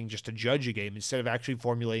or something just to judge a game instead of actually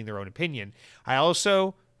formulating their own opinion. I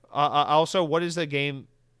also, what is a game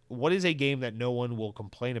that no one will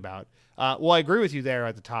complain about? Well, I agree with you there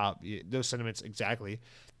at the top. Those sentiments exactly.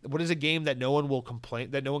 What is a game that no one complains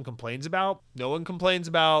about? No one complains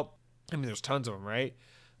about. I mean, there's tons of them, right?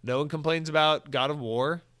 No one complains about God of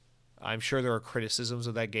War. I'm sure there are criticisms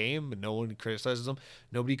of that game, but no one criticizes them.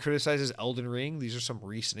 Nobody criticizes Elden Ring. These are some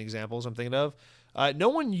recent examples I'm thinking of. No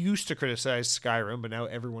one used to criticize Skyrim, but now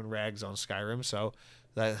everyone rags on Skyrim, so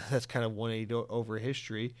that's kind of 180 over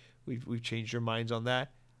history. We've changed our minds on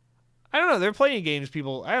that. I don't know. There are plenty of games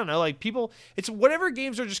people, I don't know, like people, it's whatever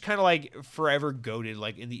games are just kind of like forever goated,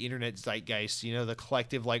 like in the internet zeitgeist, you know, the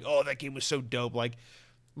collective, like, oh, that game was so dope. Like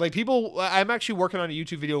people, I'm actually working on a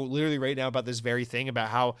YouTube video literally right now about this very thing, about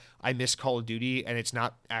how I miss Call of Duty, and it's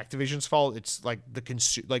not Activision's fault. It's like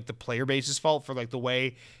the player base's fault for like the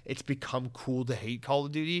way it's become cool to hate Call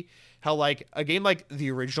of Duty. How like a game like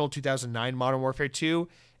the original 2009 Modern Warfare 2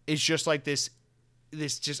 is just like this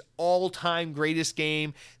just all-time greatest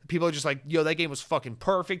game. People are just like, yo, that game was fucking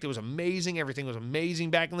perfect. It was amazing. Everything was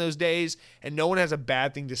amazing back in those days, and no one has a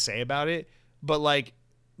bad thing to say about it. But like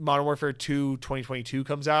Modern Warfare 2 2022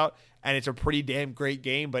 comes out, and it's a pretty damn great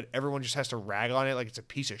game, but everyone just has to rag on it like it's a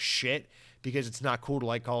piece of shit because it's not cool to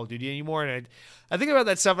like Call of Duty anymore. And I think about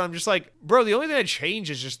that stuff, and I'm just like, bro, the only thing that changed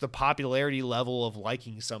is just the popularity level of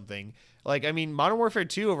liking something. Like, I mean, Modern Warfare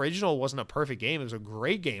 2 original wasn't a perfect game. It was a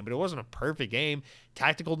great game, but it wasn't a perfect game.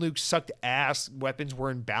 Tactical nukes sucked ass. Weapons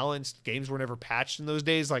were imbalanced. Games were never patched in those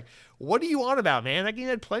days. Like, what are you on about, man? That game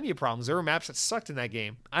had plenty of problems. There were maps that sucked in that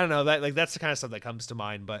game. I don't know. That's the kind of stuff that comes to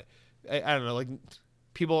mind, but I don't know. Like,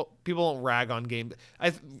 people don't rag on games.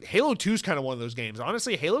 Halo 2 is kind of one of those games.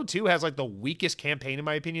 Honestly, Halo 2 has like the weakest campaign, in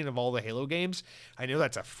my opinion, of all the Halo games. I know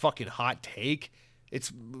that's a fucking hot take.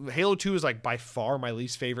 Halo 2 is like by far my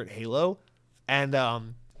least favorite Halo, and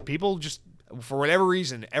people just, for whatever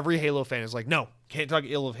reason, every Halo fan is like, no, can't talk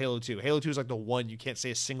ill of Halo 2. Halo 2 is like the one you can't say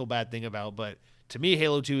a single bad thing about, but to me,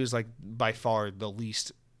 Halo 2 is like by far the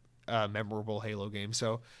least memorable Halo game.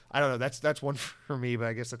 So I don't know. That's one for me, but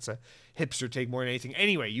I guess that's a hipster take more than anything.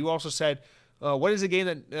 Anyway, you also said, what is a game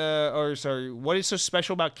that, what is so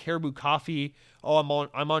special about Caribou Coffee? Oh,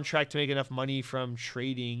 I'm on track to make enough money from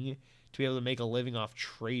trading to be able to make a living off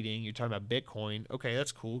trading. You're talking about Bitcoin. Okay,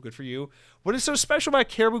 that's cool. Good for you. What is so special about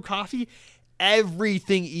Caribou Coffee?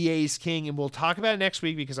 Everything EA's King, and we'll talk about it next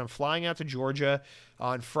week because I'm flying out to Georgia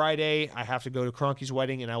on Friday. I have to go to Cronky's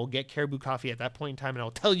wedding, and I will get Caribou Coffee at that point in time, and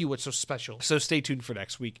I'll tell you what's so special. So stay tuned for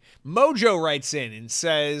next week. Mojo writes in and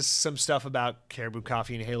says some stuff about Caribou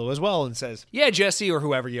Coffee and Halo as well, and says, yeah, Jesse, or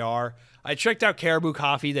whoever you are, I checked out Caribou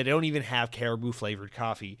Coffee. They don't even have caribou flavored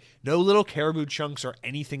coffee. No little caribou chunks or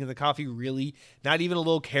anything in the coffee, really. Not even a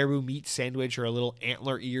little caribou meat sandwich or a little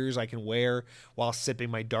antler ears I can wear while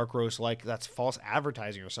sipping my dark roast like that's false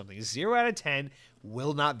advertising or something. 0 out of 10,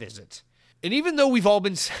 will not visit. And even though we've all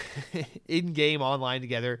been in-game online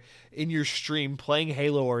together in your stream playing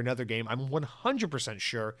Halo or another game, I'm 100%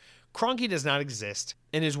 sure Cronky does not exist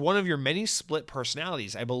and is one of your many split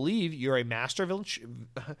personalities. I believe you're a master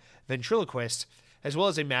ventriloquist as well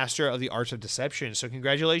as a master of the arts of deception. So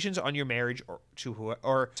congratulations on your marriage,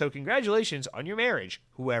 congratulations on your marriage,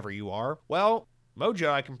 whoever you are. Well, Mojo,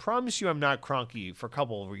 I can promise you I'm not Cronky for a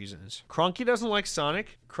couple of reasons. Cronky doesn't like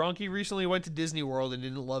Sonic. Cronky recently went to Disney World and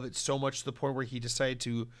didn't love it so much to the point where he decided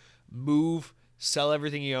to move, sell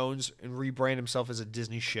everything he owns, and rebrand himself as a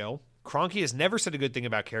Disney shill. Cronky has never said a good thing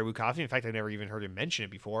about Caribou Coffee. In fact, I never even heard him mention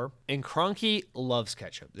it before. And Cronky loves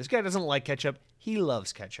ketchup. This guy doesn't like ketchup. He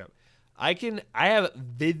loves ketchup. I have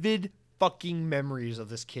vivid fucking memories of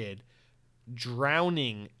this kid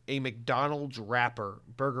drowning a McDonald's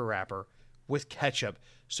burger wrapper, with ketchup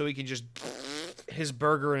so he can just his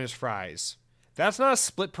burger and his fries. That's not a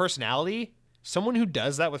split personality. Someone who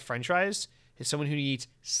does that with french fries is someone who needs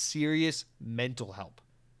serious mental help.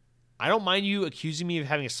 I don't mind you accusing me of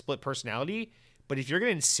having a split personality, but if you're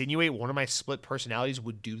going to insinuate one of my split personalities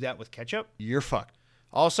would do that with ketchup, you're fucked.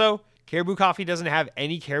 Also, Caribou Coffee doesn't have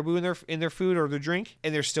any caribou in their food or their drink,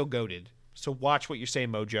 and they're still goated. So watch what you're saying,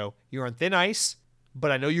 Mojo. You're on thin ice,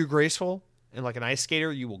 but I know you're graceful, and like an ice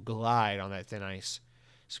skater, you will glide on that thin ice.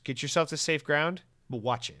 So get yourself to safe ground, but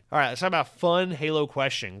watch it. All right, let's talk about fun Halo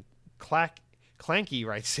question. Clanky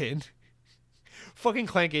writes in. Fucking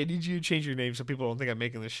Clanky, I need you to change your name so people don't think I'm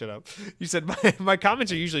making this shit up. You said, my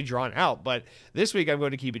comments are usually drawn out, but this week I'm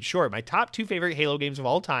going to keep it short. My top 2 favorite Halo games of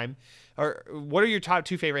all time, or what are your top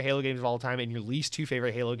 2 favorite Halo games of all time and your least 2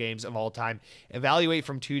 favorite Halo games of all time? Evaluate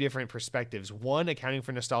from 2 different perspectives. 1, accounting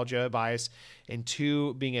for nostalgia bias, and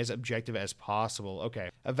 2, being as objective as possible. Okay.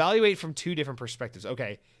 Evaluate from 2 different perspectives.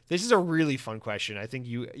 Okay. This is a really fun question. I think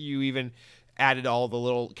you even added all the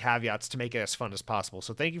little caveats to make it as fun as possible.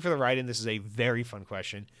 So thank you for the write-in. This is a very fun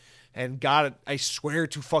question. And God, I swear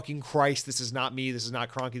to fucking Christ, this is not me. This is not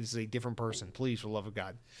Cronky. This is a different person. Please, for the love of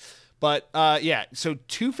God. But yeah, so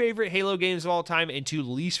 2 favorite Halo games of all time and 2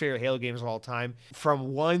 least favorite Halo games of all time.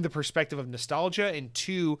 From 1, the perspective of nostalgia, and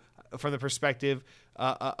 2, from the perspective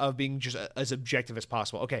of being just as objective as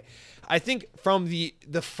possible. Okay, I think from the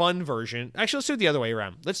fun version, actually, let's do it the other way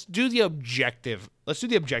around. Let's do the objective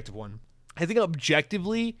one. I think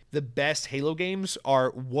objectively, the best Halo games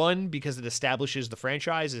are 1, because it establishes the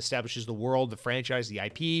franchise, it establishes the world, the franchise, the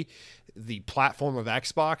IP, the platform of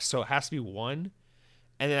Xbox. So it has to be 1.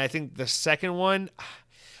 And then I think the second one,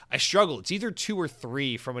 I struggle. It's either 2 or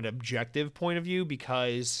 3 from an objective point of view,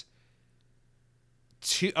 because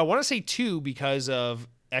I want to say 2 because of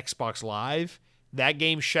Xbox Live. That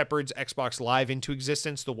game shepherds Xbox Live into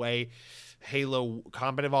existence the way Halo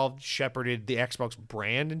Combat Evolved shepherded the Xbox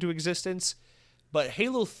brand into existence. But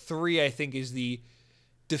Halo 3, I think, is the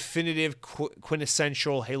definitive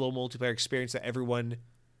quintessential Halo multiplayer experience that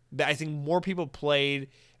I think more people played.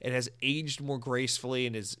 It has aged more gracefully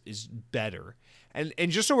and is better. And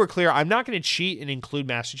just so we're clear, I'm not going to cheat and include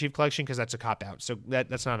Master Chief Collection because that's a cop-out. So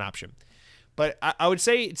that's not an option. But I would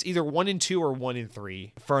say it's either 1 and 2 or 1 and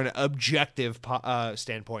 3 for an objective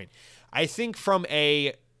standpoint. I think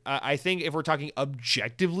I think if we're talking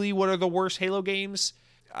objectively, what are the worst Halo games?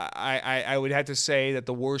 I would have to say that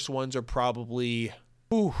the worst ones are probably,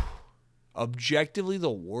 objectively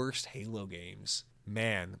the worst Halo games.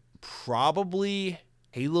 Man, probably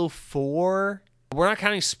Halo 4. We're not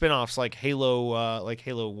counting spin-offs like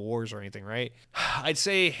Halo Wars or anything, right? I'd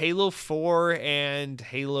say Halo 4 and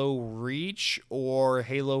Halo Reach, or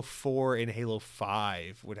Halo 4 and Halo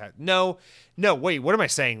 5 would have... No, wait, what am I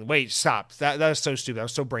saying? Wait, stop. That was so stupid. I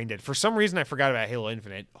was so brain dead. For some reason, I forgot about Halo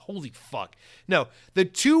Infinite. Holy fuck. No, the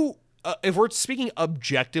 2... if we're speaking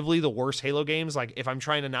objectively, the worst Halo games, like if I'm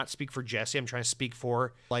trying to not speak for Jesse, I'm trying to speak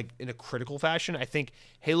for, like, in a critical fashion, I think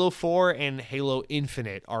Halo 4 and Halo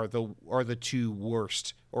Infinite are the 2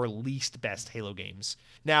 worst or least best Halo games.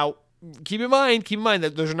 Now, keep in mind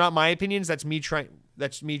that those are not my opinions. That's me trying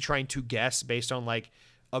to guess based on, like,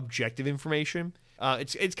 objective information.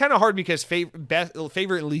 It's kind of hard because favorite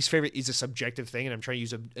and least favorite is a subjective thing, and I'm trying to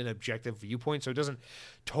use an objective viewpoint, so it doesn't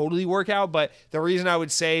totally work out. But the reason I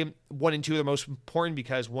would say 1 and 2 are the most important,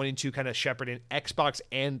 because 1 and 2 kind of shepherd in Xbox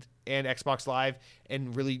and Xbox Live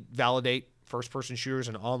and really validate first-person shooters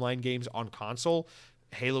and online games on console.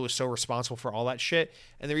 Halo is so responsible for all that shit.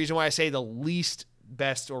 And the reason why I say the least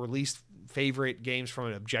best or least favorite games from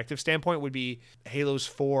an objective standpoint would be Halo's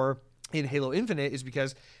 4 and Halo Infinite is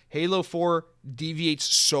because Halo 4 deviates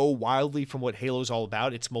so wildly from what Halo's all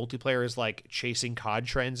about. Its multiplayer is like chasing COD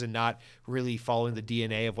trends and not really following the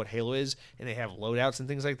DNA of what Halo is. And they have loadouts and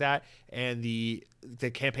things like that. And the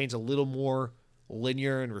campaign's a little more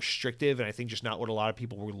linear and restrictive, and I think just not what a lot of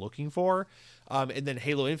people were looking for. And then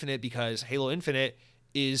Halo Infinite, because Halo Infinite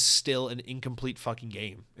is still an incomplete fucking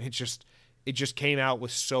game. It just came out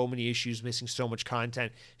with so many issues, missing so much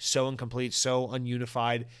content, so incomplete, so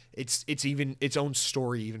ununified. It's even its own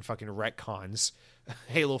story even fucking retcons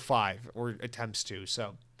Halo 5 or attempts to.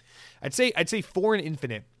 So I'd say 4 and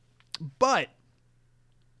Infinite. But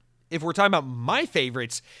if we're talking about my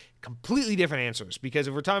favorites, completely different answers, because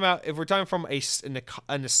if we're talking from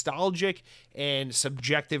a nostalgic and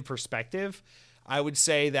subjective perspective, I would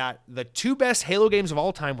say that the 2 best Halo games of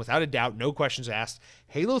all time, without a doubt, no questions asked,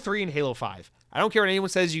 Halo 3 and Halo 5. I don't care what anyone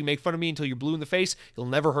says. You make fun of me until you're blue in the face. You'll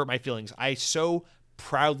never hurt my feelings. I so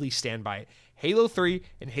proudly stand by it. Halo 3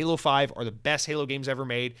 and Halo 5 are the best Halo games ever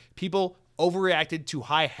made. People overreacted to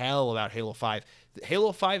high hell about Halo 5.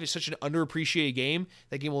 Halo 5 is such an underappreciated game.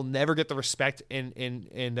 That game will never get the respect and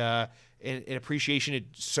appreciation it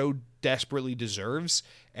so desperately deserves,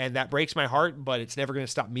 and that breaks my heart, but it's never going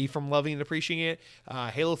to stop me from loving and appreciating it.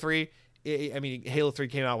 Halo 3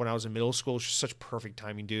 came out when I was in middle school. It's just such perfect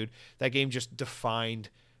timing, dude. That game just defined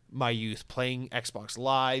my youth. Playing Xbox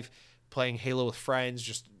Live, playing Halo with friends,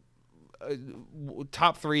 just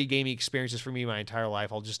top 3 gaming experiences for me my entire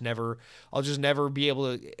life. I'll just never be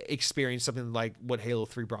able to experience something like what Halo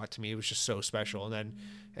 3 brought to me. It was just so special. And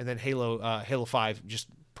then Halo 5 just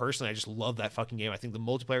personally, I just love that fucking game. I think the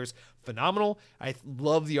multiplayer is phenomenal. I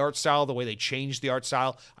love the art style, the way they changed the art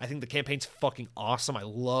style. I think the campaign's fucking awesome. I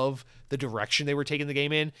love the direction they were taking the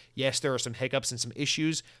game in. Yes, there are some hiccups and some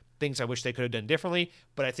issues, things I wish they could have done differently,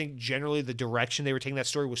 but I think generally the direction they were taking that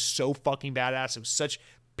story was so fucking badass. It was such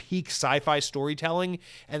peak sci-fi storytelling,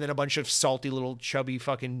 and then a bunch of salty little chubby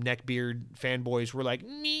fucking neckbeard fanboys were like,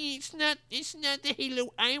 "Me, it's not the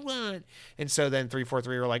Halo I want." And so then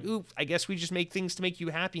 343 were like, "Ooh, I guess we just make things to make you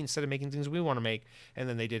happy instead of making things we want to make." And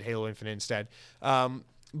then they did Halo Infinite instead.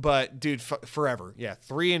 But dude, forever, yeah,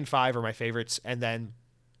 3 and 5 are my favorites, and then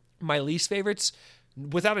my least favorites,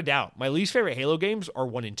 without a doubt, my least favorite Halo games are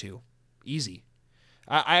 1 and 2. Easy.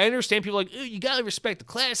 I understand people are like, "Ooh, you gotta respect the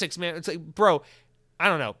classics, man." It's like, bro, I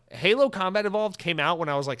don't know. Halo Combat Evolved came out when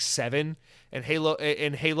I was like 7, and Halo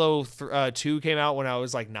 2 came out when I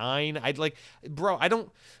was like 9. I'd like, bro, I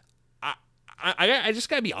just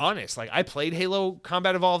gotta be honest. Like, I played Halo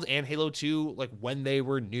Combat Evolved and Halo 2 like when they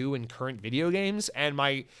were new and current video games, and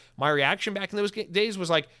my reaction back in those days was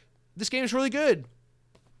like, this game is really good.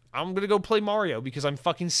 I'm going to go play Mario because I'm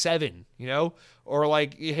fucking 7, you know? Or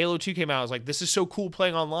like Halo 2 came out, I was like, this is so cool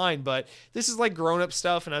playing online, but this is like grown-up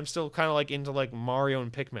stuff, and I'm still kind of like into like Mario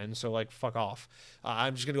and Pikmin, so like fuck off.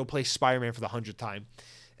 I'm just going to go play Spider-Man for the 100th time.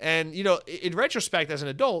 And, you know, in retrospect, as an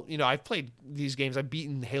adult, you know, I've played these games. I've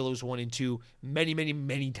beaten Halos 1 and 2 many, many,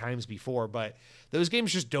 many times before, but those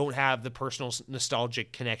games just don't have the personal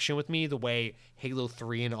nostalgic connection with me the way Halo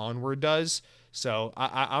 3 and onward does. So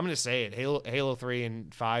I'm going to say it. Halo 3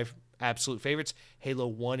 and 5, absolute favorites. Halo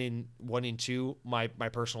 1 and 2, my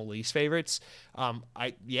personal least favorites.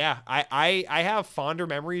 I have fonder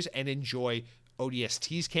memories and enjoy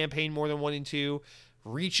ODST's campaign more than 1 and 2.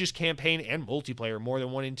 Reach's campaign and multiplayer more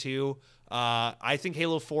than 1 and 2. I think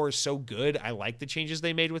Halo 4 is so good. I like the changes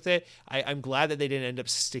they made with it. I'm glad that they didn't end up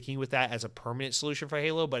sticking with that as a permanent solution for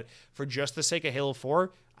Halo, but for just the sake of Halo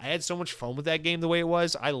 4, I had so much fun with that game the way it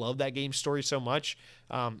was. I love that game's story so much.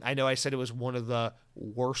 I know I said it was one of the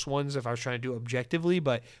worst ones if I was trying to do it objectively,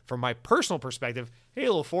 but from my personal perspective,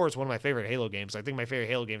 Halo 4 is one of my favorite Halo games. I think my favorite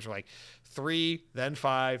Halo games are like 3, then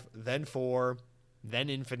 5, then 4, then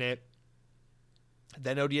Infinite,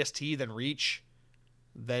 then ODST, then Reach,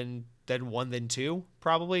 then 1, then 2,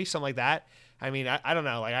 probably something like that. I mean, I don't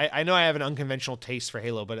know. Like I know I have an unconventional taste for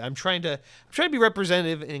Halo, but I'm trying to be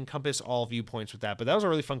representative and encompass all viewpoints with that. But that was a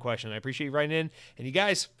really fun question. I appreciate you writing in. And you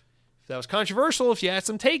guys, if that was controversial, if you had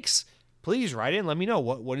some takes, please write in. Let me know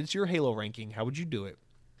what is your Halo ranking. How would you do it?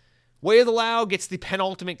 Way of the Lao gets the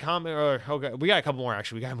penultimate comment. Okay, we got a couple more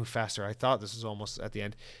actually. We gotta move faster. I thought this was almost at the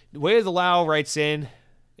end. Way of the Lao writes in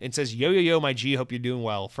and says, "Yo, my G, hope you're doing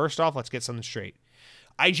well. First off, let's get something straight.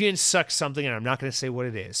 IGN sucks something, and I'm not going to say what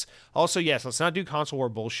it is. Also, yes, let's not do console war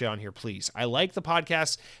bullshit on here, please. I like the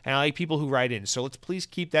podcast, and I like people who write in, so let's please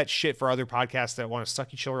keep that shit for other podcasts that want to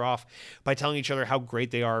suck each other off by telling each other how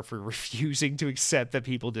great they are for refusing to accept that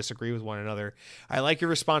people disagree with one another. I like your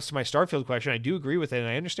response to my Starfield question. I do agree with it, and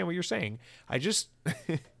I understand what you're saying. I just...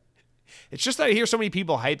 It's just that I hear so many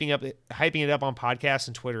people hyping it up on podcasts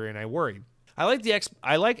and Twitter, and I worry. I like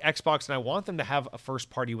Xbox, and I want them to have a first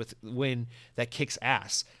party win that kicks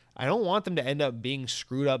ass. I don't want them to end up being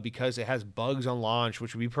screwed up because it has bugs on launch,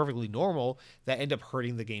 which would be perfectly normal, that end up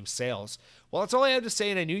hurting the game's sales. Well, that's all I have to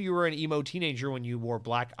say, and I knew you were an emo teenager when you wore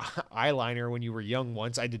black eyeliner when you were young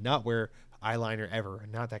once. I did not wear eyeliner ever,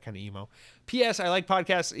 not that kind of emo. P.S. I like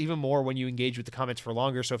podcasts even more when you engage with the comments for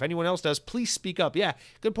longer, so if anyone else does, please speak up. Yeah,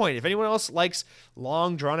 good point. If anyone else likes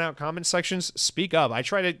long, drawn-out comment sections, speak up. I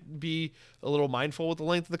try to be a little mindful with the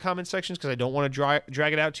length of the comment sections because I don't want to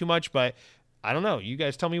drag it out too much, but I don't know. You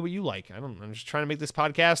guys tell me what you like. I'm just trying to make this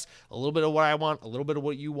podcast a little bit of what I want, a little bit of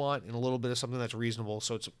what you want, and a little bit of something that's reasonable,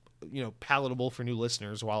 so it's, you know, palatable for new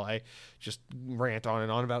listeners while I just rant on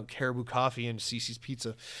and on about Caribou Coffee and Cece's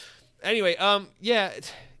Pizza. Anyway, yeah,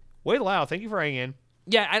 Way to Loud. Thank you for writing in.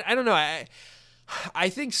 Yeah, I don't know. I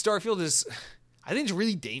think Starfield is... I think it's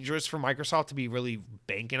really dangerous for Microsoft to be really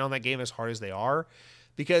banking on that game as hard as they are,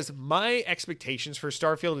 because my expectations for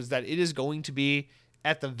Starfield is that it is going to be,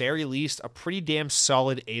 at the very least, a pretty damn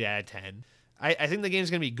solid 8 out of 10. I think the game's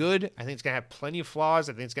going to be good. I think it's going to have plenty of flaws.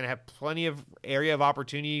 I think it's going to have plenty of area of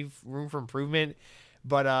opportunity, room for improvement.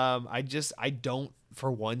 But I don't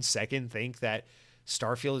for 1 second think that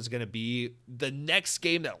Starfield is going to be the next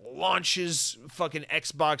game that launches fucking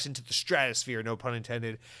Xbox into the stratosphere, no pun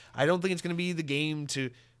intended. I don't think it's going to be the game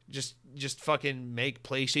to just fucking make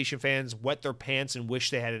PlayStation fans wet their pants and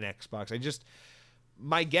wish they had an Xbox.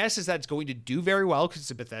 My guess is that it's going to do very well because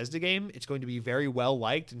it's a Bethesda game. It's going to be very well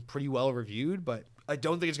liked and pretty well reviewed, but I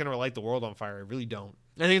don't think it's going to light the world on fire. I really don't.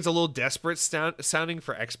 I think it's a little desperate sounding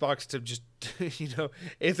for Xbox to just,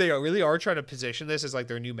 if they really are trying to position this as like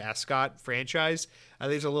their new mascot franchise, I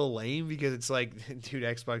think it's a little lame because it's like, dude,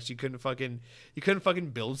 Xbox, you couldn't fucking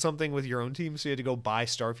build something with your own team, so you had to go buy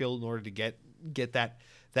Starfield in order to get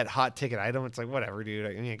that hot ticket item. It's like, whatever, dude.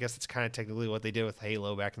 I mean, I guess it's kind of technically what they did with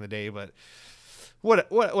Halo back in the day, but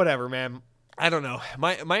whatever, man. I don't know.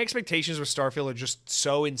 My expectations with Starfield are just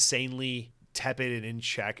so insanely tepid and in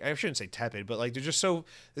check. I shouldn't say tepid, but like they're so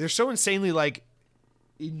insanely like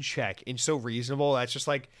in check and so reasonable. That's just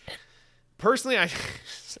like, personally, I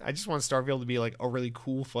just want Starfield to be like a really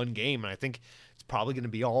cool, fun game, and I think it's probably going to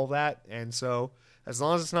be all that. And so as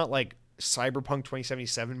long as it's not like Cyberpunk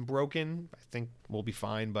 2077 broken, I think we'll be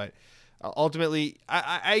fine. But ultimately,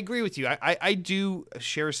 I agree with you. I do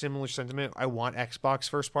share a similar sentiment. I want Xbox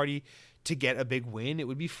first party to get a big win. It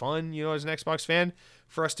would be fun, as an Xbox fan,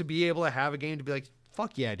 for us to be able to have a game to be like,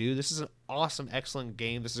 fuck yeah, dude, this is an awesome, excellent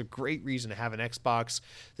game. This is a great reason to have an Xbox.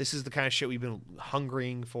 This is the kind of shit we've been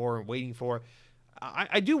hungering for and waiting for.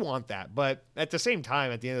 I do want that, but at the same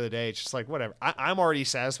time, at the end of the day, it's just like, whatever. I'm already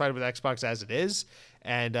satisfied with Xbox as it is,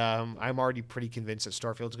 and I'm already pretty convinced that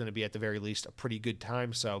Starfield's going to be, at the very least, a pretty good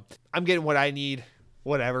time. So I'm getting what I need,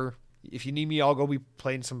 whatever. If you need me, I'll go be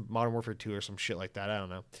playing some Modern Warfare 2 or some shit like that. I don't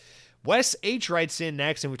know. Wes H writes in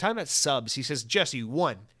next, and we're talking about subs. He says, Jesse,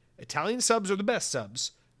 1, Italian subs are the best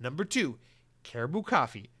subs. Number 2, Caribou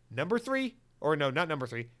Coffee. Number 3, or no, not number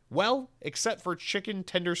 3. Well, except for chicken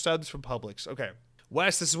tender subs from Publix. Okay.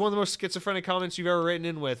 Wes, this is one of the most schizophrenic comments you've ever written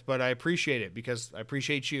in with, but I appreciate it because I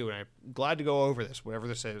appreciate you, and I'm glad to go over this, whatever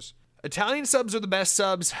this is. Italian subs are the best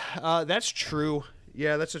subs. That's true.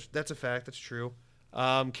 Yeah, that's a fact. That's true.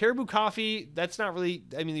 Caribou Coffee, that's not really,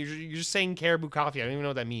 I mean, you're just saying Caribou Coffee. I don't even know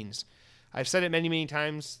what that means. I've said it many, many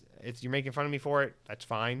times. If you're making fun of me for it, that's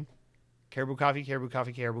fine. Caribou Coffee, Caribou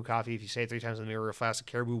Coffee, Caribou Coffee. If you say it 3 times in the mirror, a flask of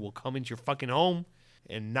Caribou will come into your fucking home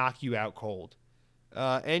and knock you out cold.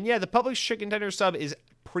 And yeah, the Publix chicken tender sub is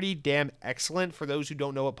pretty damn excellent. For those who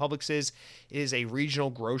don't know what Publix is, it is a regional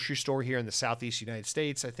grocery store here in the Southeast United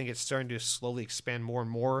States. I think it's starting to slowly expand more and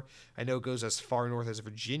more. I know it goes as far north as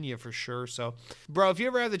Virginia for sure. So, bro, if you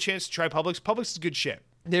ever have the chance to try Publix, Publix is good shit.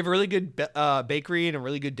 They have a really good bakery and a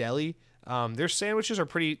really good deli. Their sandwiches are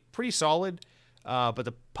pretty solid. But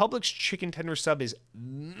the Publix chicken tender sub is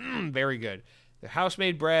very good. The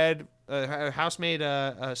house-made bread, house-made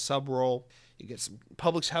sub roll. You get some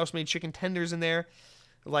Publix house-made chicken tenders in there.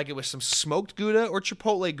 Like it with some smoked Gouda or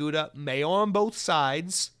Chipotle Gouda. Mayo on both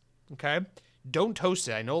sides. Okay? Don't toast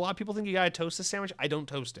it. I know a lot of people think you gotta toast the sandwich. I don't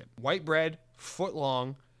toast it. White bread, foot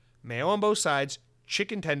long, mayo on both sides,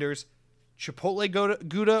 chicken tenders, Chipotle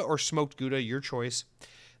Gouda or smoked Gouda, your choice.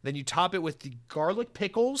 Then you top it with the garlic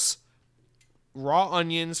pickles, raw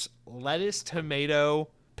onions, lettuce, tomato,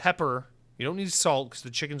 pepper. You don't need salt because the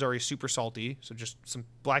chicken's already super salty, so just some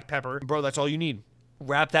black pepper. Bro, that's all you need.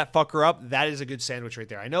 Wrap that fucker up. That is a good sandwich right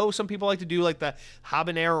there. I know some people like to do like the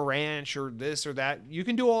habanero ranch or this or that. You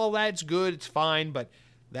can do all that. It's good. It's fine, but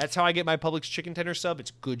that's how I get my Publix chicken tender sub. It's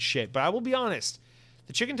good shit. But I will be honest,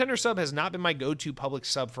 the chicken tender sub has not been my go-to Publix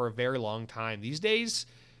sub for a very long time. These days,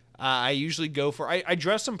 I usually go for, I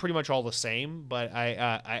dress them pretty much all the same, but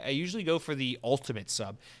I usually go for the ultimate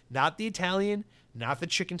sub. Not the Italian, not the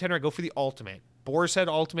chicken tender. I go for the ultimate. Boar's Head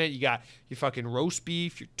Ultimate. You got your fucking roast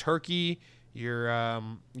beef, your turkey, your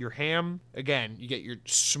ham. Again, you get your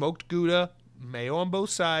smoked Gouda, mayo on both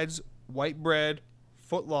sides, white bread,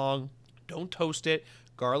 foot long. Don't toast it.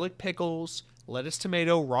 Garlic pickles, lettuce,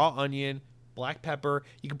 tomato, raw onion, black pepper.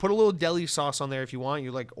 You can put a little deli sauce on there if you want.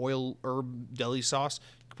 You like oil herb deli sauce.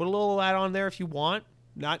 Put a little of that on there if you want.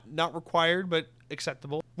 Not required, but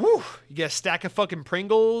acceptable. Woo! You get a stack of fucking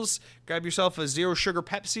Pringles. Grab yourself a zero sugar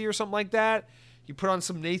Pepsi or something like that. You put on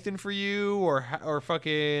some Nathan for You or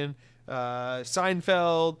fucking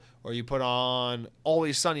Seinfeld. Or you put on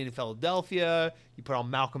Always Sunny in Philadelphia. You put on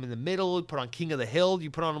Malcolm in the Middle. You put on King of the Hill. You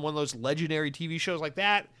put on one of those legendary TV shows like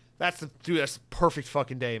that. That's the perfect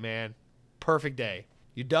fucking day, man. Perfect day.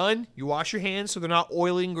 You're done. You wash your hands so they're not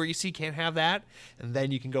oily and greasy. Can't have that. And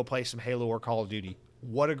then you can go play some Halo or Call of Duty.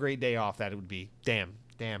 What a great day off that it would be. Damn.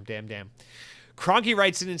 Cronky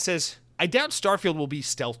writes in and says, I doubt Starfield will be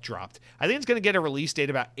stealth dropped. I think it's going to get a release date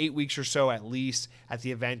about 8 weeks or so at least at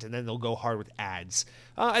the event, and then they'll go hard with ads.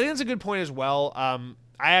 I think that's a good point as well.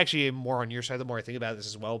 I actually am more on your side the more I think about this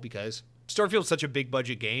as well, because Starfield's such a big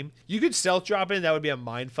budget game. You could stealth drop it, and that would be a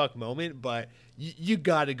mindfuck moment, but you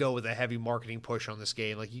got to go with a heavy marketing push on this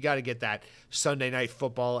game. Like, you got to get that Sunday Night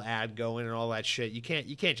Football ad going and all that shit. You can't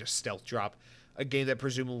just stealth drop a game that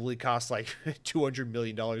presumably costs like $200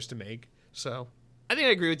 million to make. So I think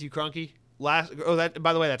I agree with you, Cronky. By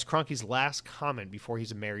the way, that's Cronky's last comment before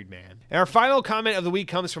he's a married man. And our final comment of the week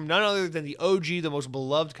comes from none other than the OG, the most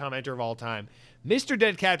beloved commenter of all time, Mr.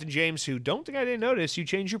 Dead Captain James, who don't think I didn't notice. You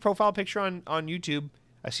changed your profile picture on YouTube.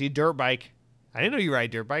 I see a dirt bike. I didn't know you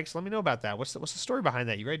ride dirt bikes. Let me know about that. What's the story behind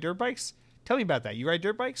that? You ride dirt bikes? Tell me about that. You ride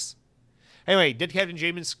dirt bikes? Anyway, Dead Captain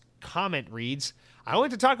James' comment reads, I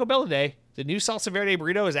went to Taco Bell today. The new salsa verde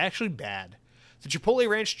burrito is actually bad. The Chipotle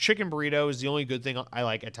Ranch chicken burrito is the only good thing I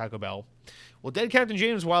like at Taco Bell. Well, Dead Captain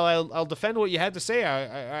James, while I'll defend what you had to say,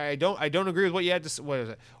 I don't agree with what you had to say. What is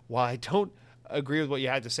it? While I don't agree with what you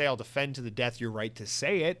had to say, I'll defend to the death your right to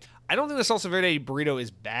say it. I don't think the salsa verde burrito is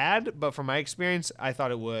bad, but from my experience, I thought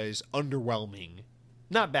it was underwhelming.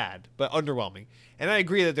 Not bad, but underwhelming. And I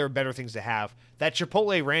agree that there are better things to have. That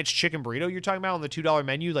Chipotle Ranch chicken burrito you're talking about on the $2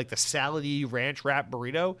 menu, like the salady ranch wrap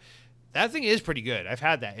burrito, that thing is pretty good. I've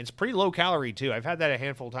had that. It's pretty low calorie, too. I've had that a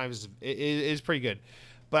handful of times. It is pretty good.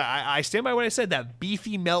 But I stand by what I said. That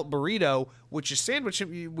beefy melt burrito, which is sandwich,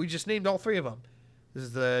 we just named all three of them. This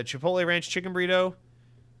is the Chipotle Ranch chicken burrito,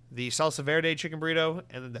 the salsa verde chicken burrito,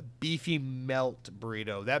 and then the beefy melt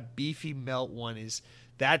burrito. That beefy melt one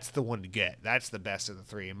that's the one to get. That's the best of the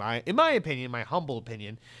three, in my opinion, my humble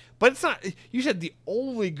opinion. But it's not. You said the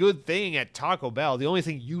only good thing at Taco Bell, the only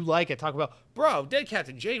thing you like at Taco Bell, bro. Dead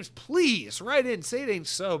Captain James, please write in. Say it ain't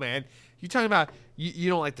so, man. You talking about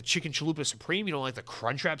you don't like the chicken chalupa supreme? You don't like the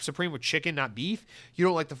Crunchwrap Supreme with chicken, not beef? You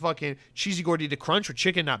don't like the fucking cheesy gordita crunch with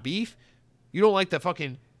chicken, not beef? You don't like the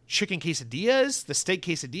fucking chicken quesadillas, the steak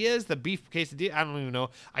quesadillas, the beef quesadilla? I don't even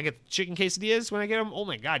know. I get chicken quesadillas when I get them. Oh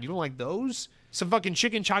my god, you don't like those? Some fucking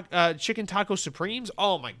chicken taco supremes?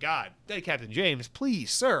 Oh my god. Dead Captain James, please,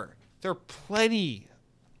 sir. There are plenty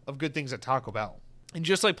of good things at Taco Bell. And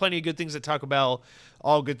just like plenty of good things at Taco Bell,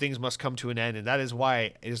 all good things must come to an end. And that is why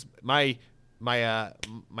it is my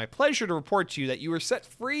pleasure to report to you that you are set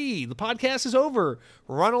free. The podcast is over.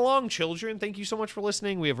 Run along, children. Thank you so much for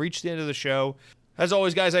listening. We have reached the end of the show. As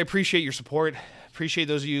always, guys, I appreciate your support. Appreciate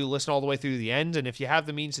those of you who listen all the way through the end. And if you have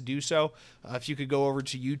the means to do so, if you could go over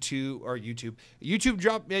to YouTube,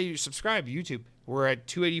 you subscribe to YouTube. We're at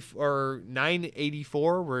 280 or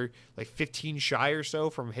 984. We're like 15 shy or so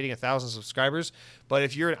from hitting 1,000 subscribers. But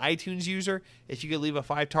if you're an iTunes user, if you could leave a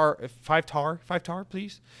five star,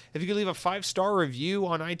 please. If you could leave a 5-star review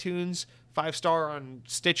on iTunes, 5-star on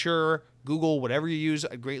Stitcher, Google, whatever you use,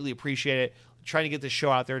 I'd greatly appreciate it. Trying to get this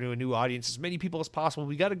show out there to a new audience, as many people as possible.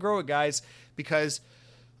 We got to grow it, guys, because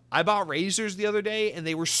I bought razors the other day and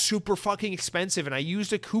they were super fucking expensive, and I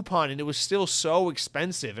used a coupon and it was still so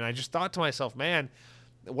expensive. And I just thought to myself, man,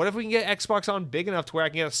 what if we can get Xbox on big enough to where I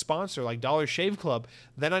can get a sponsor like Dollar Shave Club?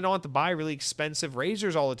 Then I don't have to buy really expensive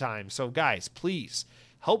razors all the time. So guys, please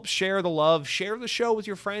help share the love, share the show with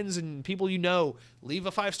your friends and people you know. Leave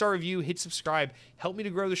a 5-star review, hit subscribe, help me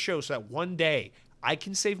to grow the show so that one day I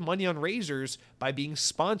can save money on razors by being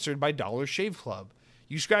sponsored by Dollar Shave Club.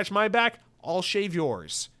 You scratch my back, I'll shave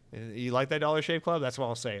yours. You like that Dollar Shave Club? That's what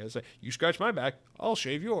I'll say. You scratch my back, I'll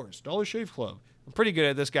shave yours. Dollar Shave Club. I'm pretty good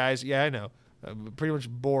at this, guys. Yeah, I know. I'm pretty much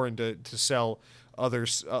boring to sell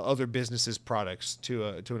other businesses' products to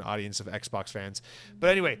an audience of Xbox fans.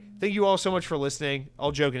 But anyway, thank you all so much for listening.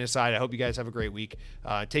 All joking aside, I hope you guys have a great week.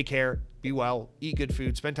 Take care, be well, eat good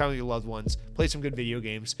food, spend time with your loved ones, play some good video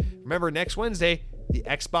games. Remember, next Wednesday, the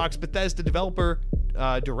Xbox Bethesda Developer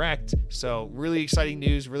Direct. So really exciting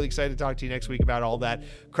news. Really excited to talk to you next week about all that.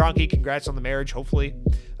 Cronky, congrats on the marriage, hopefully.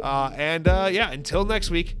 Until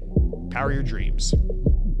next week, power your dreams.